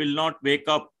 patient will not wake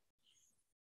up.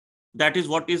 That is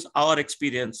what is our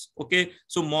experience. Okay,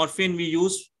 so morphine we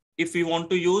use if we want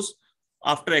to use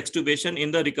after extubation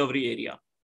in the recovery area.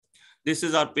 This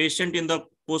is our patient in the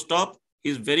post-op. He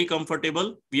is very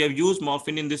comfortable. We have used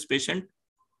morphine in this patient.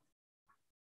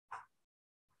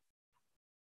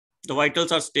 The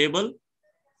vitals are stable.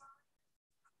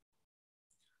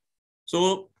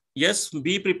 So yes,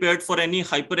 be prepared for any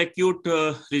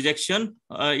hyperacute rejection.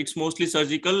 It's mostly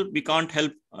surgical. We can't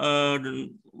help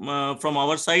from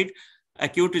our side.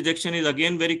 Acute rejection is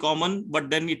again very common, but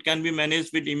then it can be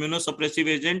managed with immunosuppressive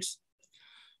agents.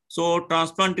 So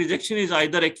transplant rejection is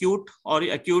either acute or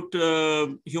acute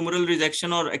humoral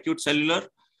rejection or acute cellular.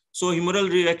 So humoral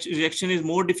rejection is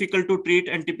more difficult to treat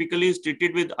and typically is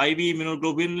treated with IV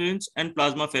immunoglobulins and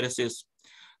plasmapheresis.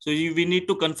 So we need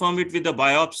to confirm it with the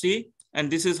biopsy,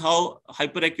 and this is how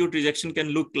hyperacute rejection can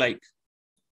look like.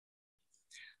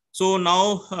 So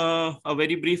now a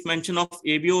very brief mention of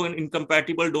ABO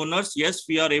incompatible donors. Yes,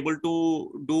 we are able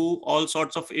to do all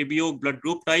sorts of ABO blood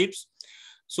group types.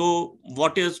 So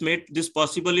what has made this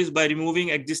possible is by removing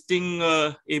existing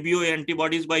ABO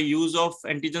antibodies by use of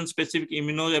antigen-specific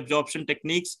immunoabsorption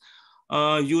techniques,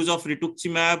 use of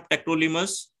rituximab,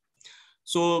 tacrolimus.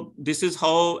 So this is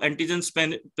how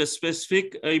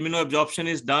antigen-specific immunoabsorption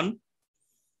is done.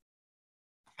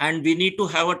 And we need to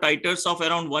have a titers of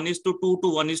around 1:2 to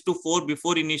 1:4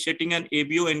 before initiating an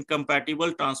ABO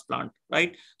incompatible transplant,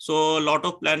 right? So a lot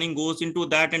of planning goes into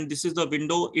that, and this is the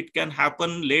window. It can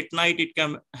happen late night, it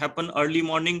can happen early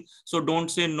morning. So don't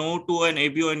say no to an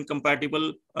ABO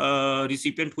incompatible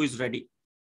recipient who is ready.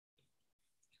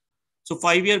 So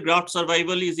 5-year graft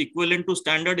survival is equivalent to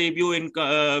standard ABO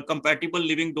incompatible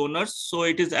living donors. So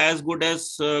it is as good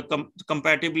as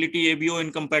compatibility. ABO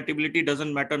incompatibility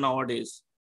doesn't matter nowadays.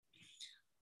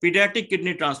 Pediatric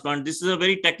kidney transplant. This is a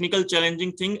very technical,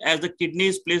 challenging thing. As the kidney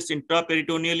is placed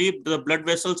intraperitoneally, the blood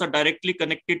vessels are directly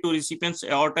connected to recipient's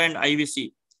aorta and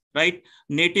IVC, right?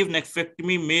 Native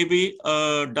nephrectomy may be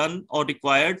done or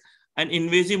required, and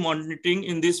invasive monitoring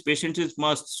in these patients is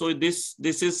must. So this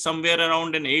is somewhere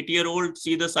around an 8-year-old.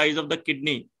 See the size of the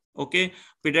kidney. Okay,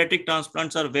 pediatric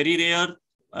transplants are very rare.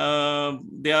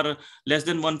 They are less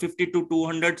than 150 to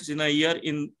 200 in a year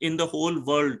in the whole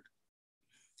world.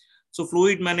 So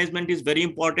fluid management is very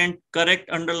important. Correct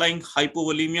underlying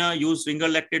hypovolemia, use ringer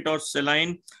lactate or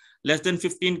saline. Less than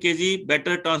 15 kg,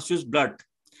 better transfuse blood.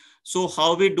 So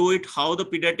how we do it, how the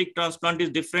pediatric transplant is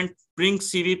different, bring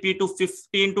CVP to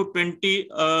 15 to 20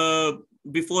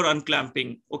 before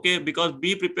unclamping, okay? Because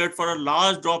be prepared for a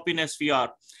large drop in SVR.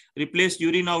 Replace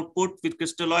urine output with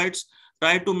crystalloids.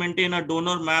 Try to maintain a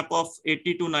donor map of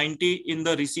 80 to 90 in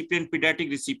the recipient, pediatric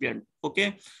recipient,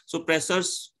 okay? So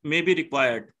pressors may be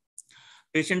required.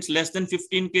 Patients less than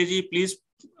 15 kg, please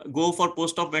go for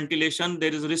post-op ventilation.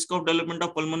 There is a risk of development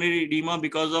of pulmonary edema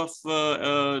because of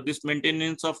this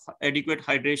maintenance of adequate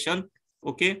hydration.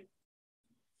 Okay.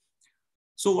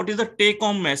 So what is the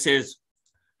take-home message?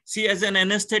 See, as an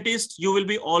anesthetist, you will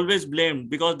be always blamed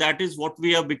because that is what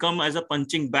we have become as a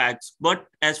punching bags. But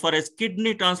as far as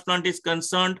kidney transplant is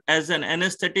concerned, as an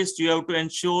anesthetist, you have to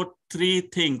ensure 3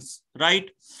 things,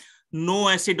 right? No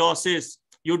acidosis.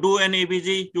 You do an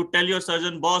ABG, you tell your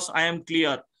surgeon, boss, I am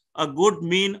clear. A good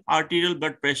mean arterial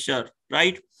blood pressure,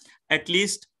 right? At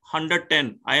least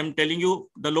 110. I am telling you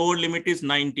the lower limit is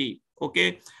 90,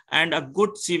 okay? And a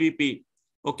good CVP,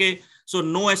 okay? So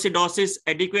no acidosis,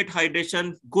 adequate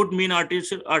hydration, good mean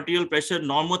arterial pressure,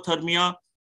 normothermia,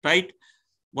 right?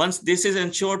 Once this is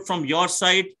ensured from your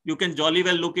side, you can jolly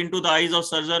well look into the eyes of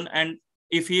surgeon, and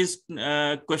if he is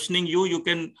questioning you, you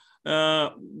can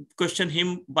question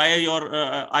him by your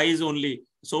eyes only.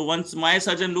 So once my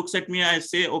surgeon looks at me, I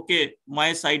say, okay,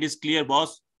 my side is clear,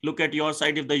 boss. Look at your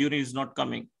side if the urine is not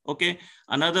coming. Okay.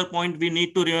 Another point we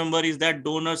need to remember is that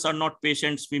donors are not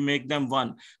patients. We make them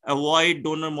one. Avoid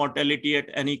donor mortality at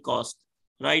any cost,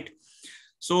 right?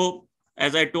 So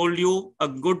as I told you, a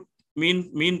good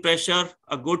mean pressure,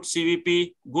 a good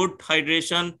CVP, good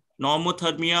hydration,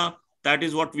 normothermia, that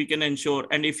is what we can ensure.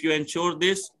 And if you ensure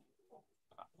this,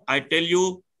 I tell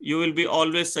you, you will be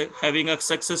always having a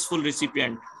successful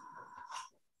recipient.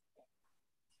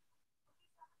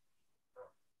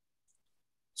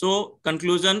 So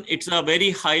conclusion, it's a very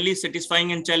highly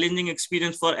satisfying and challenging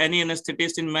experience for any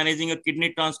anesthetist in managing a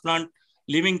kidney transplant.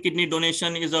 Living kidney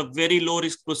donation is a very low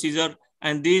risk procedure,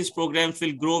 and these programs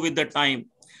will grow with the time.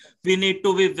 We need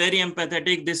to be very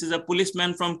empathetic. This is a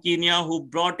policeman from Kenya who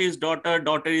brought his daughter.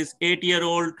 Daughter is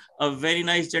 8-year-old, a very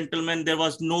nice gentleman. There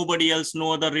was nobody else,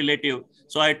 no other relative.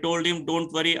 So I told him,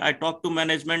 don't worry. I talked to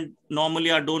management. Normally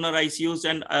our donor ICUs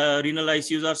and renal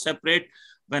ICUs are separate.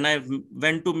 When I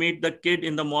went to meet the kid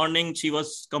in the morning, she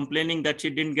was complaining that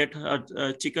she didn't get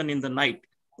her chicken in the night.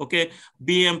 Okay,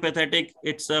 be empathetic.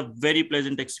 It's a very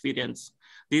pleasant experience.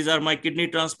 These are my kidney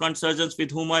transplant surgeons with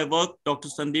whom I work, Dr.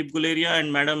 Sandeep Guleria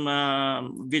and Madam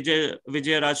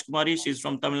Jeyaprakash. She's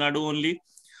from Tamil Nadu only.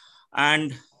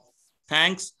 And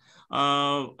thanks.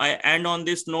 I end on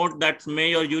this note that may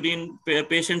your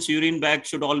patient's urine bag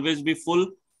should always be full.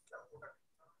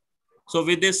 So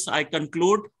with this, I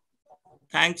conclude.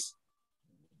 Thanks.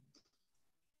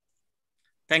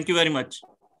 Thank you very much.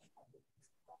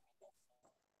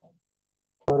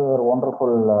 For your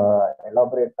wonderful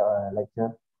elaborate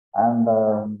lecture, and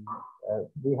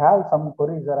we have some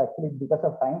queries there. Actually, because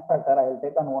of time factor, I will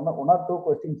take on one or two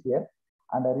questions here,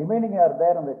 and the remaining are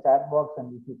there in the chat box,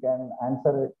 and if you can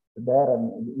answer it there,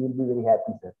 and you will be very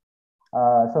happy, sir.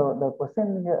 So the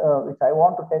question which I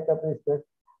want to take up is the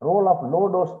role of low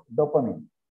dose dopamine.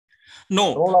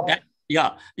 No.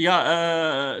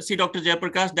 See, Dr.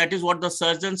 Jeyaprakash, that is what the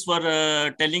surgeons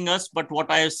were telling us. But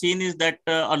what I have seen is that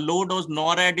a low dose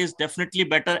NORAD is definitely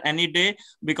better any day,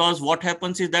 because what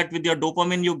happens is that with your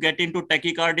dopamine, you get into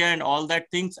tachycardia and all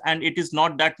that things, and it is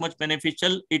not that much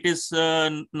beneficial. It is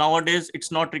nowadays,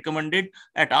 it's not recommended.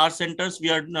 At our centers, we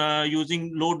are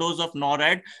using low dose of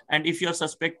NORAD. And if you're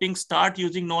suspecting, start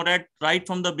using NORAD right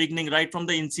from the beginning, right from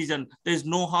the incision. There is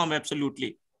no harm,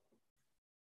 absolutely.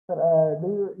 Sir, do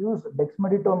you use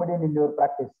dexmedetomidine in your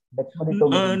practice?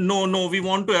 No, we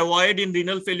want to avoid in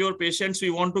renal failure patients.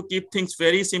 We want to keep things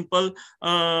very simple.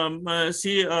 Dr.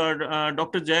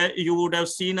 Jay, you would have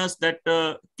seen us that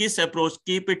KISS approach,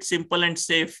 keep it simple and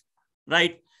safe,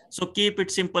 right? So keep it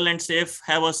simple and safe,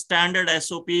 have a standard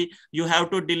SOP. You have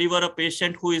to deliver a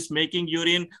patient who is making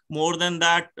urine. More than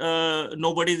that,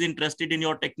 nobody is interested in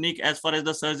your technique as far as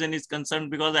the surgeon is concerned,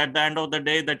 because at the end of the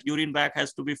day, that urine bag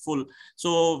has to be full.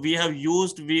 So we have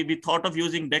used, we thought of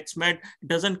using Dexmed. It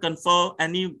doesn't confer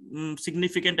any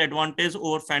significant advantage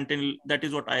over fentanyl. That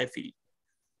is what I feel.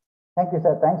 Thank you,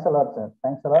 sir. Thanks a lot, sir.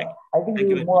 Thanks a lot. I think we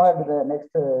will move ahead to the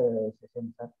next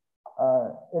session, sir.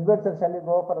 Edward, sir, shall we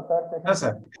go for a third session? Yes,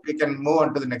 sir. We can move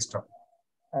on to the next topic.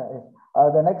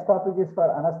 The next topic is for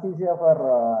anesthesia for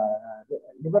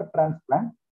liver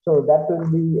transplant. So that will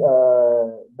be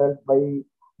dealt by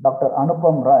Dr.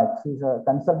 ANUPAM Raj. She's a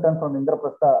consultant from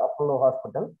Indraprastha Apollo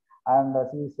Hospital, and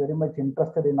she is very much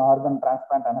interested in organ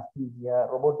transplant anesthesia,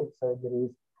 robotic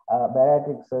surgeries,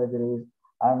 bariatric surgeries,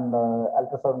 and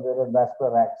ultrasound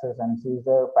vascular access. And she is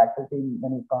a faculty in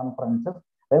many conferences.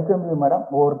 Welcome you, madam.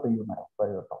 Over to you, madam, for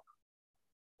your talk.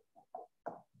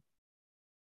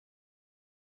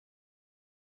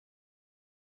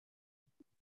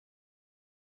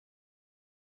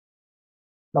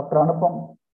 Dr.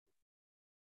 Anupam.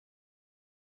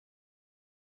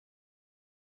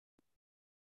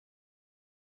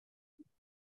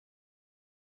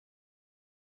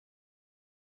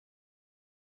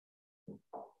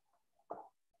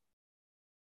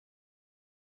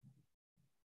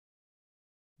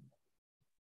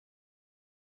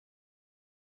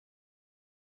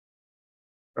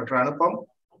 Dr. Anupam.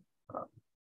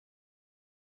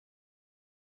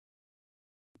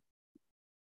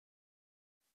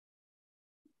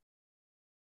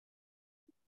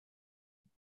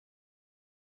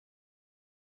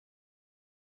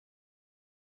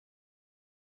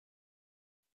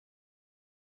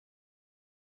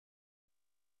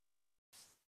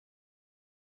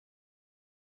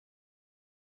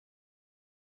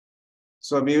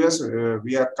 So viewers,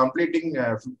 we are completing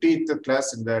 50th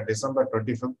class in the December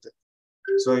 25th.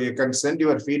 So you can send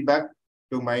your feedback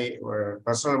to my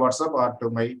personal WhatsApp or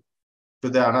to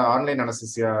the online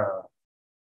anesthesia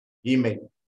email.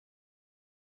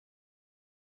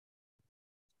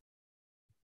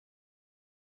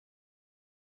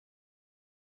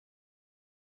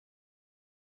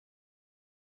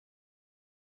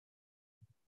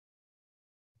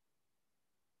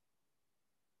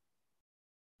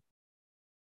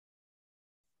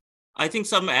 I think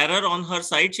some error on her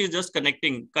side. She's just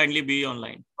connecting. Kindly be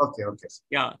online. Okay, okay.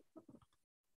 Yeah.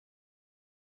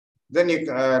 Then you,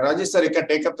 Rajesh sir, you can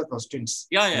take up the questions.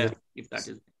 Yeah. If that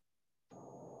is.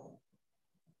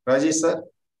 Rajesh sir.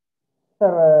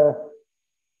 Sir,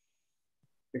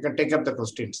 you can take up the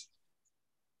questions.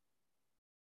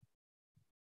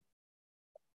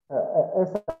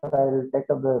 Yes, sir, I will take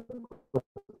up the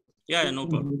questions. Yeah, no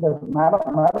problem. Because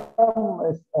madam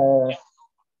is.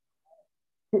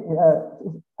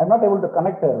 I'm not able to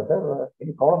connect her, sir.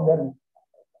 Any problem there?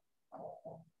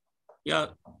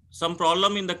 Yeah, some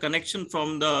problem in the connection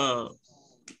from the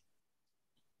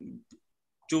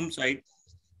Zoom side.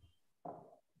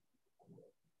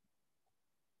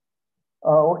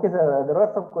 Okay, sir. There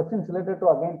are some questions related to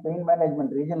again pain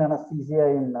management, regional anesthesia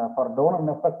in for donor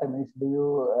nephrectomies. Do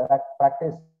you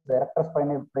practice the rectus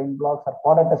spinal pain blocks or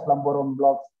quadratus lumborum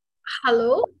blocks?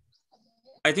 Hello.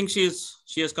 I think she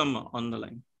has come on the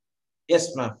line.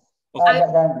 Yes, ma'am. Okay.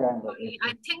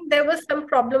 I think there was some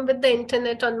problem with the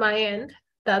internet on my end.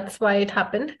 That's why it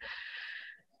happened.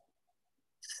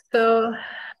 So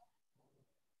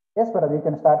yes, madam, we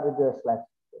can start with the slide.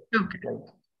 Okay.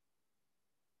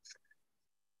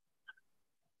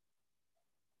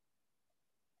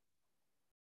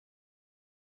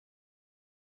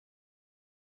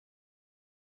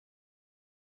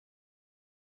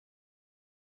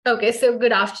 Okay, so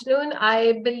good afternoon.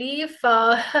 I believe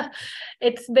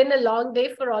it's been a long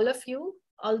day for all of you,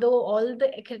 although all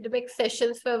the academic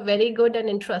sessions were very good and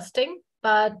interesting.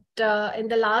 But in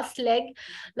the last leg,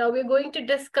 now we're going to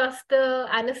discuss the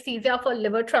anesthesia for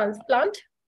liver transplant.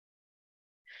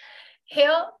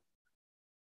 Here,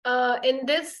 in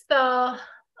this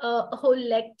whole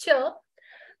lecture,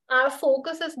 our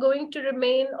focus is going to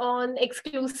remain on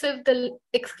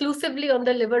exclusively on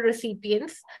the liver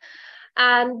recipients.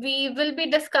 And we will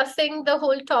be discussing the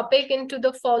whole topic into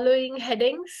the following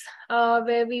headings,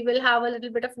 where we will have a little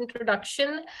bit of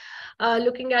introduction,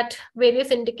 looking at various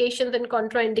indications and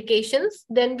contraindications.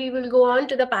 Then we will go on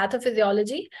to the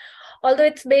pathophysiology. Although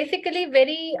it's basically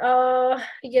very,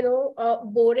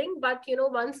 boring, but,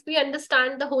 once we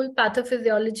understand the whole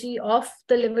pathophysiology of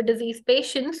the liver disease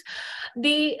patients,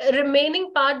 the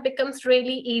remaining part becomes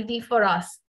really easy for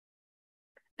us.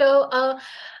 So a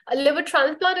liver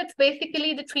transplant, it's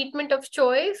basically the treatment of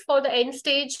choice for the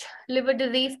end-stage liver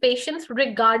disease patients,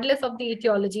 regardless of the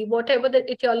etiology, whatever the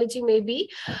etiology may be.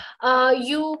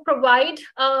 You provide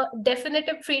a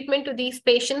definitive treatment to these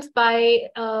patients by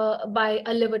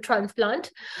a liver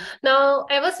transplant. Now,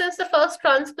 ever since the first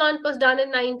transplant was done in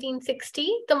 1960,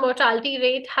 the mortality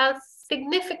rate has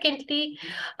significantly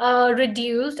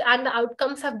reduced and the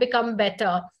outcomes have become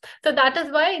better. So that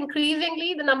is why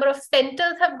increasingly the number of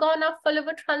centers have gone up for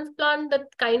liver transplant. The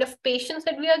kind of patients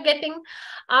that we are getting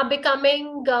are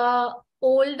becoming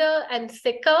older and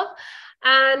sicker.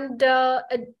 And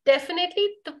definitely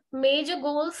the major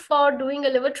goals for doing a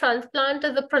liver transplant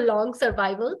is a prolonged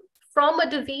survival from a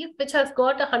disease which has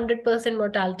got 100%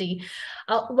 mortality.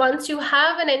 Once you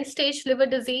have an end-stage liver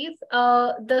disease,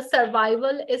 the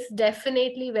survival is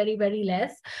definitely very, very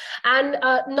less. And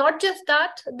not just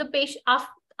that, the patient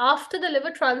after the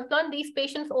liver transplant, these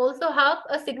patients also have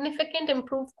a significant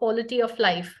improved quality of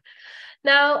life.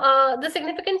 Now, the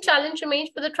significant challenge remains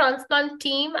for the transplant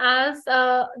team as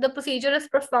the procedure is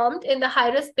performed in the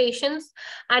high-risk patients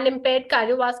and impaired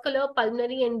cardiovascular,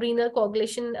 pulmonary, and renal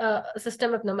coagulation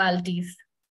system abnormalities.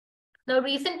 Now,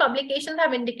 recent publications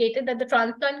have indicated that the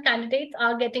transplant candidates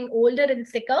are getting older and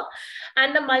sicker,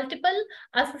 and the multiple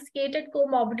associated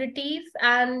comorbidities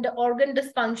and organ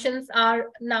dysfunctions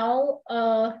are now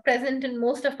present in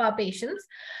most of our patients.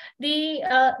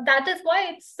 That is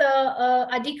why it's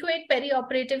adequate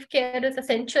perioperative care is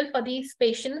essential for these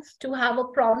patients to have a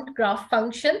prompt graft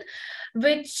function,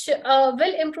 which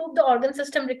will improve the organ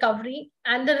system recovery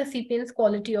and the recipient's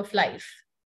quality of life.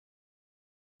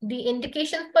 The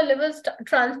indications for liver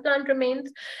transplant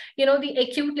remains, the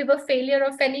acute liver failure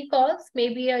of any cause,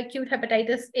 maybe acute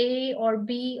hepatitis A or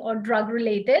B or drug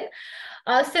related.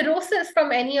 Cirrhosis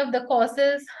from any of the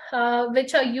causes,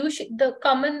 which are usually the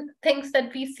common things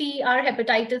that we see are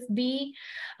hepatitis B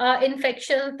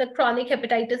infections, the chronic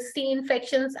hepatitis C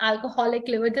infections, alcoholic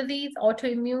liver disease,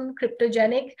 autoimmune,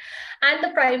 cryptogenic, and the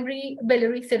primary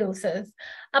biliary cirrhosis.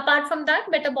 Apart from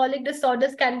that, metabolic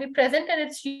disorders can be present, and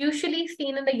it's usually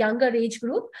seen in the younger age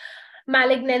group.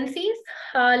 Malignancies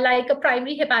like a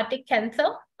primary hepatic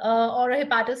cancer or a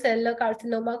hepatocellular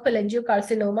carcinoma,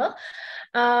 cholangiocarcinoma,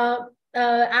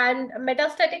 and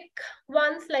metastatic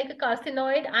ones like a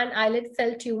carcinoid and islet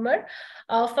cell tumor.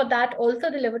 For that also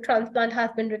the liver transplant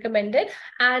has been recommended,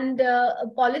 and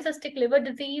polycystic liver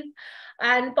disease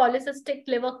and polycystic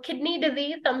liver kidney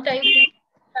disease sometimes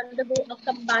undergo a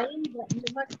combined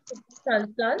liver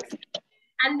transplants.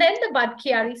 And then the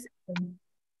Budd-Chiari system.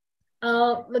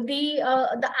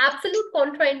 The absolute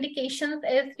contraindications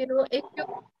is, if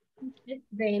you're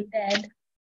brain dead,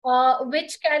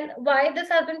 why this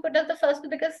has been put as the first,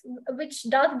 because which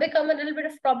does become a little bit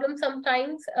of problem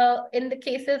sometimes in the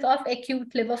cases of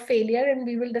acute liver failure, and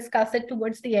we will discuss it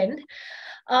towards the end.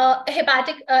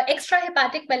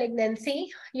 Extrahepatic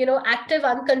malignancy, active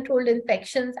uncontrolled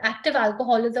infections, active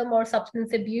alcoholism or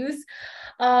substance abuse,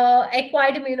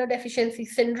 acquired immunodeficiency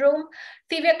syndrome,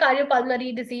 severe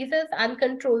cardiopulmonary diseases,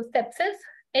 uncontrolled sepsis,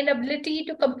 inability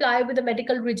to comply with the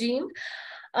medical regime,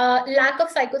 lack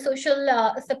of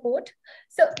psychosocial support.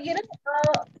 So, the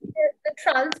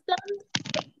transplant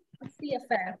is the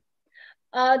affair.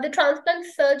 The transplant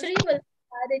surgery will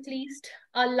require at least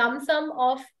a lump sum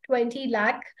of 20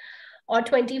 lakh or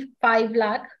 25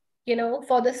 lakh,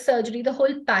 for the surgery, the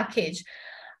whole package.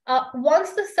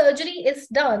 Once the surgery is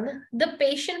done, the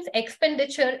patient's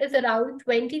expenditure is around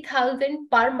 20,000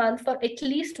 per month for at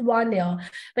least 1 year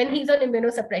when he's on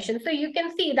immunosuppression. So you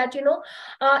can see that,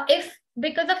 if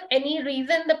because of any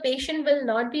reason the patient will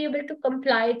not be able to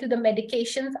comply to the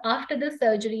medications after the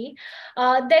surgery,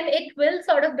 then it will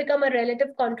sort of become a relative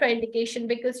contraindication,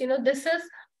 because,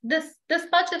 this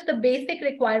much is the basic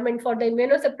requirement for the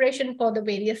immunosuppression for the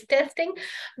various testing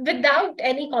without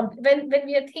any when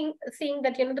we are seeing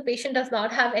that the patient does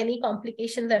not have any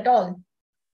complications at all.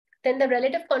 Then the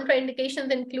relative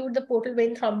contraindications include the portal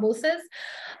vein thrombosis,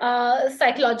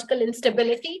 psychological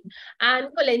instability, and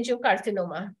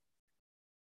cholangiocarcinoma.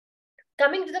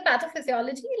 Coming to the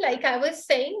pathophysiology, like I was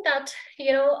saying that,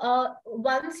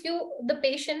 once the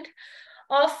patient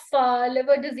of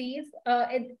liver disease,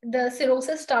 the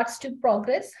cirrhosis starts to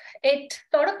progress, it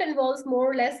sort of involves more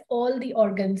or less all the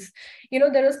organs.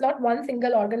 There is not one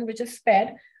single organ which is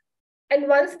spared. And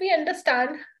once we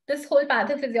understand this whole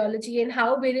pathophysiology and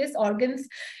how various organs,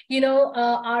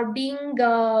 are being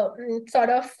sort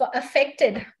of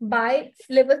affected by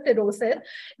liver cirrhosis,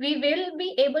 we will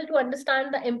be able to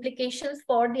understand the implications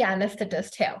for the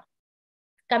anesthetist here.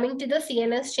 Coming to the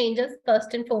CNS changes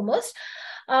first and foremost.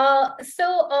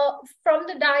 From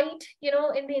the diet,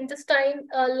 in the intestine,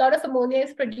 a lot of ammonia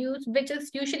is produced, which is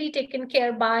usually taken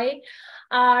care by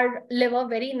our liver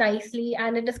very nicely,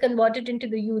 and it is converted into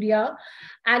the urea,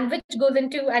 and which goes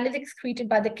into and is excreted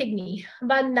by the kidney.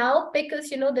 But now, because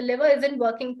the liver isn't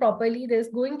working properly, there's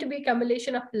going to be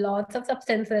accumulation of lots of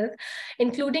substances,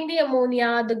 including the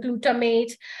ammonia, the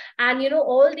glutamate, and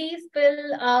all these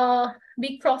will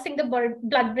be crossing the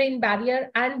blood-brain barrier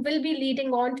and will be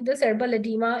leading on to the cerebral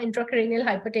edema, intracranial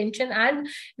hypertension, and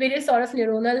various sort of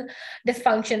neuronal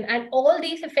dysfunction. And all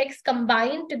these effects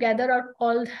combined together are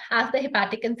called as the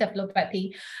hepatic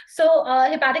encephalopathy. So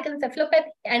hepatic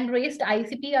encephalopathy and raised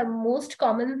ICP are most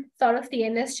common sort of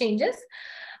CNS changes.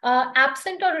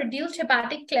 Absent or reduced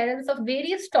hepatic clearance of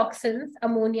various toxins,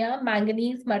 ammonia,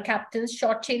 manganese, mercaptans,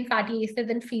 short-chain fatty acids,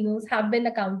 and phenols have been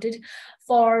accounted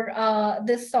for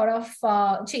this sort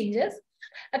of changes.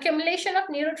 Accumulation of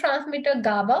neurotransmitter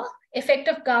GABA. Effect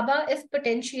of GABA is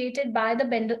potentiated by the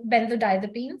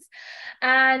benzodiazepines,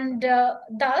 and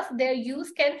thus their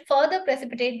use can further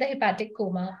precipitate the hepatic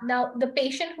coma. Now, the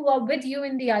patient who are with you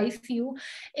in the ICU,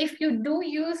 if you do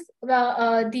use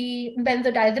the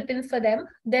benzodiazepines for them,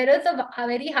 there is a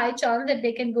very high chance that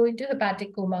they can go into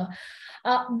hepatic coma.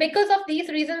 Because of these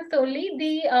reasons only,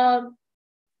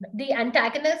 the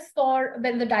antagonists for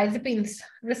benzodiazepines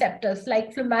receptors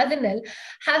like flumazenil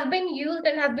have been used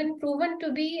and have been proven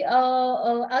to be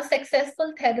a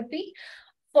successful therapy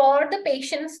for the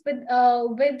patients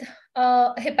with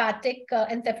hepatic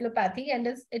encephalopathy, and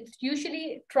it's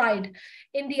usually tried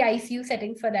in the ICU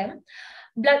setting for them.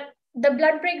 The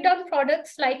blood breakdown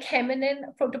products like hemonin,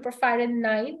 protoporphyrin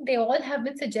 9, they all have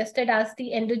been suggested as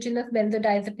the endogenous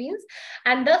benzodiazepines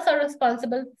and thus are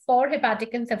responsible for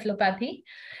hepatic encephalopathy.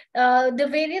 The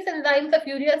various enzymes of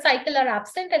urea cycle are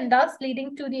absent and thus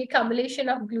leading to the accumulation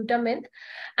of glutamate.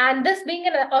 And this being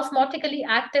an osmotically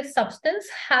active substance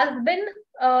has been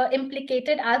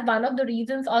implicated as one of the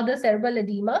reasons of the cerebral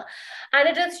edema. And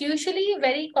it is usually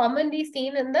very commonly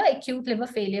seen in the acute liver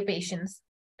failure patients.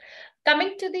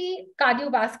 Coming to the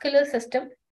cardiovascular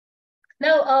system.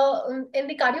 Now, in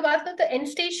the cardiovascular, the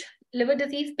end-stage liver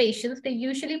disease patients, they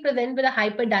usually present with a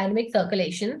hyperdynamic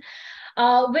circulation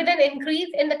with an increase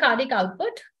in the cardiac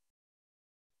output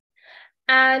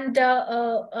and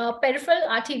peripheral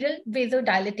arterial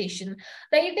vasodilatation.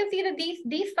 Now you can see that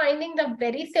these findings are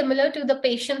very similar to the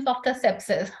patients of the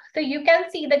sepsis. So you can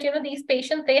see that these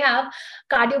patients, they have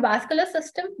cardiovascular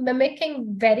system mimicking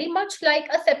very much like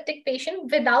a septic patient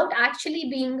without actually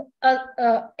being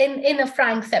in a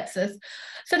frank sepsis.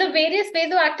 So the various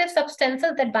vasoactive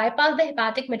substances that bypass the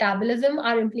hepatic metabolism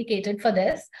are implicated for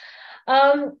this.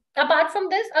 Apart from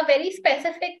this, a very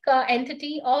specific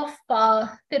entity of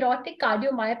cirrhotic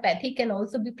cardiomyopathy can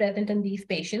also be present in these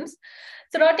patients.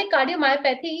 Cirrhotic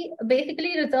cardiomyopathy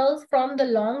basically results from the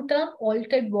long-term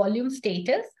altered volume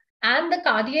status and the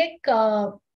cardiac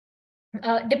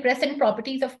depressant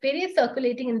properties of various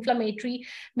circulating inflammatory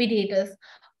mediators,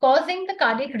 causing the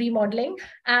cardiac remodeling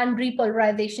and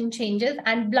repolarization changes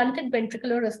and blunted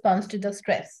ventricular response to the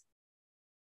stress.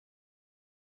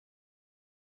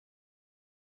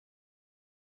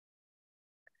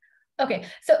 Okay,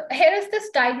 so here is this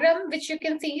diagram which you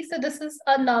can see. So this is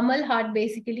a normal heart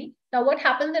basically. Now what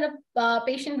happens in a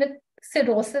patient with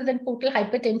cirrhosis and portal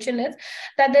hypertension is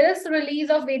that there is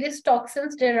release of various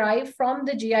toxins derived from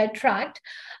the GI tract,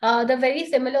 the very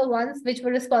similar ones which were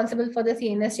responsible for the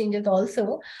CNS changes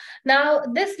also. Now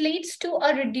this leads to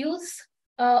a reduced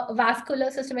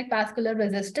systemic vascular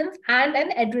resistance and an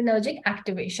adrenergic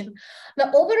activation.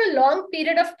 Now, over a long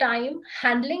period of time,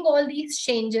 handling all these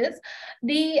changes,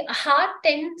 the heart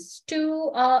tends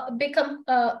to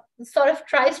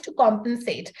tries to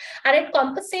compensate, and it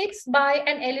compensates by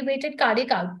an elevated cardiac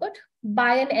output,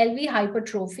 by an LV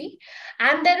hypertrophy,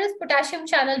 and there is potassium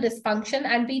channel dysfunction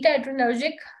and beta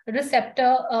adrenergic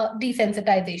receptor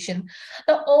desensitization.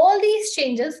 Now, all these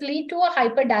changes lead to a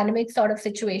hyperdynamic sort of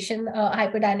situation,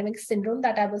 hyperdynamic syndrome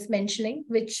that I was mentioning,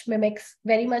 which mimics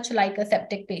very much like a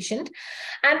septic patient.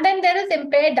 And then there is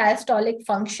impaired diastolic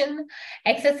function,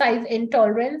 exercise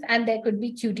intolerance, and there could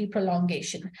be QT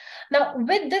prolongation. Now,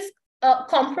 with this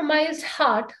compromised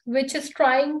heart, which is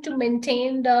trying to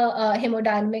maintain the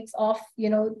hemodynamics of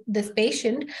this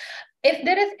patient, if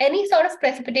there is any sort of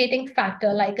precipitating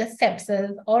factor like a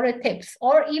sepsis or a TIPS,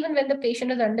 or even when the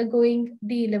patient is undergoing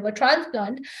the liver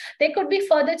transplant, there could be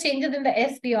further changes in the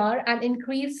SVR and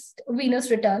increased venous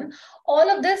return. All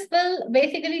of this will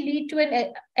basically lead to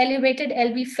an elevated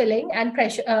LV filling and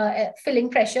filling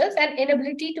pressures and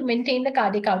inability to maintain the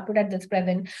cardiac output at this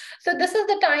present. So this is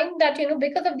the time that,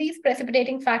 because of these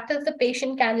precipitating factors, the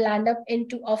patient can land up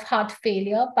of heart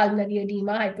failure, pulmonary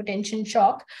edema, hypertension,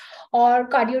 shock, or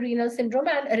cardiorenal syndrome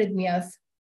and arrhythmias.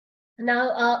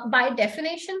 Now, by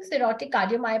definition, cirrhotic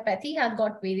cardiomyopathy has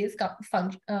got various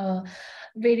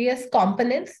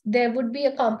components. There would be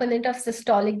a component of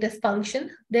systolic dysfunction.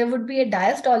 There would be a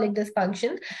diastolic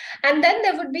dysfunction. And then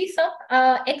there would be some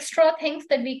extra things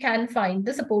that we can find,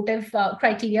 the supportive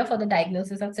criteria for the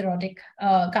diagnosis of cirrhotic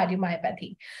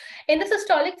cardiomyopathy. In the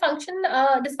systolic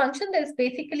dysfunction, there is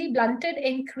basically blunted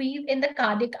increase in the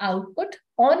cardiac output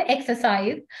on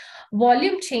exercise,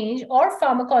 volume change, or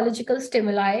pharmacological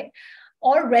stimuli,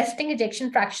 or resting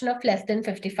ejection fraction of less than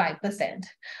 55%.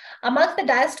 Amongst the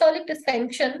diastolic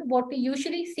dysfunction, what we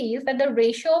usually see is that the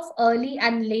ratio of early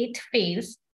and late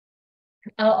phase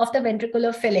of the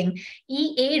ventricular filling,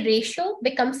 EA ratio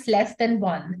becomes less than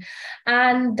 1,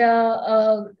 and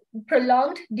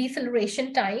prolonged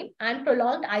deceleration time and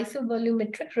prolonged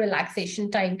isovolumetric relaxation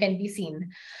time can be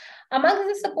seen. Among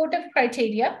the supportive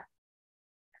criteria,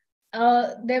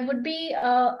 there would be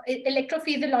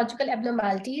electrophysiological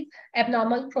abnormalities,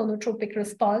 abnormal chronotropic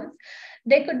response.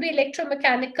 There could be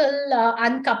electromechanical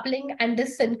uncoupling and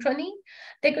dyssynchrony.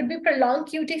 There could be prolonged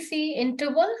QTC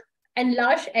interval,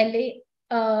 enlarged LA,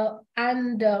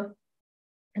 and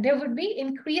there would be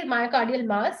increased myocardial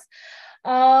mass.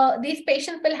 These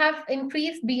patients will have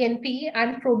increased BNP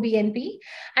and pro-BNP.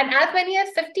 And as many as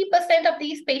 50% of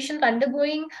these patients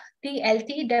undergoing the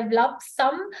LT develop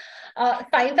some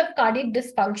signs of cardiac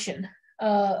dysfunction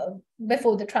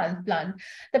before the transplant.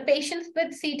 The patients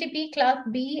with CTP class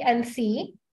B and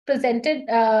C presented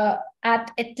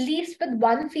at least with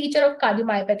one feature of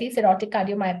cardiomyopathy, cirrhotic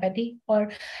cardiomyopathy,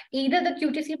 or either the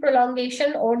QTC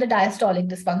prolongation or the diastolic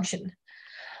dysfunction.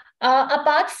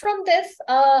 Apart from this,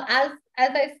 as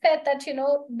I said that,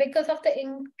 because of the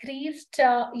increased,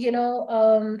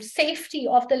 safety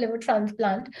of the liver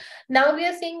transplant, now we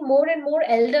are seeing more and more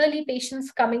elderly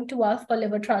patients coming to us for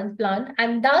liver transplant.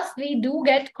 And thus we do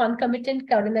get concomitant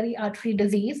coronary artery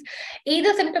disease,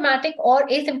 either symptomatic or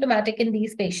asymptomatic in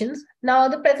these patients. Now,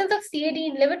 the presence of CAD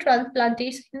in liver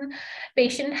transplantation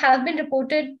patient has been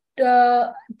reported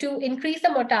to increase the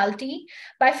mortality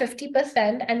by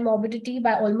 50% and morbidity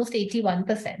by almost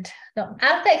 81%. Now,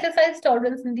 as the exercise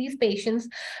tolerance in these patients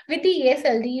with the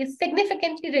ESLD is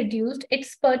significantly reduced,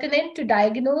 it's pertinent to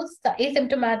diagnose the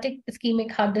asymptomatic ischemic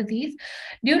heart disease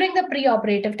during the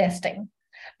preoperative testing.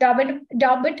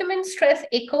 Dobutamine stress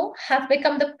echo has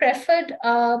become the preferred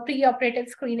preoperative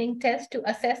screening test to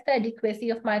assess the adequacy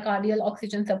of myocardial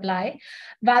oxygen supply,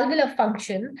 valvular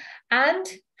function, and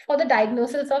for the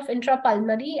diagnosis of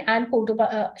intrapulmonary and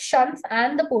shunts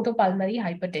and the portopulmonary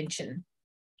hypertension.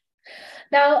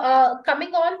 Now,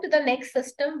 coming on to the next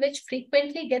system, which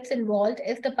frequently gets involved,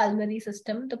 is the pulmonary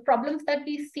system. The problems that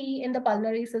we see in the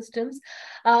pulmonary systems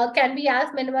can be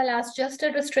as minimal as just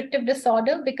a restrictive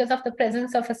disorder because of the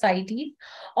presence of ascites,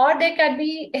 or there can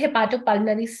be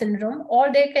hepatopulmonary syndrome,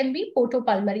 or there can be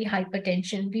portopulmonary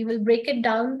hypertension. We will break it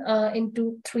down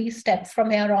into 3 steps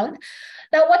from here on.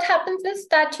 Now, what happens is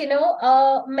that,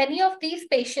 many of these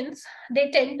patients,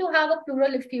 they tend to have a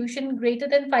pleural effusion greater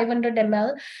than 500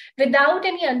 ml without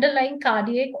any underlying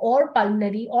cardiac or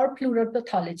pulmonary or pleural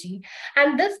pathology.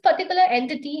 And this particular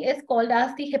entity is called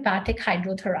as the hepatic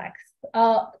hydrothorax.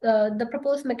 The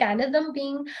proposed mechanism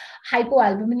being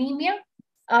hypoalbuminemia,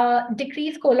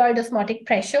 decreased colloid osmotic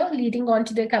pressure leading on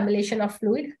to the accumulation of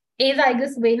fluid,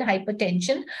 azygous vein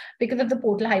hypertension because of the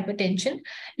portal hypertension,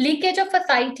 leakage of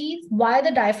ascites via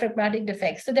the diaphragmatic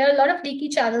defects. So there are a lot of leaky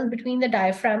channels between the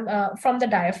diaphragm, from the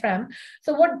diaphragm.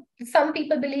 So what some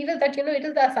people believe is that, it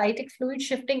is the ascitic fluid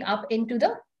shifting up into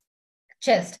the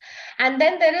chest. And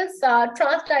then there is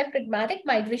transdiaphragmatic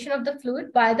migration of the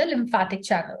fluid via the lymphatic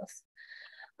channels.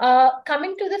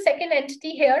 Coming to the second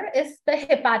entity here is the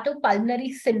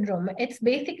hepatopulmonary syndrome. It's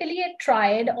basically a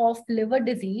triad of liver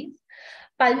disease,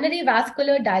 pulmonary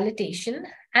vascular dilatation,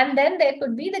 and then there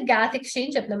could be the gas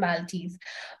exchange abnormalities,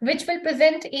 which will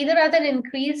present either as an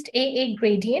increased AA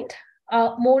gradient,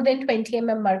 more than 20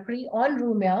 mm mercury on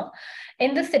room air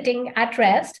in the sitting at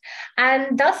rest,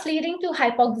 and thus leading to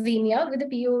hypoxemia with a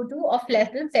PO2 of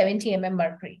less than 70 mm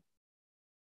mercury.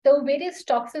 So various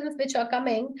toxins which are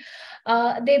coming,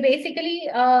 they basically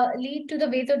lead to the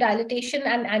vasodilatation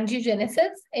and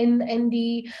angiogenesis in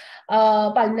the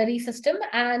pulmonary system,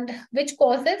 and which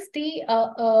causes the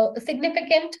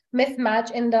significant mismatch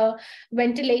in the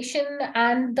ventilation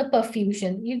and the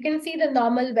perfusion. You can see the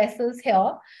normal vessels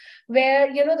here,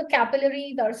 where the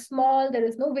capillaries are small, there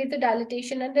is no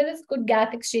vasodilatation, and there is good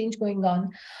gas exchange going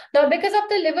on. Now, because of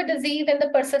the liver disease and the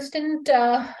persistent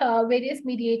various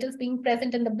mediators being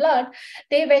present in the blood,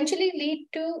 they eventually lead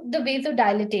to the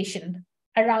vasodilatation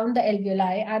around the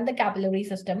alveoli and the capillary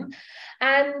system.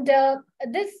 And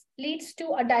this leads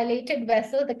to a dilated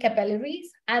vessel, the capillaries,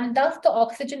 and thus the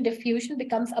oxygen diffusion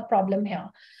becomes a problem here.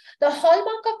 The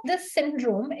hallmark of this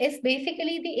syndrome is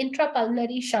basically the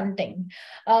intrapulmonary shunting,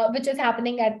 which is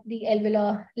happening at the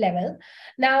alveolar level.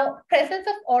 Now, presence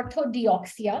of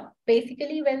orthodeoxia,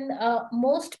 basically when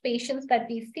most patients that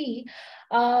we see,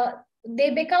 they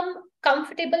become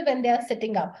comfortable when they are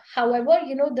sitting up. However,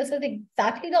 this is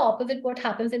exactly the opposite what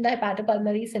happens in the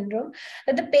hepatopulmonary syndrome,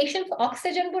 that the patient's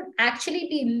oxygen would actually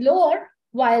be lower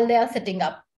while they are sitting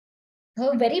up.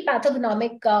 A very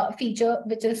pathognomic feature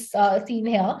which is seen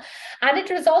here, and it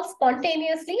resolves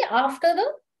spontaneously after the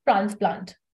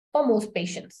transplant for most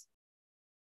patients.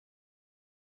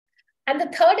 And the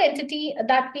third entity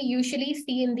that we usually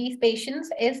see in these patients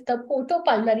is the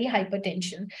portopulmonary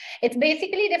hypertension. It's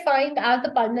basically defined as the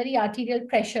pulmonary arterial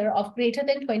pressure of greater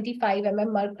than 25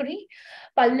 mm mercury,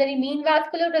 pulmonary mean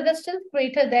vascular resistance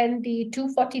greater than the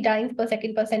 240 dynes per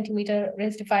second per centimeter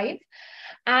raised to 5,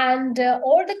 and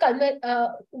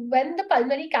when the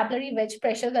pulmonary capillary wedge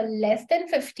pressures are less than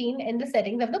 15 in the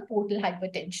settings of the portal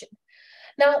hypertension.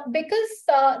 Now, because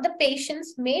the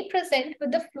patients may present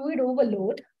with the fluid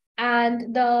overload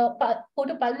and the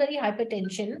portopulmonary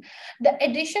hypertension, the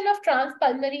addition of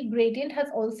transpulmonary gradient has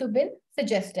also been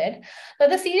suggested. Now,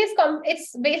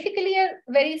 it's basically a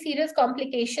very serious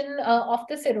complication of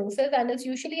the cirrhosis and is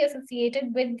usually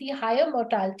associated with the higher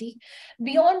mortality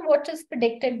beyond what is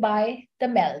predicted by the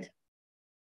MELD.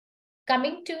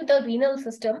 Coming to the renal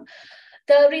system,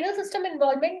 the renal system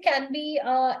involvement can be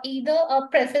either a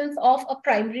presence of a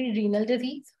primary renal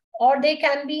disease, or there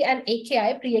can be an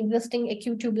AKI, pre-existing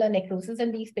acute tubular necrosis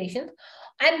in these patients,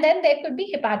 and then there could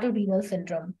be hepatorenal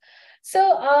syndrome.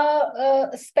 So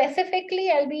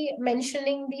specifically, I'll be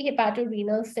mentioning the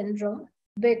hepatorenal syndrome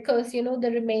because,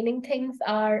 the remaining things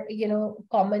are,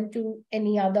 common to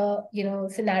any other,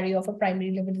 scenario of a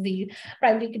primary liver disease,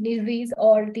 primary kidney disease,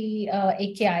 or the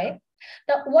AKI.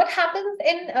 Now, what happens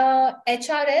in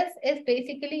HRS is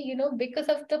basically, because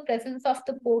of the presence of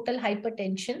the portal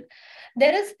hypertension,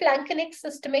 there is planktonic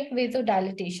systemic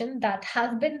vasodilatation that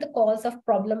has been the cause of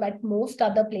problem at most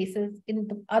other places in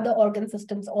the other organ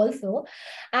systems also.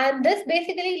 And this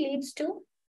basically leads to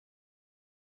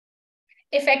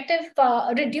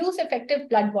reduced effective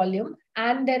blood volume,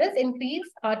 and there is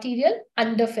increased arterial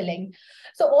underfilling.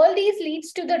 So all these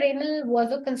leads to the renal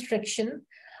vasoconstriction,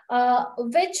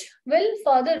 which will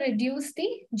further reduce the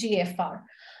GFR.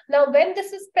 Now, when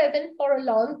this is present for a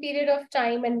long period of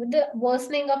time and with the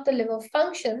worsening of the liver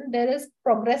function, there is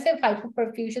progressive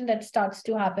hypoperfusion that starts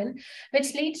to happen,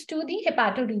 which leads to the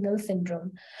hepatorenal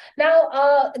syndrome.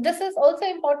 Now, this is also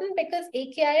important because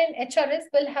AKI and HRS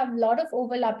will have a lot of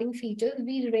overlapping features.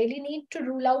 We really need to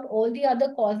rule out all the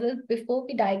other causes before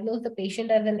we diagnose the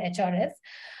patient as an HRS.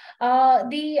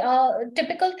 The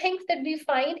typical things that we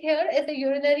find here is a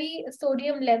urinary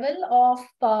sodium level of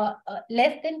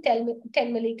less than 10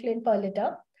 milliclin per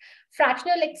liter,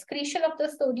 fractional excretion of the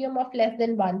sodium of less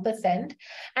than 1%,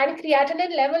 and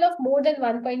creatinine level of more than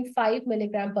 1.5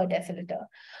 milligram per deciliter.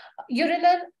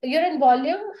 Urine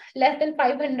volume less than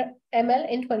 500 ml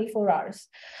in 24 hours.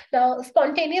 Now,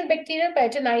 spontaneous bacterial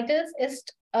peritonitis is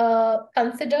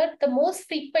considered the most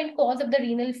frequent cause of the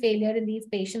renal failure in these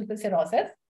patients with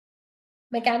cirrhosis.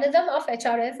 Mechanism of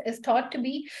HRS is thought to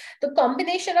be the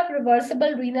combination of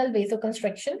reversible renal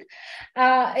vasoconstriction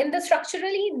in the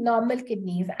structurally normal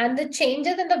kidneys and the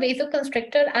changes in the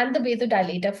vasoconstrictor and the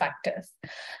vasodilator factors.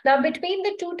 Now, between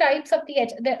the two types of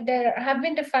there have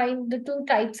been defined the two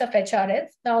types of HRS.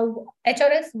 Now,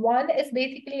 HRS1 is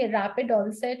basically a rapid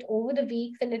onset over the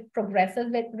weeks and it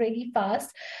progresses really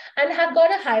fast and have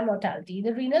got a high mortality.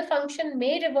 The renal function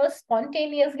may reverse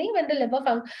spontaneously when the liver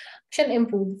function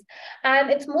improves. And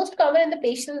it's most common in the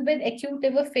patients with acute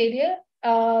liver failure,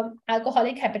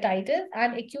 alcoholic hepatitis,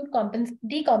 and acute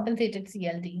decompensated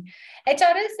CLD.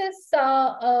 HRS is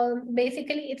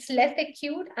basically, it's less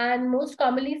acute and most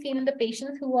commonly seen in the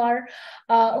patients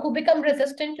who become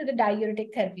resistant to the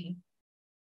diuretic therapy.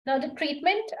 Now, the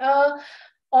treatment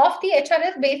of the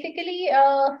HRS basically,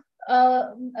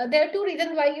 there are two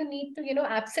reasons why you need to,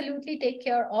 absolutely take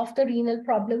care of the renal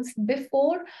problems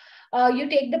before you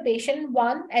take the patient.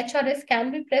 One, HRS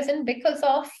can be present because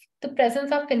of the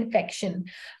presence of infection.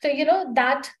 So,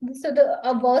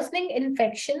 a worsening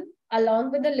infection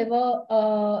along with the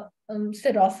liver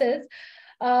cirrhosis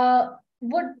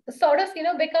would sort of,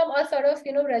 become a sort of,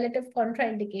 relative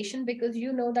contraindication because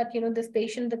that, this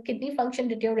patient, the kidney function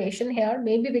deterioration here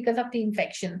may be because of the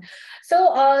infection.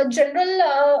 So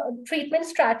general treatment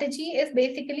strategy is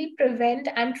basically prevent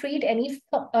and treat any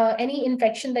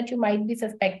infection that you might be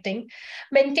suspecting.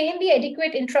 Maintain the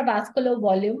adequate intravascular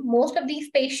volume. Most of these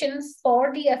patients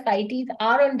for the ascites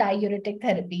are on diuretic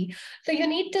therapy. So you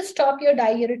need to stop your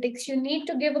diuretics. You need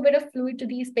to give a bit of fluid to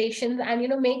these patients and,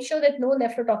 make sure that no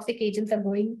nephrotoxic agents are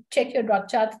going. Check your drug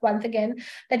charts once again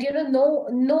that,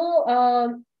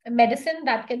 no medicine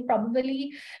that can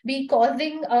probably be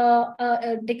causing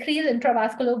a decrease in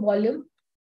intravascular volume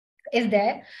is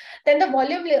there. Then the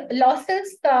volume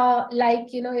losses,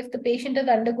 if the patient is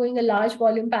undergoing a large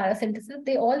volume parasynthesis,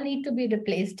 they all need to be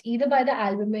replaced either by the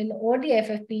albumin or the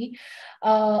FFP,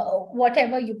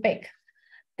 whatever you pick.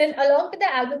 Then along with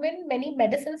the albumin, many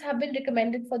medicines have been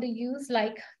recommended for the use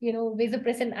like,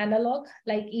 vasopressin analog,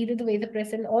 like either the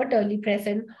vasopressin or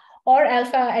terlipressin, or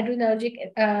alpha adrenergic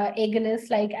agonists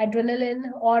like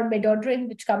adrenaline or midodrine,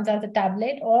 which comes as a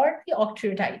tablet, or the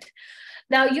octreotide.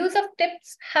 Now, use of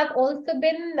TIPS have also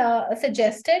been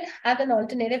suggested as an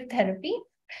alternative therapy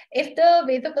if the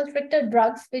vasoconstrictor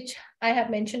drugs, which I have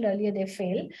mentioned earlier, they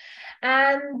fail.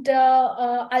 And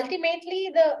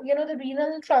ultimately, the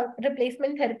renal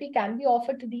replacement therapy can be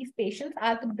offered to these patients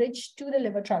as a bridge to the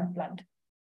liver transplant.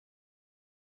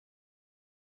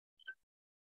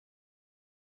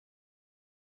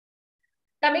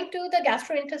 Coming to the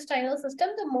gastrointestinal system,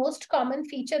 the most common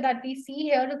feature that we see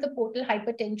here is the portal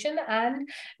hypertension and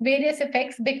various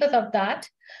effects because of that.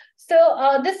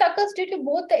 So this occurs due to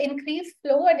both the increased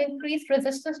flow and increased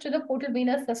resistance to the portal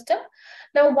venous system.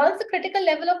 Now, once the critical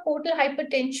level of portal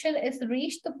hypertension is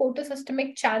reached, the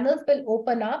portosystemic channels will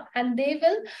open up and they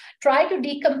will try to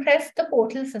decompress the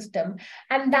portal system.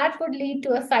 And that would lead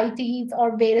to ascites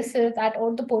or varices at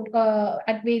all the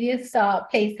at various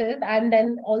places, and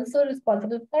then also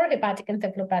responsible for hepatic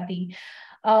encephalopathy.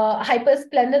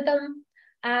 Hypersplenism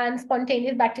and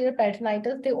spontaneous bacterial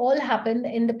peritonitis, they all happen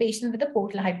in the patient with the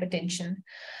portal hypertension.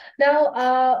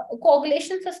 Now,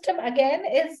 coagulation system, again,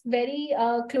 is very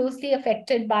closely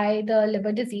affected by the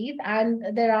liver disease,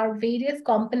 and there are various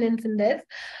components in this.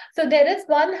 So there is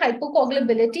one,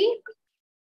 hypocoagulability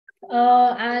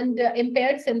and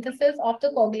impaired synthesis of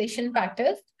the coagulation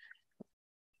factors.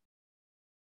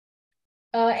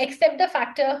 Except the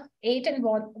factor 8 and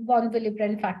von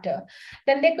Willebrand factor.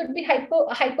 Then there could be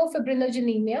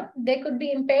hypofibrinogenemia. There could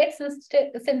be impaired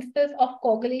synthesis of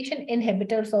coagulation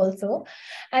inhibitors also.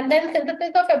 And then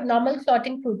synthesis of abnormal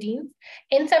clotting proteins,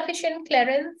 insufficient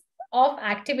clearance of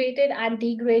activated and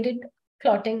degraded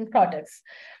clotting products.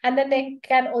 And then there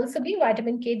can also be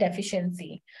vitamin K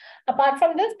deficiency. Apart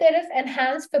from this, there is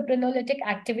enhanced fibrinolytic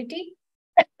activity.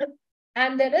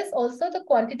 And there is also the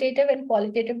quantitative and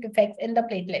qualitative defects in the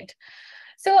platelet.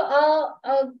 So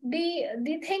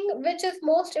the thing which is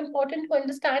most important to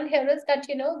understand here is that,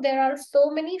 there are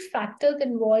so many factors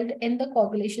involved in the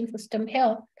coagulation system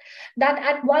here, that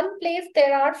at one place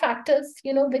there are factors,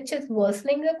 which is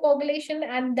worsening the coagulation,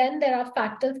 and then there are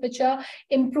factors which are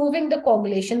improving the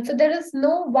coagulation. So there is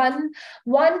no one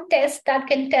test that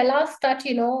can tell us that,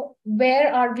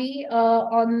 where are we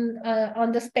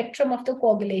on the spectrum of the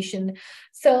coagulation.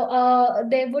 So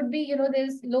there would be,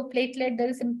 there's low platelet, there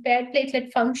is impaired platelet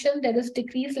function, there is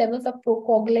decreased levels of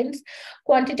procoagulants,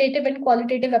 quantitative and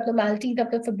qualitative abnormalities of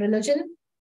the fibrinogen,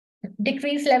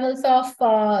 decreased levels of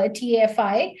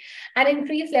TAFI, and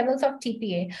increased levels of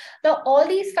TPA. Now, all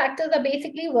these factors are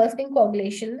basically worsening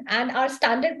coagulation, and our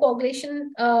standard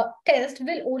coagulation test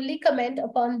will only comment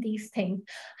upon these things.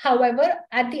 However,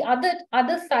 at the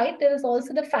other side, there is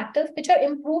also the factors which are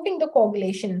improving the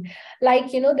coagulation.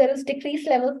 Like, there is decreased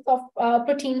levels of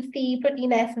protein C,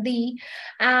 protein SD,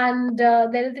 and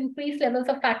there is increased levels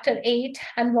of factor 8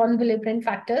 and von Willebrand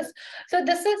factors. So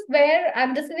this is where,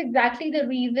 and this is exactly the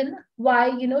reason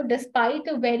why, despite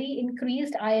a very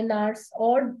increased INRs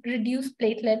or reduced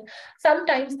platelet,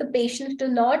 sometimes the patients do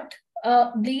not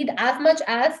bleed as much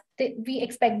as we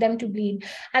expect them to bleed.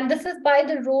 And this is why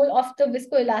the role of the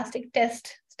viscoelastic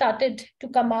test started to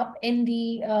come up in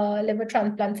the liver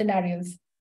transplant scenarios.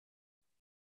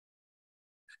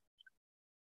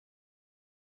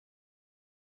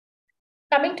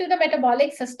 Coming to the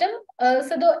metabolic system, so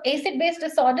the acid-base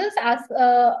disorders as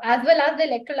well as the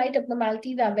electrolyte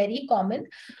abnormalities are very common.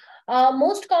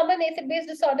 Most common acid-base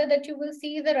disorder that you will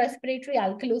see is the respiratory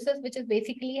alkalosis, which is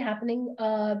basically happening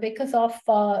because of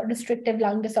restrictive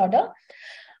lung disorder.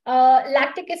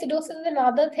 Lactic acidosis is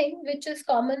another thing which is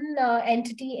common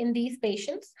entity in these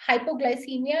patients.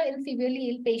 Hypoglycemia in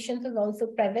severely ill patients is also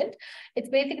present. It's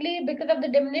basically because of the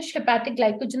diminished hepatic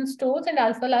glycogen stores and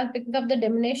as well as because of the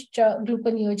diminished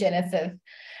gluconeogenesis.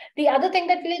 The other thing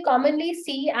that we commonly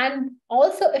see and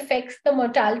also affects the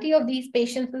mortality of these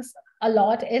patients is a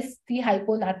lot is the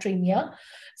hyponatremia.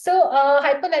 So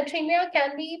hyponatremia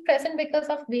can be present because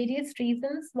of various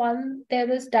reasons. One, there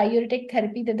is diuretic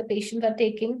therapy that the patients are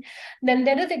taking. Then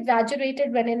there is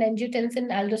exaggerated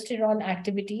renin-angiotensin aldosterone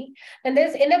activity. Then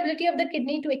there's inability of the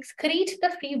kidney to excrete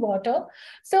the free water.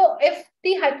 So if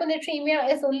the hyponatremia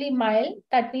is only mild,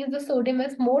 that means the sodium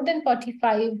is more than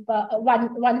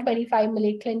 125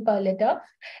 milliclin per liter.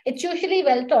 It's usually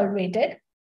well tolerated.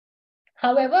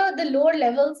 However, the lower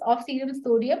levels of serum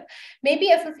sodium may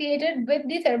be associated with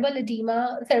the cerebral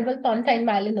edema, cerebral pontine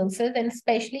myelinosis, and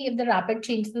especially if the rapid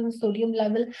changes in sodium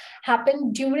level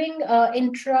happen during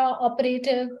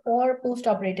intraoperative or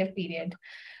post-operative period.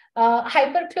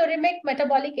 Hyperchloremic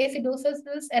metabolic acidosis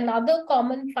is another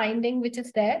common finding which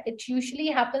is there. It usually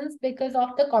happens because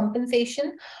of the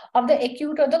compensation of the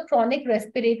acute or the chronic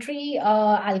respiratory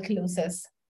alkalosis.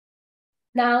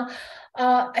 Now,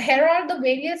 here are the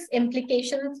various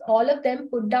implications, all of them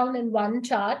put down in one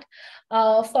chart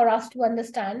for us to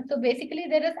understand. So basically,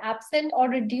 there is absent or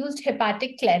reduced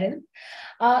hepatic clearance.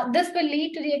 This will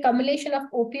lead to the accumulation of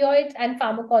opioids, and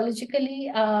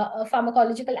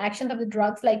pharmacological actions of the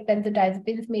drugs like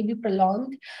benzodiazepines may be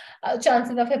prolonged.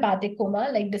 Chances of hepatic coma,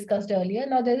 like discussed earlier.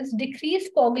 Now, there is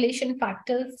decreased coagulation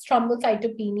factors,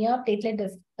 thrombocytopenia,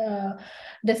 platelet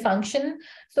dysfunction.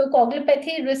 So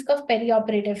coagulopathy, risk of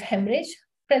perioperative hemorrhage,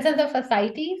 presence of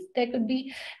ascites, there could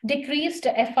be decreased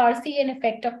FRC and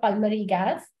effect of pulmonary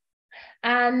gas,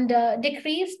 and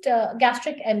decreased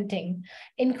gastric emptying,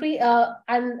 and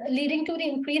leading to the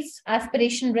increased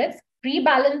aspiration risk.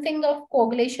 Rebalancing of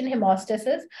coagulation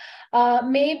hemostasis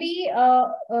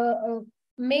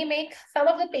may make some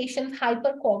of the patients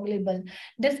hypercoagulable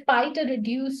despite a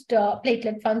reduced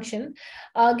platelet function.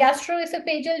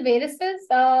 Gastroesophageal varices,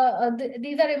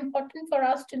 these are important for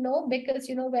us to know because,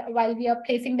 while we are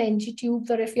placing the NG tubes,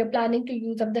 or if you're planning to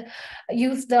use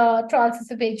the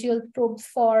transesophageal probes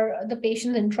for the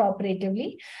patients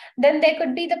intraoperatively, then there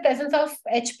could be the presence of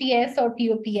HPS or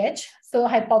POPH, so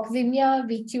hypoxemia,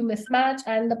 VQ mismatch,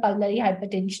 and the pulmonary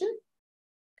hypertension.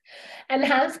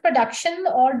 Enhance production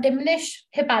or diminish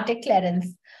hepatic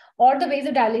clearance, or the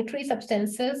vasodilatory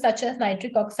substances such as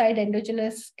nitric oxide,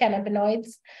 endogenous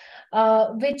cannabinoids,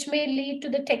 which may lead to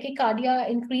the tachycardia,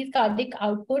 increased cardiac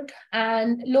output,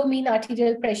 and low mean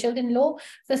arterial pressures and low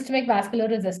systemic vascular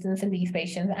resistance in these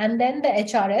patients. And then the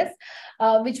HRS,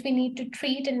 which we need to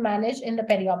treat and manage in the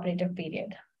perioperative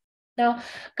period. Now,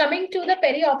 coming to the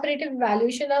perioperative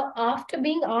evaluation, after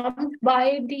being armed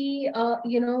by the,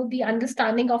 the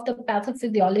understanding of the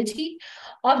pathophysiology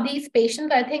of these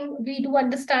patients, I think we do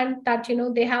understand that,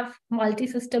 they have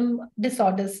multi-system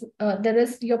disorders.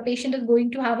 Your patient is going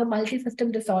to have a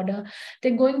multi-system disorder.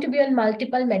 They're going to be on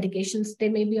multiple medications. They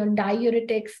may be on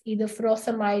diuretics, either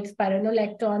furosemide,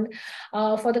 spironolactone,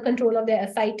 for the control of their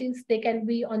ascites. They can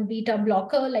be on beta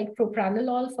blocker like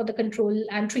propranolol for the control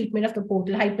and treatment of the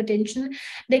portal hypertension.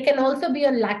 They can also be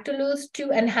on lactulose to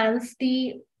enhance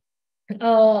to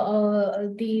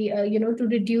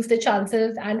reduce the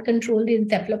chances and control the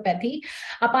encephalopathy.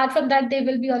 Apart from that, they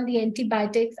will be on the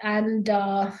antibiotics, and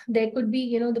there could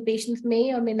be, the patients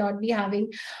may or may not be having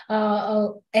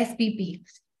SPP.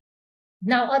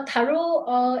 Now, a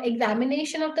thorough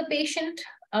examination of the patient,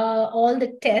 all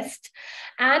the tests,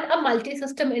 and a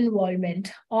multi-system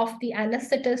involvement of the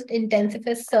anesthetist,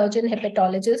 intensivist, surgeon,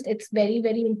 hepatologist. It's very,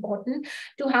 very important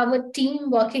to have a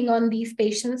team working on these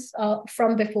patients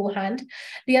from beforehand.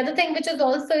 The other thing which is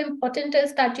also important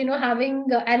is that, having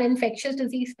an infectious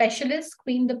disease specialist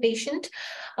screen the patient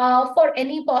for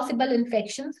any possible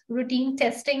infections. Routine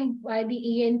testing by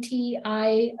the ENT,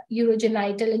 eye,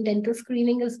 urogenital, and dental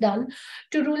screening is done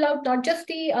to rule out not just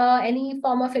the any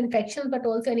form of infections, but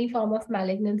also any form of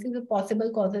malignancies or possible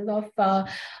causes of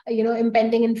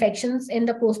impending infections in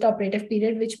the post-operative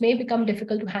period, which may become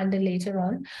difficult to handle later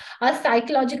on. A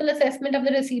psychological assessment of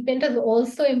the recipient is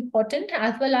also important,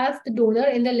 as well as the donor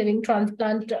in the living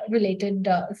transplant related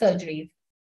surgeries.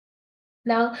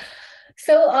 Now,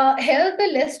 so here's the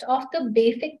list of the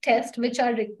basic tests which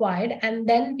are required, and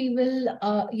then we will,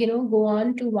 go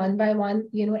on to one by one,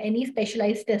 any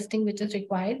specialized testing which is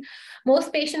required.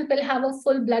 Most patients will have a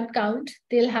full blood count.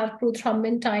 They'll have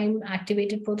prothrombin time,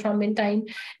 activated prothrombin time,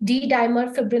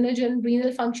 D-dimer, fibrinogen,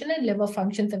 renal function, and liver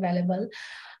functions available.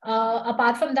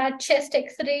 Apart from that, chest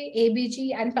X-ray,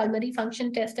 ABG, and pulmonary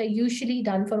function tests are usually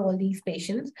done for all these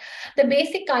patients. The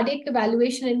basic cardiac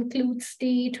evaluation includes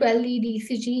the 12-lead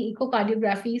ECG,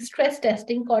 echocardiography, stress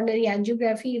testing, coronary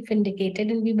angiography if indicated,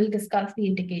 and we will discuss the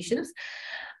indications.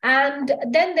 And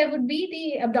then there would be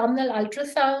the abdominal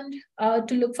ultrasound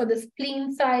to look for the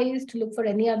spleen size, to look for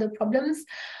any other problems.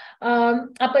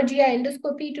 Upper GI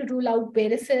endoscopy to rule out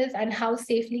varices and how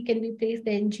safely can we place the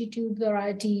NG tubes or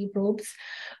RTE probes.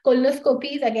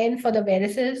 Colonoscopies, again, for the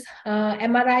varices.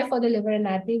 MRI for the liver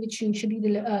anatomy, which usually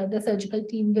the surgical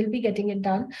team will be getting it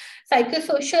done.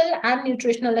 Psychosocial and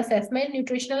nutritional assessment.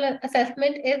 Nutritional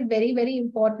assessment is very, very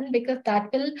important because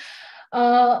that will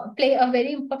play a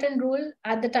very important role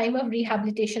at the time of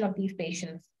rehabilitation of these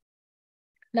patients.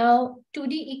 Now,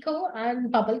 2D echo and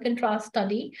bubble contrast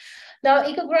study. Now,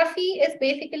 echography is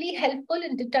basically helpful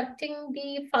in detecting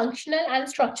the functional and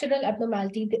structural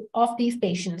abnormality of these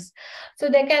patients. So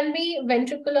there can be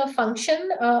ventricular function,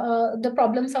 the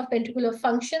problems of ventricular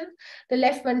function, the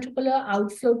left ventricular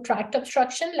outflow tract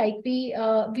obstruction, like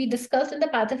we discussed in the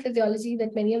pathophysiology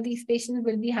that many of these patients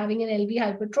will be having an LV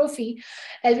hypertrophy.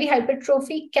 LV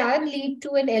hypertrophy can lead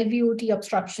to an LVOT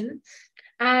obstruction.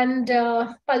 And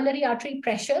pulmonary artery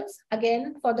pressures,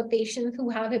 again, for the patients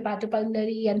who have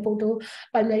hepatopulmonary and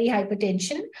portopulmonary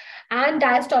hypertension, and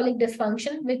diastolic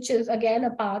dysfunction, which is again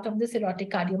a part of the cirrhotic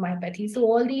cardiomyopathy. So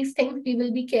all these things, we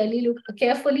will be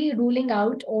carefully ruling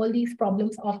out all these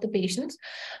problems of the patients.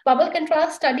 Bubble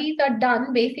contrast studies are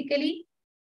done basically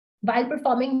while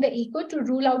performing the echo to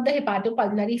rule out the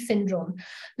hepatopulmonary syndrome.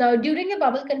 Now, during a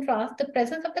bubble contrast, the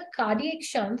presence of the cardiac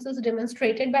shunts is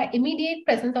demonstrated by immediate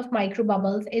presence of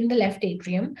microbubbles in the left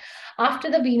atrium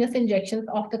after the venous injections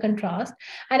of the contrast.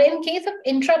 And in case of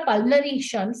intrapulmonary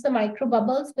shunts, the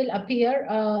microbubbles will appear,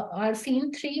 are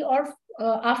seen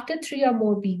after 3 or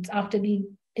more beats after the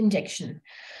injection.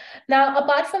 Now,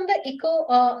 apart from the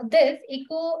echo, this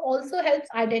echo also helps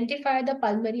identify the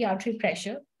pulmonary artery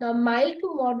pressure. Now, mild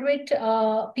to moderate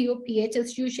POPH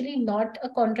is usually not a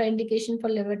contraindication for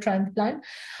liver transplant.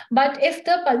 But if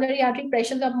the pulmonary artery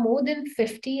pressures are more than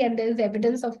 50 and there is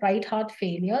evidence of right heart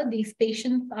failure, these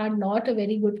patients are not a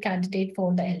very good candidate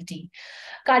for the LT.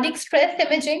 Cardiac stress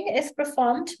imaging is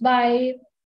performed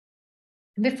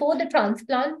before the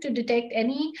transplant to detect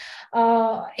any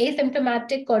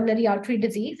asymptomatic coronary artery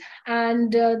disease.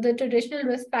 And the traditional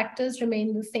risk factors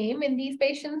remain the same in these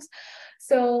patients.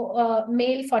 So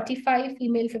male 45,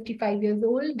 female 55 years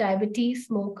old, diabetes,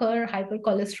 smoker,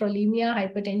 hypercholesterolemia,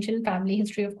 hypertension, family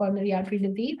history of coronary artery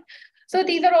disease. So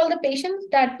these are all the patients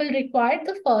that will require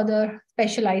the further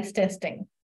specialized testing.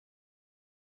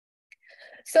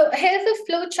 So here's a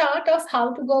flow chart of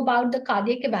how to go about the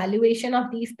cardiac evaluation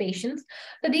of these patients.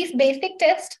 So these basic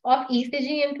tests of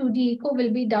ECG and 2D echo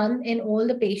will be done in all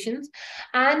the patients.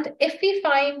 And if we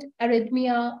find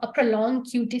arrhythmia, a prolonged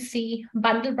QTC,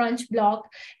 bundle branch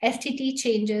block, STT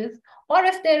changes, or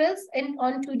if there is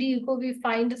on 2D echo, we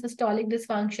find a systolic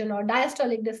dysfunction or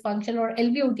diastolic dysfunction or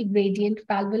LVOT gradient,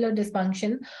 valvular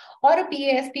dysfunction, or a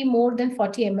PASP more than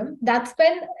 40 mm, that's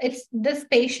when this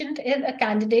patient is a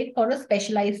candidate for a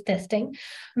specialized testing,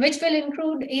 which will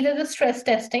include either the stress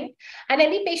testing, and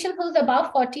any patient who's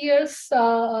above 40 years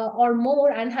or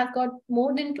more and have got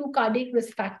more than 2 cardiac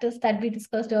risk factors that we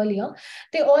discussed earlier,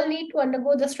 they all need to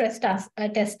undergo the stress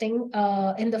testing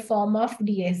in the form of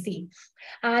DAC.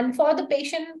 And for the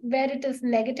patient where it is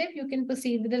negative, you can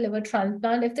proceed with the liver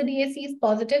transplant. If the DAC is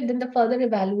positive, then the further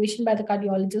evaluation by the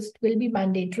cardiologist will be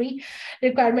mandatory.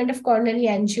 Requirement of coronary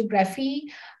angiography,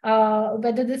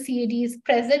 whether the CAD is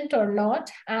present or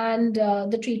not, and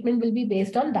the treatment will be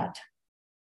based on that.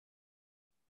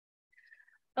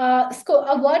 A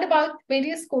word about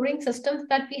various scoring systems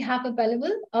that we have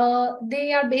available.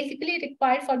 They are basically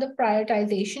required for the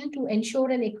prioritization to ensure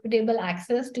an equitable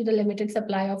access to the limited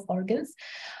supply of organs.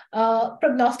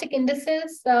 Prognostic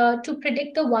indices to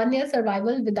predict the 1-year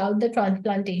survival without the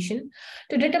transplantation.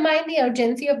 To determine the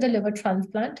urgency of the liver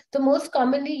transplant, the most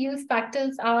commonly used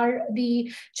factors are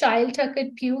the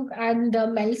Child-Tuckett-Pugh and the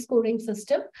MELD scoring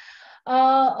system.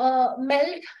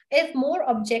 MELD is more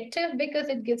objective because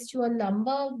it gives you a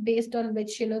number based on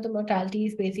which the mortality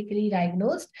is basically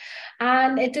diagnosed,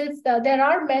 and it is there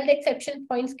are MELD exception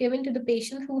points given to the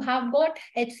patients who have got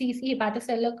HCC,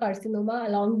 hepatocellular carcinoma,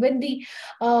 along with the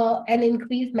an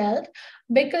increased MELD,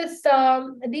 because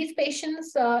these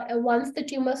patients once the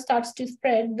tumor starts to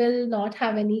spread will not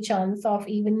have any chance of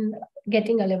even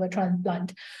getting a liver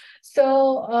transplant.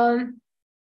 So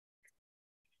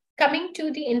coming to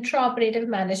the intraoperative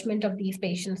management of these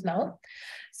patients now.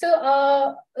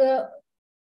 So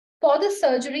for the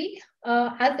surgery,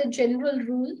 as a general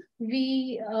rule,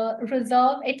 we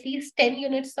reserve at least 10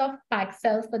 units of packed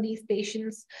cells for these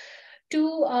patients, 2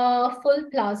 full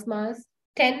plasmas,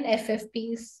 10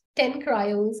 FFPs, 10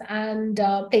 cryos, and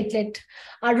platelet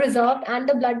are reserved. And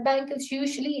the blood bank is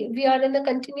usually, we are in a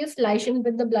continuous liaison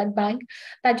with the blood bank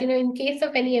that, in case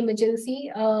of any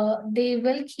emergency, they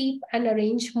will keep and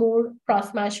arrange more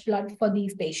cross-match blood for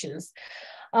these patients.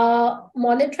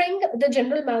 Monitoring, the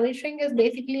general monitoring is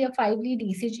basically a 5-lead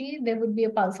ECG. There would be a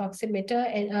pulse oximeter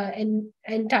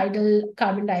and tidal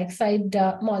carbon dioxide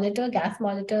monitor, gas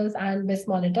monitors, and BIS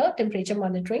monitor, temperature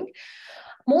monitoring.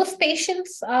 Most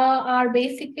patients are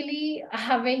basically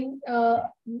having,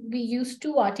 we use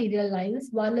two arterial lines.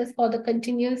 One is for the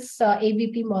continuous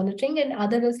ABP monitoring and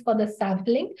other is for the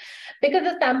sampling. Because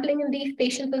the sampling in these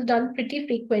patients is done pretty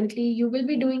frequently, you will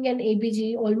be doing an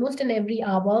ABG almost in every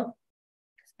hour,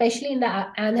 especially in the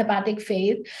anhepatic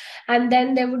phase. And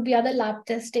then there would be other lab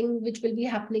testing, which will be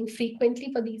happening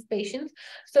frequently for these patients.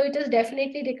 So it is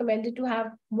definitely recommended to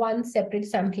have one separate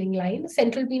sampling line,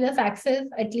 central venous access,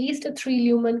 at least a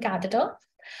 3-lumen catheter.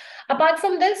 Apart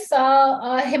from this,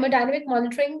 hemodynamic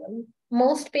monitoring,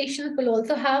 most patients will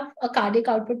also have a cardiac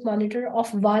output monitor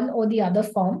of one or the other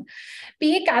form.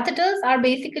 PA catheters are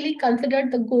basically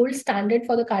considered the gold standard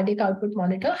for the cardiac output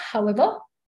monitor. However,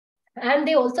 and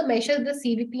they also measure the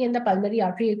CVP and the pulmonary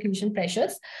artery occlusion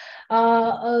pressures.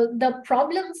 The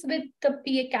problems with the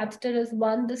PA catheter is,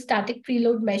 one, the static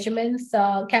preload measurements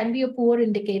can be a poor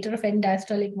indicator of end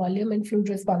diastolic volume and fluid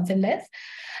responsiveness.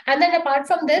 And then apart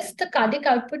from this, the cardiac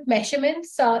output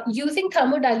measurements using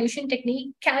thermodilution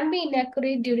technique can be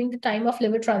inaccurate during the time of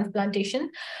liver transplantation,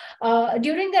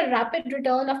 during the rapid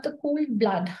return of the cooled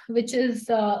blood, which is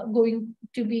going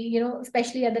to be,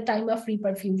 especially at the time of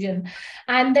reperfusion.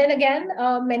 And then again,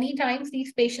 many times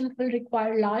these patients will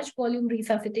require large volume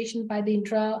resuscitation by the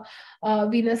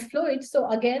intravenous fluid. So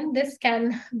again, this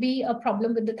can be a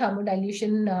problem with the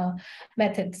thermodilution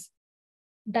methods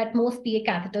that most PA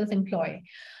catheters employ.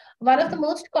 One of the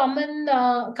most common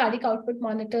cardiac output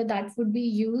monitor that would be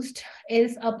used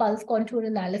is a pulse contour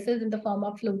analysis in the form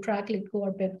of FlowTrack, LITCO,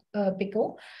 or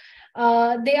PICO.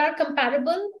 They are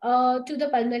comparable to the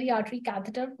pulmonary artery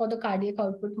catheter for the cardiac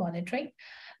output monitoring.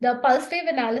 The pulse wave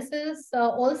analysis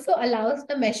also allows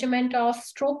the measurement of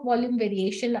stroke volume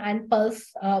variation and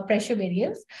pulse pressure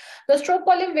variance. The stroke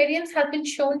volume variance has been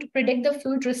shown to predict the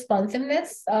fluid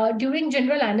responsiveness during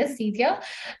general anesthesia,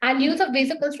 and use of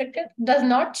vasoconstrictor does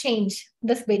not change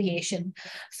this variation.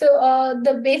 So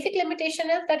the basic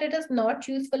limitation is that it is not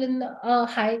useful in a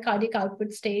high cardiac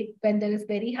output state when there is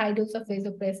very high dose of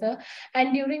vasopressor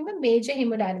and during the major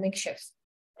hemodynamic shifts.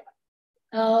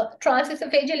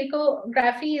 Transesophageal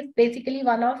echography is basically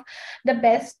one of the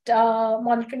best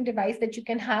monitoring device that you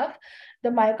can have. The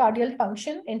myocardial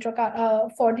function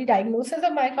for the diagnosis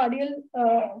of myocardial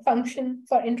function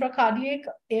for intracardiac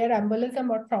air embolism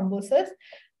or thrombosis,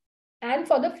 and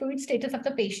for the fluid status of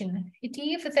the patient.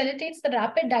 It facilitates the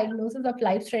rapid diagnosis of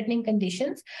life-threatening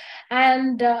conditions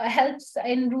and helps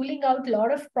in ruling out a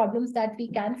lot of problems that we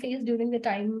can face during the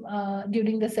time,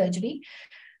 during the surgery.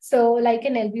 So like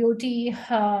an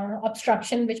LVOT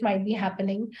obstruction, which might be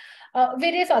happening,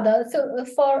 various others. So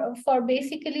for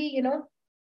basically,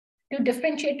 to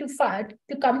differentiate,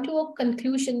 to come to a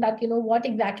conclusion that, what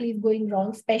exactly is going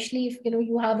wrong, especially if,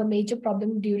 you have a major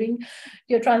problem during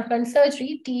your transplant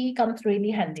surgery, TE comes really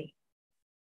handy.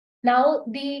 Now,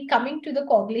 coming to the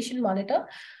coagulation monitor,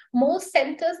 most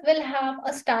centers will have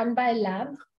a standby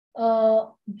lab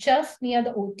just near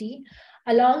the OT,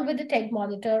 along with the TEG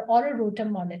monitor or a rotor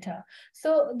monitor.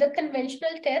 So the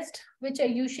conventional tests, which are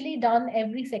usually done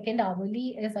every second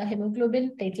hourly, is a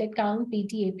hemoglobin, platelet count,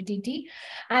 PT, APTT.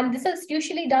 And this is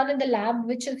usually done in the lab,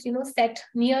 which is, set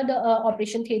near the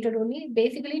operation theater only,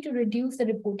 basically to reduce the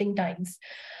reporting times.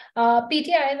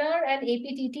 PT-INR and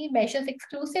APTT measures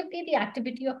exclusively the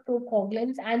activity of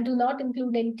procoagulants and do not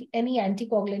include any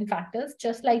anticoagulant factors,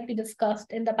 just like we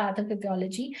discussed in the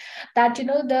pathophysiology, that,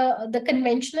 the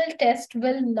conventional test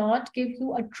will not give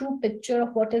you a true picture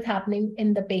of what is happening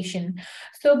in the patient.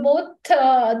 So both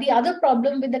the other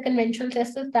problem with the conventional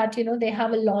test is that, they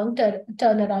have a long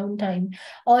turnaround time.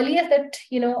 Earliest that,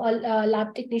 a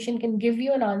lab technician can give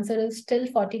you an answer is still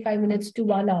 45 minutes to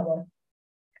 1 hour.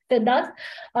 So thus,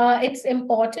 it's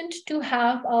important to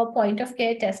have a point of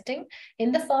care testing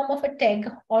in the form of a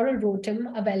TEG or a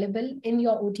ROTEM available in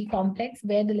your OT complex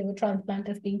where the liver transplant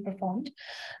is being performed.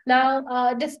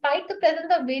 Now, despite the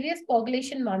presence of various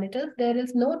coagulation monitors, there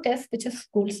is no test which is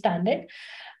gold standard.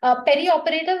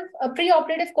 Preoperative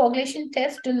coagulation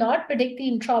tests do not predict the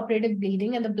intraoperative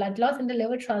bleeding, and the blood loss in the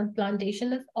liver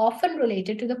transplantation is often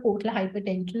related to the portal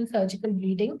hypertension, surgical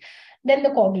bleeding, then the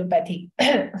coagulopathy.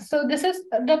 So this is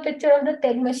the picture of the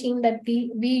TEG machine that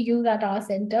we use at our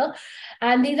center.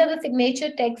 And these are the signature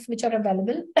TEGs which are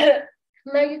available.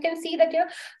 Now you can see that here.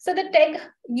 So the TEG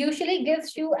usually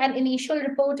gives you an initial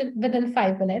report within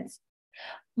 5 minutes.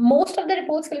 Most of the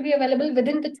reports will be available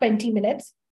within the 20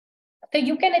 minutes. So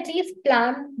you can at least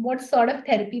plan what sort of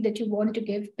therapy that you want to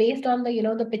give based on the,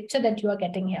 the picture that you are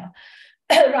getting here,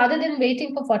 rather than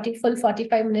waiting for full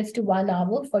 45 minutes to 1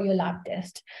 hour for your lab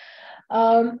test.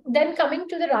 Then coming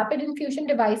to the rapid infusion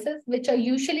devices, which are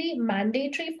usually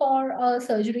mandatory for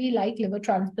surgery like liver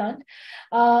transplant.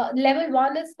 Level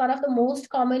 1 is one of the most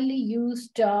commonly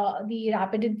used the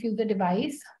rapid infuser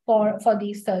device for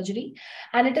these surgery.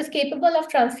 And it is capable of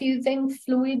transfusing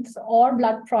fluids or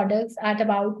blood products at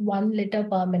about 1 liter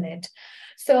per minute.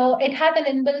 So it has an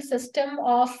inbuilt system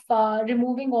of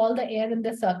removing all the air in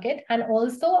the circuit, and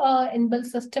also an inbuilt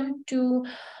system to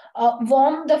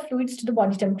warm the fluids to the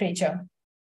body temperature.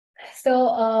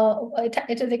 So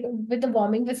it is like with the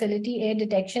warming facility, air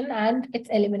detection, and its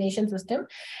elimination system.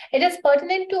 It is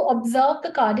pertinent to observe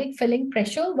the cardiac filling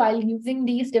pressure while using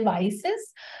these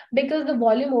devices, because the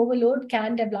volume overload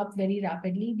can develop very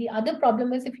rapidly. The other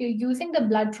problem is if you're using the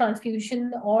blood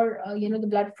transfusion or the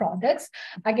blood products,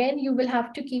 again you will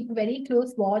have to keep very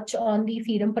close watch on the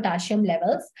serum potassium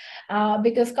levels,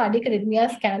 because cardiac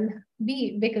arrhythmias can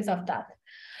be because of that.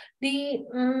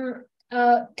 The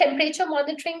temperature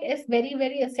monitoring is very,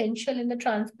 very essential in the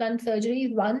transplant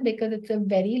surgery. One, because it's a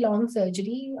very long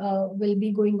surgery, will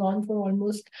be going on for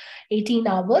almost 18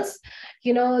 hours.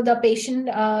 The patient,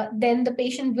 then the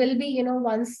patient will be,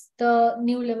 once the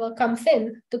new liver comes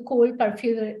in, the cold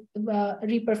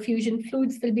reperfusion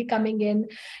fluids will be coming in.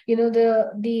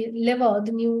 The liver,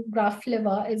 the new graft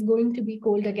liver is going to be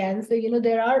cold again. So,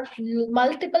 there are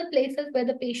multiple places where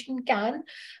the patient can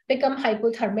become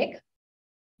hypothermic.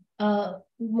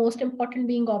 Most important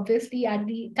being obviously at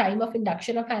the time of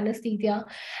induction of anesthesia,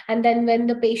 and then when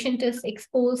the patient is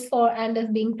exposed for and is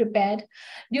being prepared.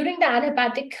 During the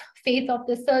anhepatic phase of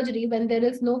the surgery, when there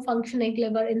is no functioning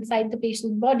liver inside the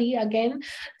patient's body, again,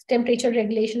 temperature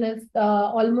regulation is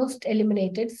almost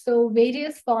eliminated. So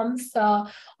various forms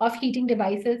of heating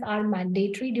devices are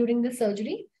mandatory during the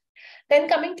surgery. Then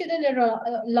coming to the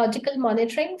neurological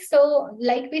monitoring. So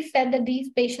like we said that these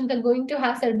patients are going to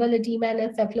have cerebral edema and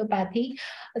encephalopathy.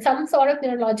 Some sort of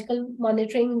neurological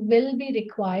monitoring will be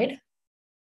required.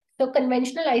 So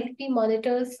conventional ICP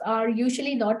monitors are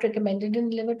usually not recommended in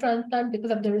liver transplant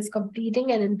because of the risk of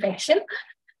bleeding and infection.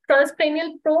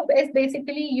 Transcranial probe is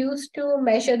basically used to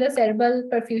measure the cerebral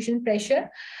perfusion pressure.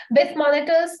 These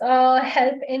monitors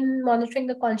help in monitoring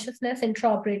the consciousness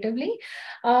intraoperatively.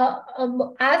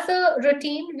 As a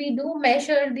routine, we do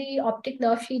measure the optic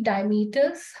nerve sheath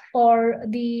diameters for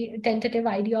the tentative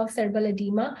idea of cerebral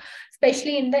edema,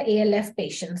 especially in the ALS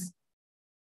patients.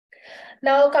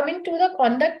 Now, coming to the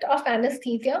conduct of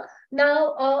anesthesia.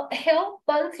 Now, here,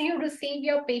 once you receive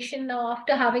your patient, now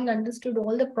after having understood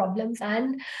all the problems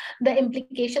and the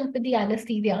implications with the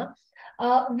anesthesia,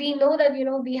 we know that,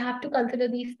 we have to consider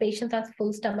these patients as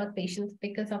full stomach patients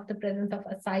because of the presence of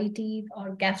ascites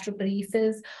or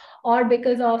gastroparesis, or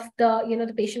because of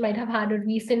the patient might have had a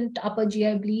recent upper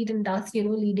GI bleed and thus,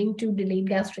 leading to delayed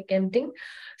gastric emptying.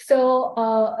 So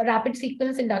rapid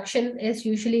sequence induction is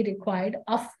usually required.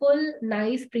 A full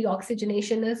nice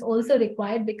pre-oxygenation is also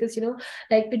required because,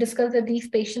 like we discussed that these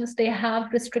patients, they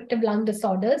have restrictive lung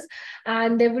disorders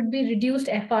and there would be reduced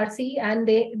FRC and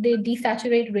they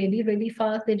desaturate really, really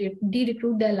fast. They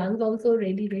de-recruit their lungs also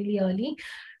really, really early.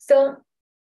 So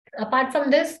apart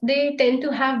from this, they tend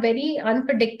to have very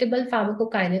unpredictable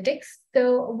pharmacokinetics.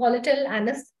 So volatile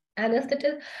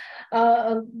anesthetic,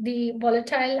 the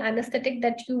volatile anesthetic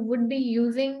that you would be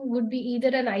using would be either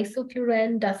an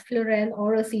isoflurane, dusflurane,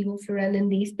 or a sevoflurane in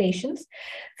these patients.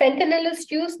 Fentanyl is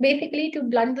used basically to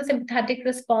blunt the sympathetic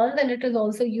response, and it is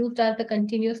also used as the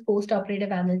continuous post-operative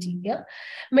analgesia.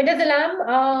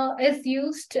 Midazolam is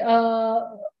used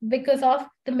because of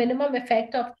the minimum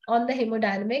effect on the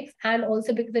hemodynamics and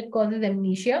also because it causes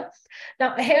amnesia.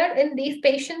 Now, here in these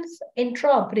patients,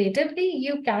 intraoperatively,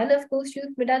 you can, of course,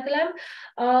 use midazolam.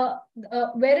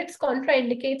 Where it's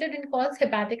contraindicated and cause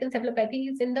hepatic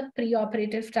encephalopathy is in the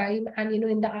preoperative time and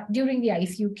during the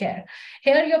ICU care.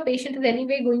 Here your patient is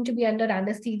anyway going to be under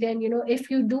anesthesia, and if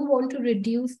you do want to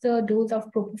reduce the dose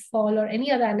of propofol or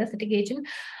any other anesthetic agent,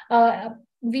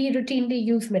 we routinely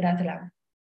use midazolam.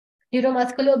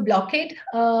 Neuromuscular blockade,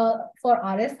 for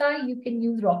RSI, you can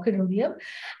use rocuronium.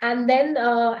 And then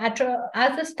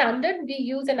as a standard, we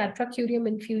use an atracurium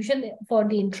infusion for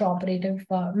the intraoperative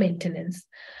maintenance.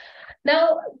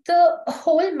 Now, the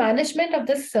whole management of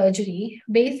this surgery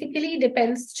basically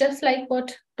depends, just like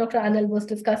what Dr. Anil was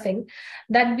discussing,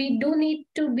 that we do need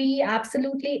to be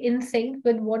absolutely in sync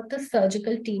with what the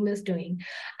surgical team is doing.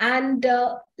 And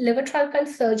liver transplant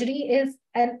surgery is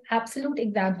an absolute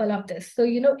example of this. So,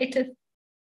 it is,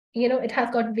 it has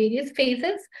got various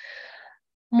phases.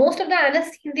 Most of the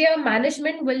anesthesia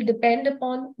management will depend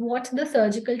upon what the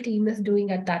surgical team is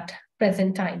doing at that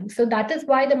present time. So that is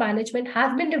why the management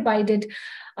has been divided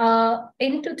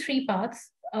into 3 parts.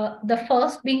 the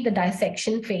first being the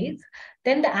dissection phase,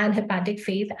 then the anhepatic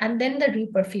phase, and then the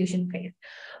reperfusion phase.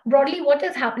 Broadly, what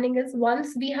is happening is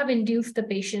once we have induced the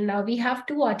patient, now we have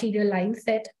 2 arterial lines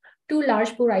set, 2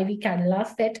 large bore IV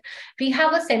cannulas set, we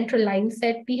have a central line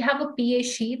set, we have a PA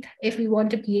sheath if we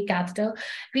want a PA catheter,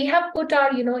 we have put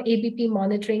our, ABP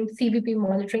monitoring, CBP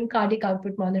monitoring, cardiac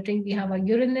output monitoring, we have our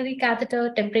urinary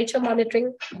catheter, temperature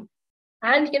monitoring,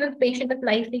 and the patient is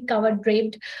nicely covered,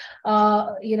 draped,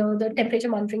 the temperature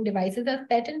monitoring devices are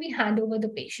set, and we hand over the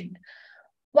patient.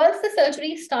 Once the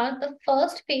surgery starts, the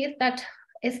first phase that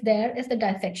is there is the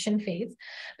dissection phase,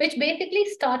 which basically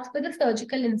starts with a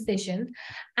surgical incision,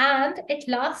 and it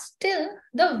lasts till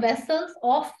the vessels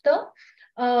of the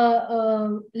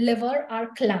liver are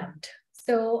clamped.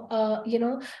 So,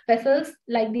 vessels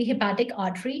like the hepatic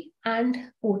artery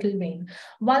and portal vein,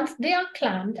 once they are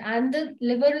clamped and the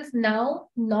liver is now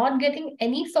not getting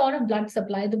any sort of blood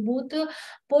supply, both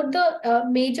the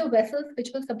major vessels which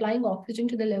were supplying oxygen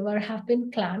to the liver have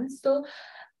been clamped. So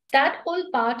that whole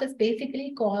part is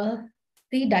basically called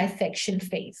the dissection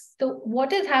phase. So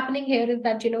what is happening here is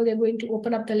that, they're going to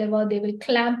open up the liver, they will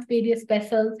clamp various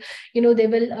vessels, they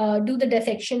will do the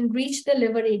dissection, reach the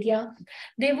liver area.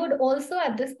 They would also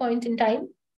at this point in time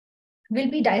will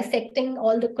be dissecting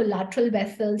all the collateral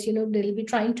vessels, they'll be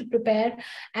trying to prepare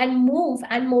and move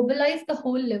and mobilize the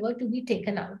whole liver to be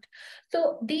taken out.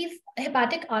 So these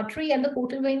hepatic artery and the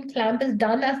portal vein clamp is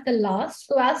done as the last,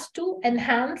 so as to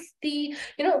enhance the,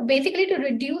 basically to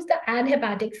reduce the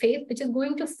anhepatic phase, which is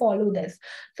going to follow this.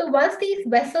 So once these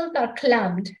vessels are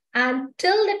clamped and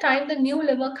till the time the new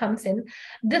liver comes in,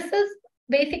 this is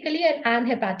basically an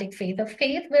anhepatic phase, a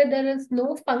phase where there is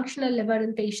no functional liver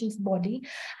in patient's body,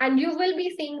 and you will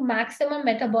be seeing maximum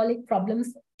metabolic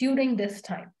problems during this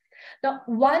time. Now,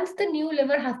 once the new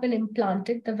liver has been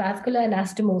implanted, the vascular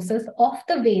anastomosis of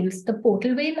the veins, the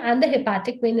portal vein and the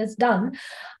hepatic vein is done.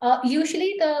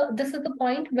 Usually, this is the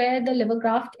point where the liver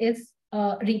graft is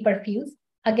reperfused.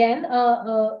 Again,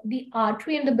 the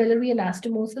artery and the biliary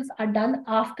anastomosis are done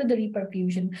after the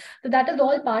reperfusion. So that is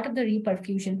all part of the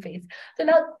reperfusion phase. So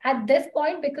now at this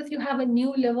point, because you have a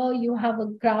new liver, you have a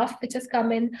graft which has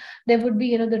come in, there would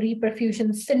be, the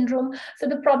reperfusion syndrome. So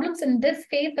the problems in this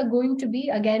phase are going to be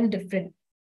again different.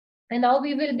 And now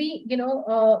we will be,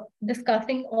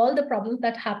 discussing all the problems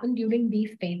that happen during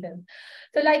these phases.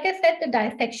 So like I said, the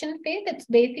dissection phase, it's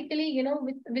basically,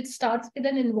 which starts with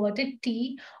an inverted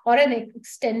T or an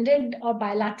extended or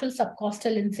bilateral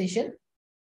subcostal incision.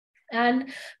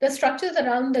 And the structures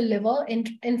around the liver,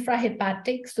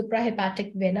 infrahepatic,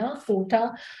 suprahepatic vena,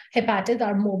 porta, hepatis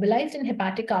are mobilized, and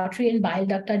hepatic artery and bile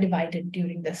duct are divided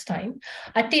during this time.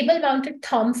 A table-mounted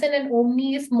Thomson and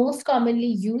Omni is most commonly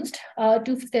used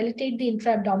to facilitate the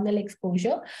intra-abdominal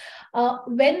exposure.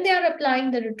 When they are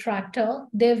applying the retractor,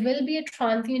 there will be a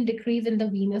transient decrease in the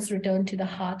venous return to the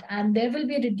heart, and there will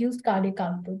be a reduced cardiac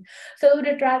output. So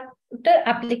retractor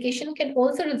application can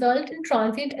also result in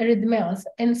transient arrhythmias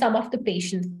in some of the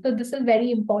patients. So this is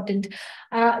very important.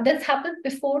 This happens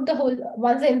before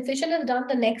once the incision is done,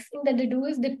 the next thing that they do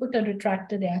is they put a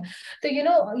retractor there. So,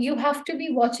 you have to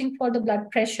be watching for the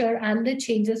blood pressure and the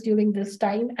changes during this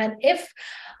time. And if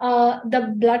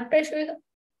the blood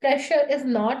pressure is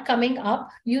not coming up,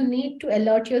 you need to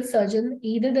alert your surgeon,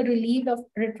 either the relief of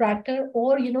retractor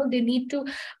or, they need to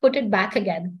put it back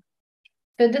again.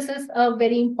 So this is a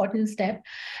very important step.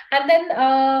 And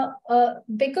then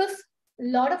because a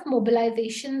lot of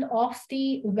mobilization of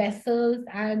the vessels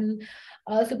and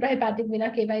suprahepatic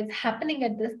vena cava is happening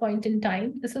at this point in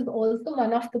time, this is also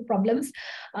one of the problems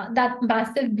that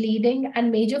massive bleeding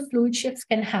and major fluid shifts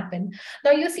can happen.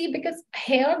 Now you see, because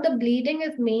here the bleeding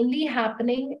is mainly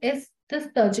happening is the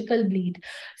surgical bleed.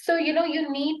 So, you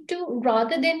need to,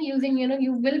 rather than using,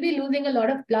 you will be losing a lot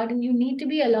of blood, and you need to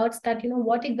be alert that,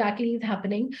 what exactly is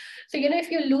happening. So,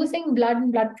 if you're losing blood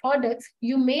and blood products,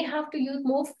 you may have to use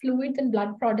more fluids and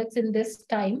blood products in this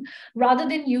time, rather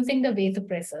than using the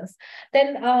vasopressors.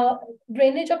 Then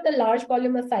drainage of the large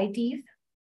volume ascites,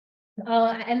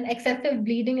 and excessive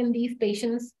bleeding in these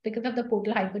patients because of the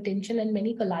portal hypertension and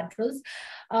many collaterals.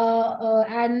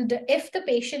 And if the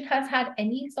patient has had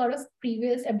any sort of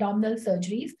previous abdominal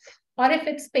surgeries, or if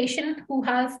it's patient who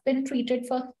has been treated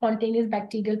for spontaneous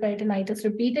bacterial peritonitis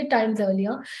repeated times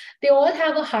earlier, they all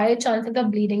have a higher chances of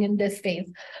bleeding in this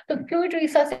phase. So fluid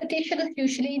resuscitation is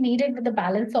usually needed with the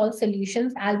balanced salt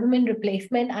solutions. Albumin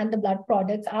replacement and the blood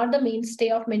products are the mainstay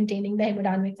of maintaining the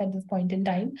hemodynamics at this point in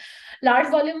time.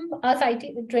 Large volume ascites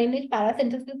drainage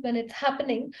paracentesis, when it's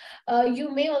happening,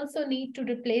 you may also need to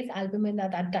replace albumin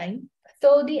at that time.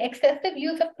 So the excessive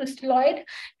use of crystalloid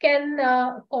can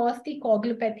cause the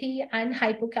coagulopathy and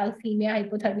hypocalcemia,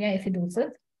 hypothermia,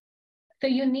 acidosis. So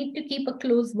you need to keep a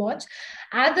close watch.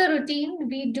 As a routine,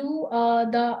 we do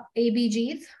the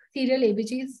ABGs, serial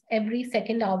ABGs every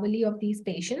second hourly of these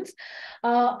patients.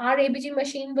 Our ABG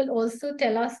machine will also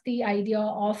tell us the idea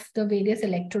of the various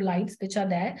electrolytes which are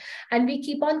there, and we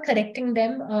keep on correcting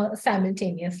them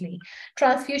simultaneously.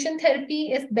 Transfusion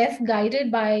therapy is best guided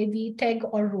by the TEG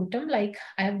or ROTAM, like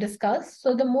I have discussed.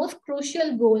 So the most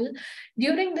crucial goal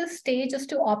during this stage is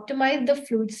to optimize the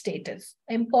fluid status.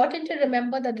 Important to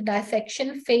remember that the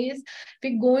dissection phase,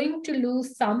 we're going to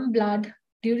lose some blood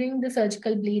during the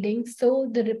surgical bleeding. So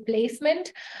the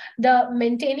replacement, the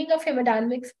maintaining of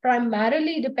hemodynamics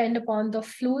primarily depend upon the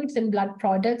fluids and blood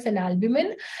products and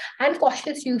albumin, and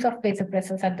cautious use of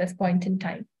vasopressors at this point in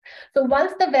time. So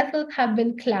once the vessels have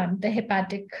been clamped, the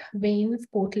hepatic veins,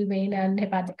 portal vein and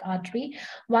hepatic artery,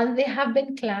 once they have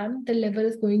been clamped, the liver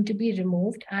is going to be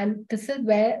removed. And this is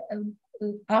where,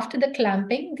 after the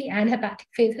clamping, the anhepatic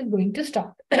phase is going to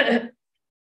stop.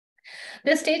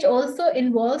 This stage also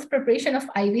involves preparation of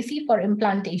IVC for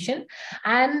implantation,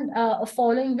 and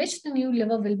following which the new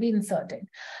liver will be inserted.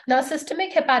 Now,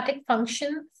 systemic hepatic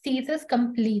function ceases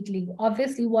completely.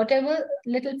 Obviously, whatever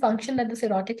little function that the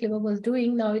cirrhotic liver was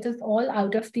doing, now it is all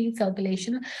out of the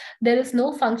circulation. There is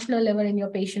no functional liver in your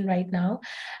patient right now.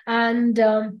 And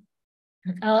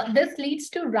this leads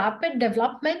to rapid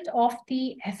development of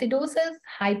the acidosis,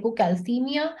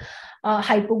 hypocalcemia,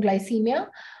 hypoglycemia.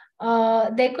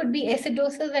 There could be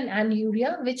acidosis and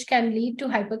anuria, which can lead to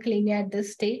hyperkalemia at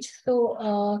this stage.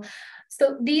 So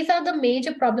these are the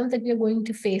major problems that we are going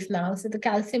to face now. So the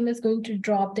calcium is going to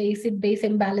drop, the acid-base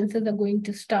imbalances are going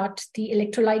to start, the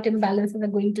electrolyte imbalances are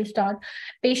going to start.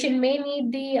 Patient may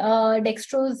need the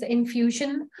dextrose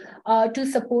infusion to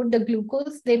support the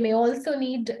glucose. They may also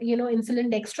need,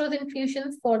 insulin dextrose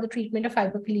infusions for the treatment of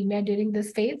hyperkalemia during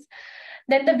this phase.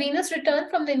 Then the venous return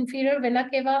from the inferior vena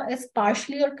cava is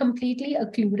partially or completely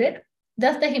occluded.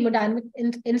 Thus, the hemodynamic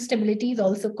instability is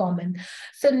also common.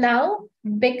 So now,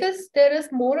 because there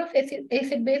is more of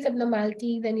acid-base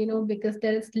abnormalities and, because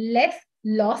there is less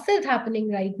losses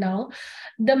happening right now,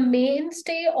 the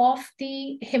mainstay of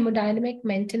the hemodynamic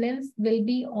maintenance will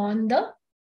be on the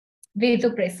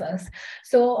vasopressors.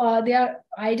 So they are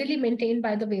ideally maintained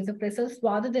by the vasopressors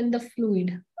rather than the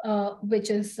fluid,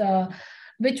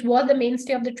 which was the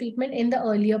mainstay of the treatment in the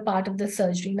earlier part of the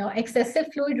surgery. Now, excessive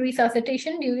fluid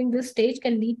resuscitation during this stage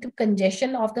can lead to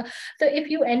congestion of the... So if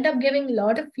you end up giving a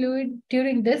lot of fluid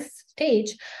during this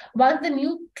stage, once the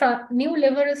new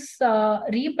liver is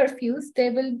reperfused,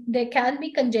 there can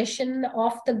be congestion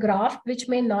of the graft, which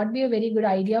may not be a very good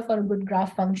idea for a good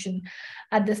graft function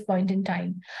at this point in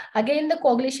time. Again, the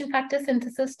coagulation factor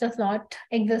synthesis does not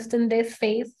exist in this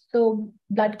phase. So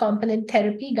blood component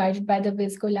therapy guided by the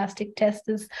viscoelastic test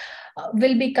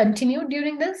will be continued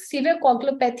during this. Severe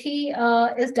coagulopathy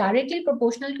is directly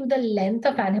proportional to the length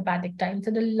of anhepatic time.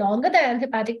 So the longer the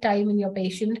anhepatic time in your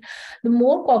patient, the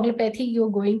more coagulopathy you're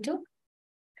going to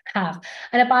have.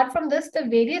 And apart from this, the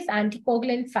various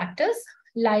anticoagulant factors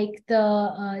like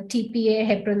the TPA,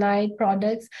 heparinide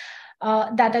products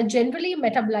that are generally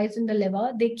metabolized in the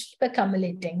liver, they keep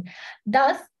accumulating.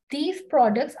 Thus, these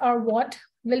products are what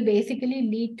will basically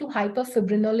lead to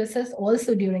hyperfibrinolysis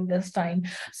also during this time.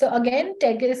 So again,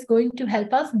 TEG is going to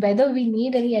help us whether we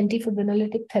need any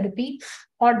antifibrinolytic therapy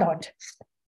or not.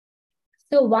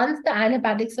 So once the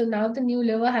anhepatic, so now the new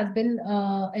liver has been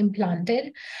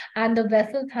implanted and the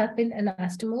vessels have been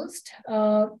anastomosed,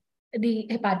 the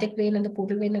hepatic vein and the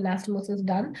portal vein anastomosis is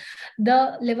done.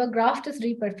 The liver graft is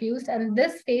reperfused, and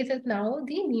this phase is now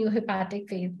the neohepatic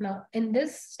phase. Now, in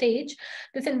this stage,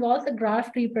 this involves the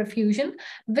graft reperfusion,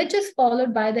 which is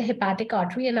followed by the hepatic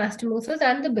artery anastomosis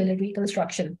and the biliary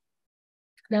reconstruction.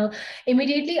 Now,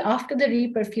 immediately after the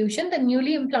reperfusion, the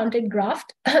newly implanted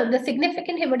graft, the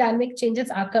significant hemodynamic changes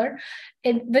occur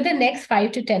within the next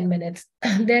 5 to 10 minutes.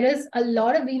 There is a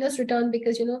lot of venous return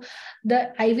because,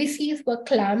 the IVCs were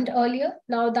clamped earlier.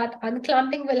 Now that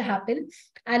unclamping will happen,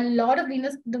 and a lot of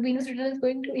the venous return is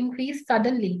going to increase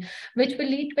suddenly, which will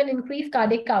lead to an increased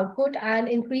cardiac output and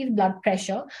increased blood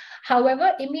pressure.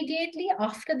 However, immediately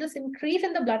after this increase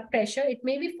in the blood pressure, it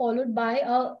may be followed by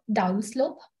a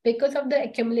downslope because of the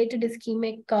accumulated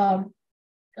ischemic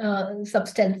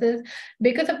substances,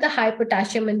 because of the high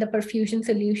potassium in the perfusion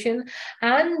solution,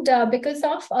 and because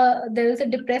of there is a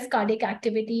depressed cardiac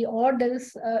activity, or there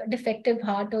is defective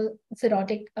heart or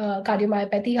cirrhotic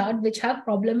cardiomyopathy heart, which have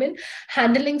problem in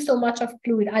handling so much of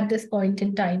fluid at this point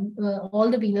in time, all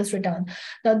the venous return.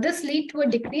 Now, this leads to a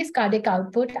decreased cardiac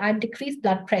output and decreased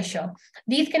blood pressure.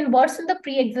 These can worsen the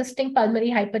pre-existing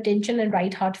pulmonary hypertension and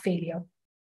right heart failure.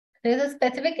 There is a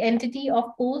specific entity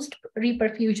of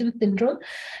post-reperfusion syndrome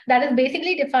that is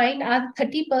basically defined as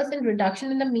 30%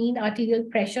 reduction in the mean arterial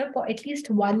pressure for at least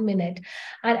 1 minute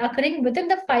and occurring within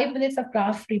the 5 minutes of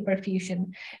graft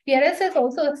reperfusion. PRS is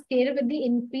also associated with the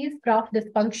increased graft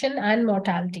dysfunction and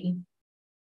mortality.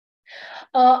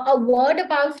 A word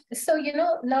about, so,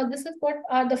 now this is what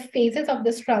are the phases of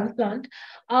this transplant.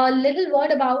 A little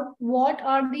word about what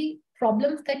are the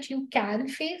problems that you can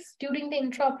face during the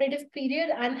intraoperative period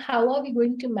and how are we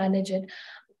going to manage it.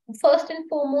 First and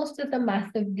foremost is the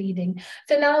massive bleeding.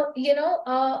 So now,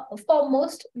 for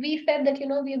most, we said that,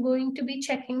 we are going to be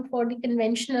checking for the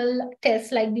conventional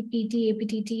tests like the PT,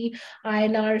 APTT,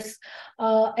 INRs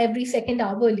every second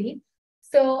hourly.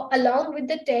 So along with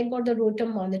the TEG or the rotor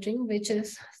monitoring, which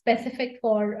is specific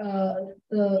for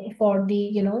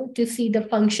the, to see the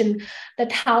function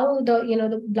that how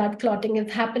the blood clotting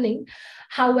is happening.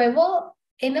 However,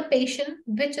 in a patient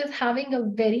which is having a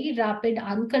very rapid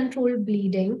uncontrolled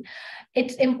bleeding,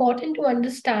 it's important to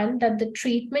understand that the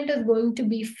treatment is going to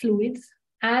be fluids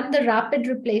and the rapid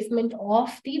replacement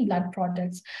of the blood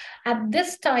products. At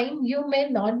this time, you may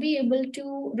not be able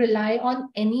to rely on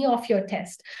any of your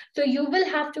tests. So you will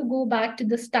have to go back to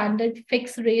the standard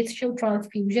fixed ratio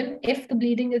transfusion if the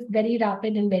bleeding is very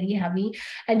rapid and very heavy,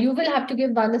 and you will have to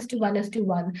give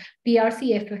 1:1:1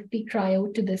 PRC FFP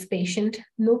cryo to this patient.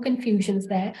 No confusions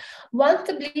there. Once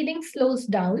the bleeding slows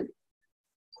down,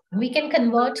 we can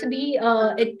convert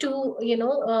it to,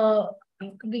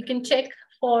 we can check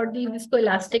for the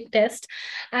viscoelastic test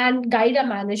and guide a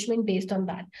management based on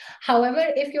that. However,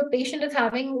 if your patient is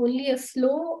having only a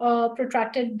slow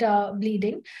protracted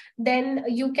bleeding, then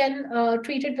you can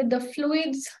treat it with the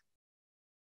fluids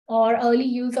or early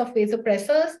use of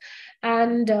vasopressors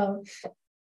and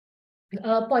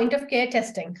point of care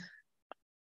testing.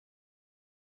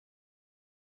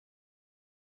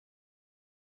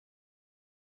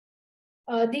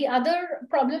 The other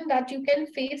problem that you can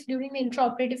face during the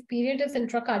intraoperative period is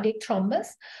intracardiac thrombus.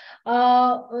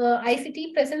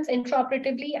 ICT presents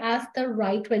intraoperatively as the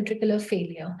right ventricular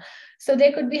failure. So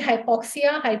there could be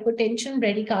hypoxia, hypotension,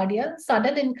 bradycardia,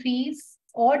 sudden increase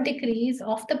or decrease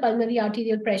of the pulmonary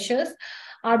arterial pressures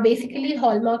are basically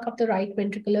hallmark of the right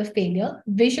ventricular failure.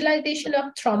 Visualization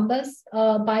of thrombus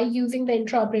by using the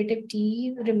intraoperative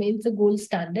TE remains the gold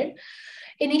standard.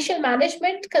 Initial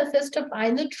management consists of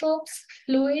inotropes,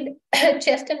 fluid,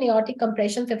 chest and aortic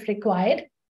compressions if required.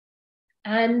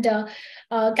 And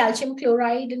calcium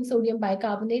chloride and sodium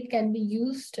bicarbonate can be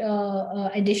used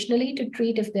additionally to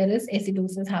treat if there is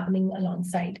acidosis happening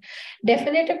alongside.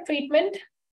 Definitive treatment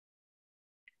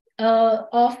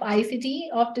of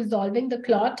ICT, of dissolving the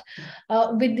clot.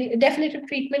 With the definitive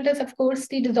treatment is, of course,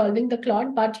 the dissolving the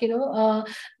clot, but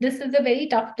this is a very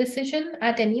tough decision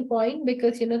at any point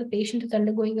because the patient is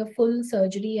undergoing a full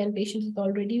surgery and patient is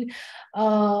already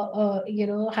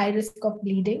high risk of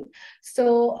bleeding.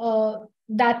 So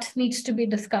that needs to be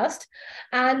discussed.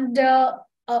 And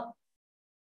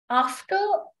after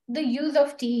the use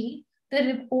of TE, the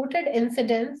reported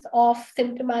incidence of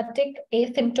symptomatic,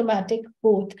 asymptomatic,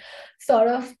 both sort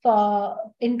of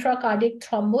intracardiac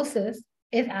thrombosis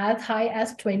is as high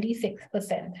as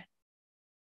 26%.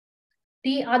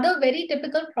 The other very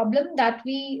typical problem that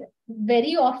we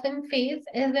very often face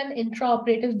is an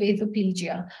intraoperative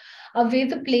vasoplegia. A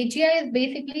vasoplegia is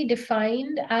basically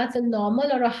defined as a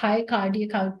normal or a high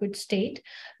cardiac output state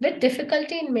with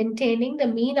difficulty in maintaining the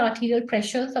mean arterial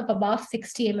pressures of above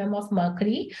 60 mm of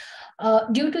mercury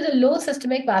due to the low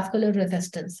systemic vascular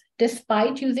resistance,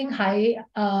 despite using high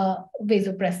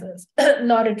vasopressors,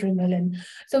 noradrenaline.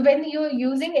 So when you're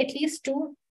using at least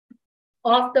 2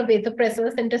 of the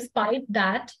vasopressors, and despite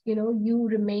that, you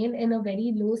remain in a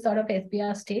very low sort of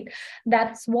SBR state.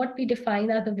 That's what we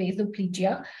define as a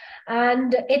vasoplegia.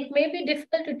 And it may be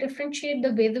difficult to differentiate the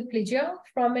vasoplegia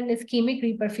from an ischemic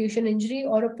reperfusion injury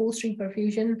or a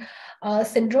post-reperfusion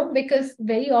syndrome, because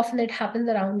very often it happens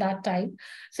around that time.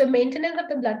 So maintenance of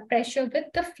the blood pressure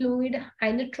with the fluid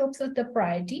inotropes is the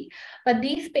priority, but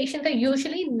these patients are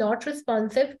usually not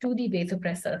responsive to the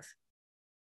vasopressors.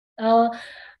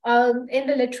 In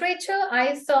the literature,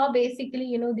 I saw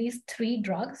basically, these 3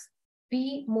 drugs.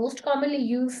 We most commonly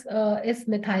use is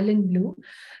methylene blue.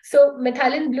 So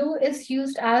methylene blue is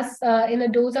used as in a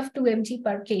dose of 2 mg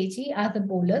per kg as a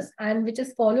bolus, and which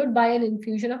is followed by an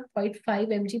infusion of 0.5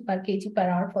 mg per kg per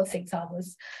hour for 6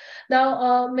 hours.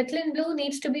 Now, methylene blue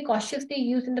needs to be cautiously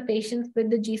used in the patients with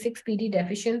the G6PD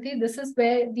deficiency. This is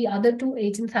where the other 2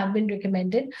 agents have been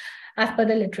recommended as per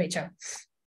the literature.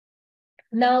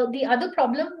 Now, the other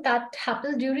problem that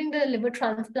happens during the liver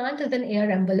transplant is an air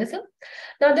embolism.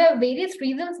 Now, there are various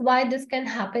reasons why this can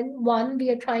happen. One, we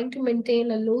are trying to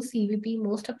maintain a low CVP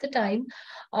most of the time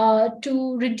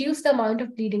to reduce the amount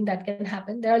of bleeding that can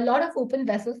happen. There are a lot of open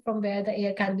vessels from where the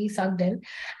air can be sucked in.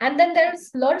 And then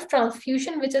there's a lot of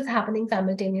transfusion which is happening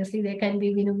simultaneously. There can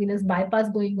be venous bypass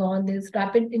going on. There's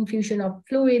rapid infusion of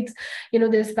fluids.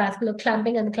 There's vascular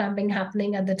clamping and clamping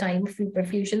happening at the time of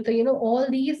reperfusion. So, all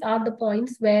these are the points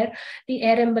where the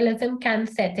air embolism can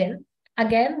set in.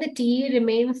 Again, the TE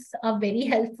remains a very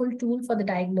helpful tool for the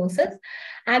diagnosis.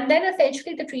 And then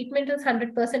essentially the treatment is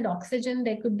 100% oxygen.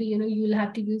 There could be, you'll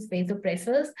have to use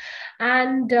vasopressors.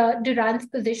 And Durant's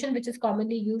position, which is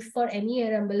commonly used for any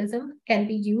air embolism, can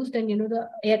be used, and, the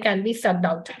air can be sucked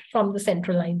out from the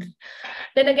central lines.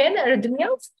 Then again,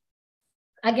 arrhythmias.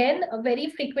 Again, very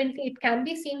frequently, it can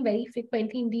be seen very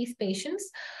frequently in these patients.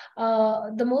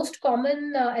 The most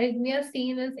common arrhythmia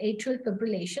seen is atrial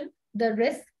fibrillation. The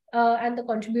risk and the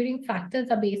contributing factors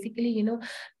are basically,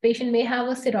 patient may have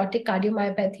a cirrhotic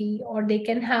cardiomyopathy, or they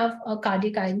can have a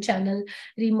cardiac ion channel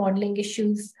remodeling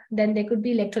issues. Then there could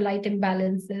be electrolyte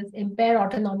imbalances, impaired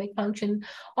autonomic function,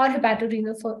 or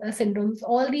hepatorenal syndromes.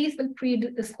 All these will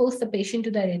predispose the patient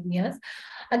to the arrhythmias.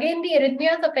 Again, the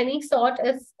arrhythmias of any sort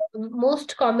is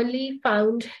most commonly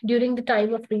found during the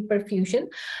time of reperfusion.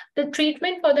 The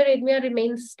treatment for the arrhythmia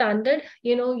remains standard.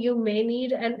 You may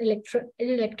need an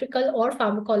electrical or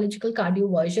pharmacological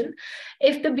cardioversion.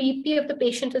 If the BP of the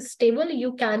patient is stable,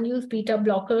 you can use beta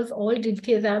blockers or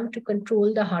diltiazem to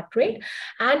control the heart rate.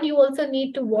 And you also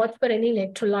need to watch for any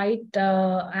electrolyte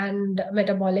and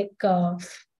metabolic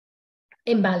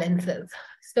imbalances.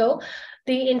 So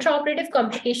the intraoperative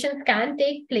complications can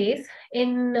take place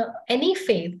in any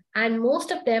phase, and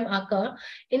most of them occur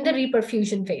in the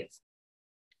reperfusion phase.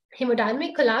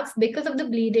 Hemodynamic collapse because of the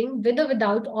bleeding, with or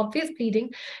without obvious bleeding,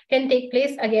 can take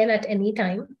place again at any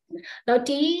time. Now,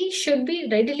 TE should be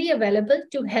readily available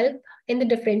to help in the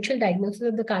differential diagnosis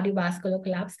of the cardiovascular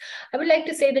collapse. I would like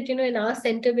to say that, in our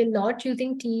center, we're not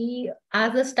using TE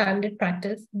as a standard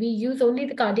practice. We use only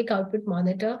the cardiac output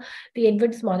monitor, the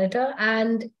Edwards monitor,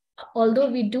 and although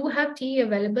we do have TE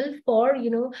available for,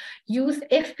 use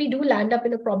if we do land up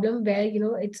in a problem where,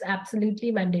 it's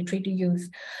absolutely mandatory to use.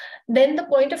 Then the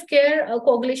point of care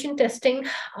coagulation testing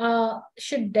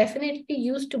should definitely be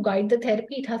used to guide the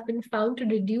therapy. It has been found to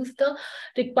reduce the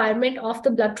requirement of the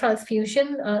blood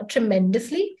transfusion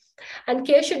tremendously. And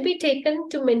care should be taken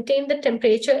to maintain the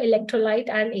temperature, electrolyte,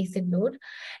 and acid load.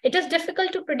 It is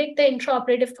difficult to predict the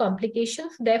intraoperative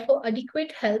complications. Therefore,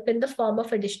 adequate help in the form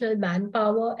of additional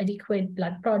manpower, adequate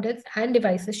blood products, and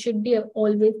devices should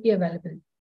always be available.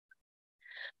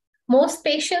 Most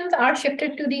patients are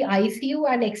shifted to the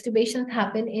ICU, and extubations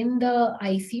happen in the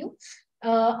ICU.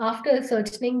 After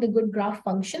ascertaining the good graft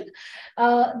function.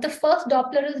 The first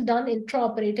Doppler is done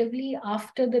intraoperatively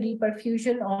after the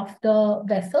reperfusion of the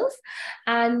vessels,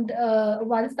 and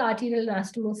once the arterial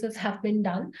anastomosis have been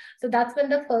done. So that's when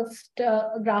the first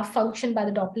graft function by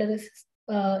the Doppler is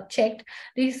checked.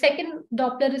 The second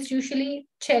Doppler is usually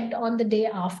checked on the day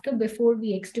after, before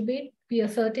we extubate. We are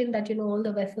certain that all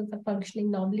the vessels are functioning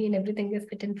normally and everything is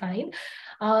fit and fine.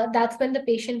 That's when the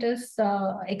patient is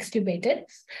extubated.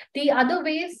 The other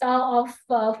ways of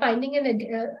finding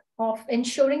of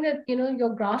ensuring that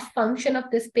your graft function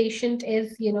of this patient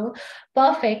is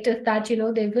perfect is that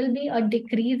there will be a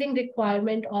decreasing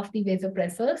requirement of the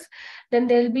vasopressors. Then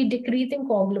there will be decreasing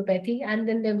coagulopathy, and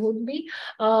then there would be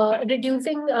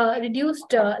reduced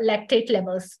lactate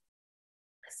levels.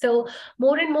 So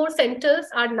more and more centers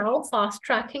are now fast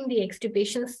tracking the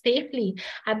extubation safely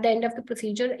at the end of the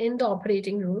procedure in the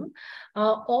operating room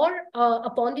or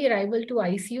upon the arrival to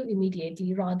ICU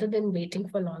immediately, rather than waiting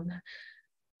for long.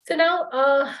 So now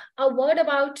a word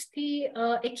about the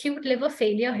acute liver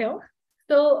failure here.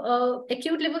 So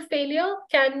acute liver failure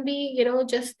can be,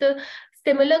 just the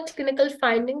similar clinical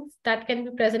findings that can be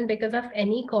present because of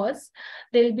any cause.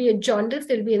 There will be a jaundice,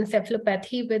 there will be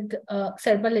encephalopathy with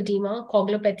cerebral edema,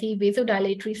 coagulopathy,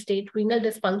 vasodilatory state, renal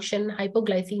dysfunction,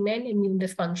 hypoglycemia, and immune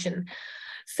dysfunction.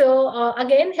 So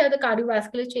again, here the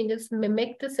cardiovascular changes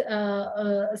mimic this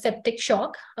septic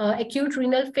shock. Acute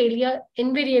renal failure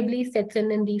invariably sets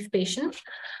in these patients.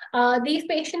 These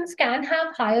patients can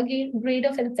have higher grade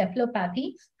of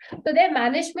encephalopathy. So their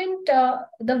management,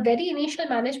 the very initial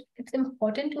management, it's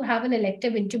important to have an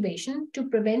elective intubation to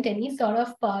prevent any sort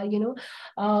of,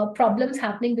 problems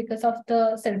happening because of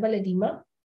the cerebral edema.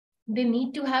 they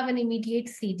need to have an immediate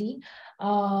CT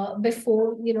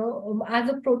before, as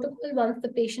a protocol, once the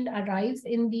patient arrives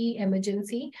in the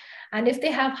emergency. And if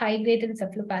they have high-grade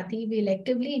encephalopathy, we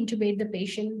electively intubate the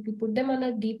patient, we put them on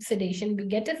a deep sedation, we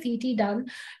get a CT done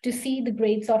to see the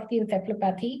grades of the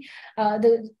encephalopathy,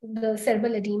 the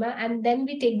cerebral edema, and then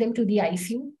we take them to the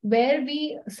ICU, where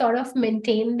we sort of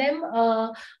maintain them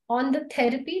on the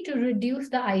therapy to reduce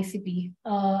the ICP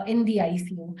in the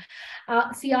ICU.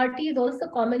 CRT is also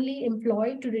commonly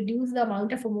employed to reduce the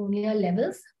amount of ammonia levels.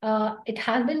 It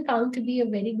has been found to be a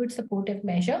very good supportive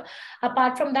measure.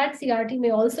 Apart from that, CRT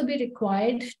may also be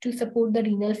required to support the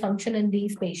renal function in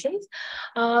these patients.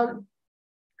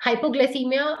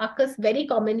 Hypoglycemia occurs very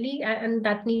commonly, and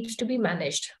that needs to be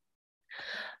managed.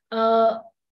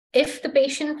 If the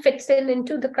patient fits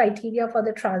into the criteria for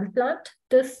the transplant,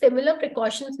 the similar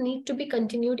precautions need to be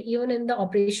continued even in the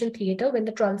operation theater when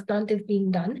the transplant is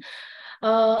being done.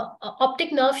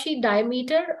 Optic nerve sheath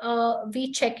diameter,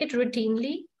 we check it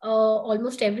routinely,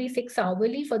 almost every 6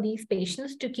 hourly for these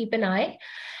patients to keep an eye.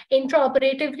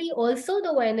 Intraoperatively, also the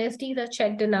ONSDs are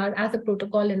checked as a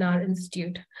protocol in our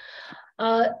institute.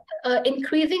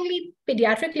 Increasingly,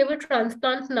 pediatric liver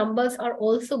transplant numbers are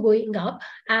also going up,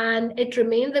 and it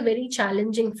remains a very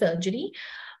challenging surgery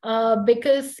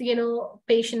because,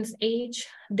 patients' age,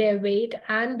 their weight,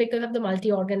 and because of the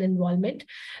multi-organ involvement.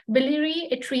 Biliary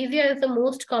atresia is the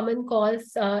most common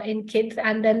cause in kids,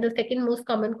 and then the second most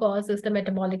common cause is the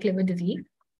metabolic liver disease.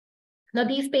 Now,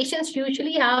 these patients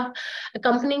usually have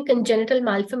accompanying congenital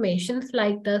malformations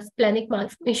like the splenic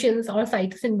malformations or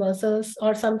situs inversus,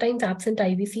 or sometimes absent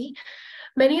IVC.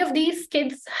 Many of these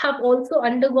kids have also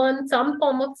undergone some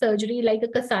form of surgery like a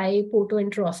Kasai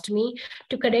portoenterostomy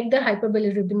to correct their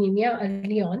hyperbilirubinemia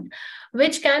early on,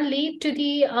 which can lead to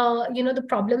the, the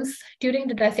problems during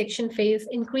the dissection phase,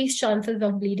 increased chances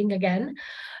of bleeding again.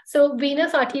 So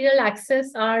venous arterial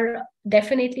access are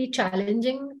definitely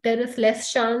challenging. There is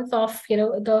less chance of,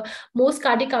 the most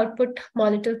cardiac output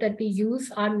monitors that we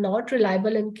use are not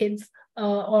reliable in kids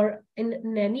or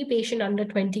in any patient under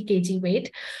 20 kg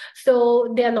weight.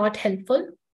 So they are not helpful.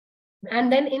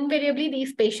 And then invariably,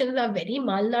 these patients are very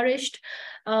malnourished.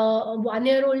 A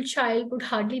 1-year-old child would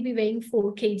hardly be weighing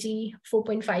 4 kg,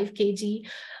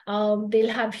 4.5 kg. They'll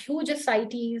have huge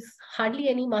ascites, hardly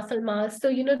any muscle mass. So,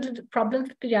 the problems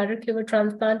with pediatric liver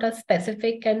transplant are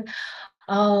specific and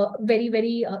very,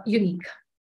 very unique.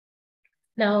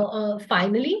 Now,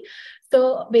 finally,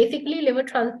 so basically liver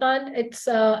transplant, it's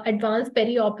advanced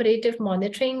perioperative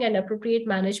monitoring and appropriate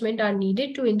management are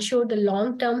needed to ensure the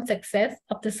long-term success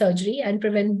of the surgery and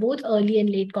prevent both early and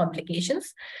late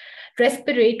complications.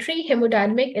 Respiratory,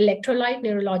 hemodynamic, electrolyte,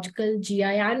 neurological, GI,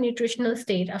 and nutritional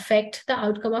state affect the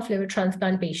outcome of liver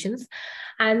transplant patients,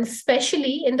 and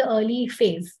especially in the early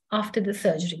phase after the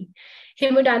surgery.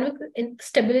 Hemodynamic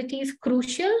stability is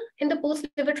crucial in the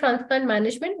post-liver transplant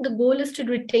management. The goal is to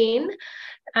retain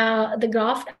the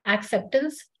graft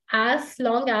acceptance as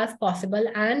long as possible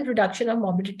and reduction of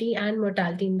morbidity and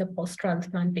mortality in the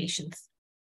post-transplant patients.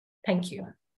 Thank you.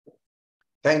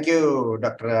 Thank you,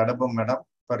 Dr. ANUPAM, Madam,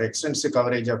 for extensive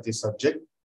coverage of this subject.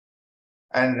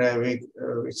 And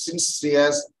since she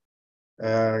has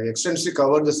extensively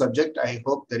covered the subject, I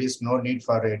hope there is no need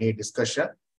for any discussion.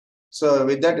 So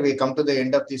with that, we come to the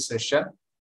end of this session.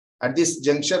 At this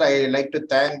juncture, I like to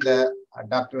thank the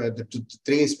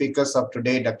three speakers of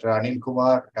today, Dr.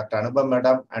 ANILKUMAR, Dr. ANUPAM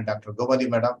Madam, and Dr. GOMATHI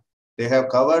Madam. They have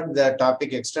covered the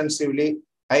topic extensively.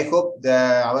 I hope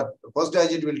our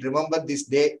postgraduate will remember this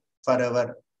day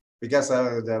forever because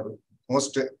of the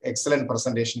most excellent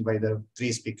presentation by the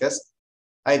three speakers.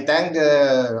 I thank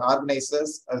the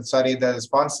organizers, the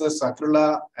sponsors,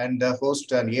 Akrula, and the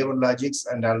host and A1 Logics,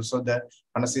 and also the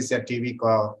Anesthesia TV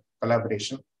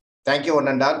collaboration. Thank you, one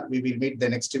and all. We will meet the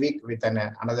next week with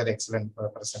another excellent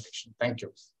presentation. Thank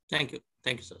you. Thank you.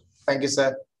 Thank you, sir. Thank you,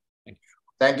 sir. Thank you.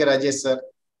 Thank you, Rajesh, sir.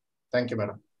 Thank you,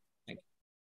 madam.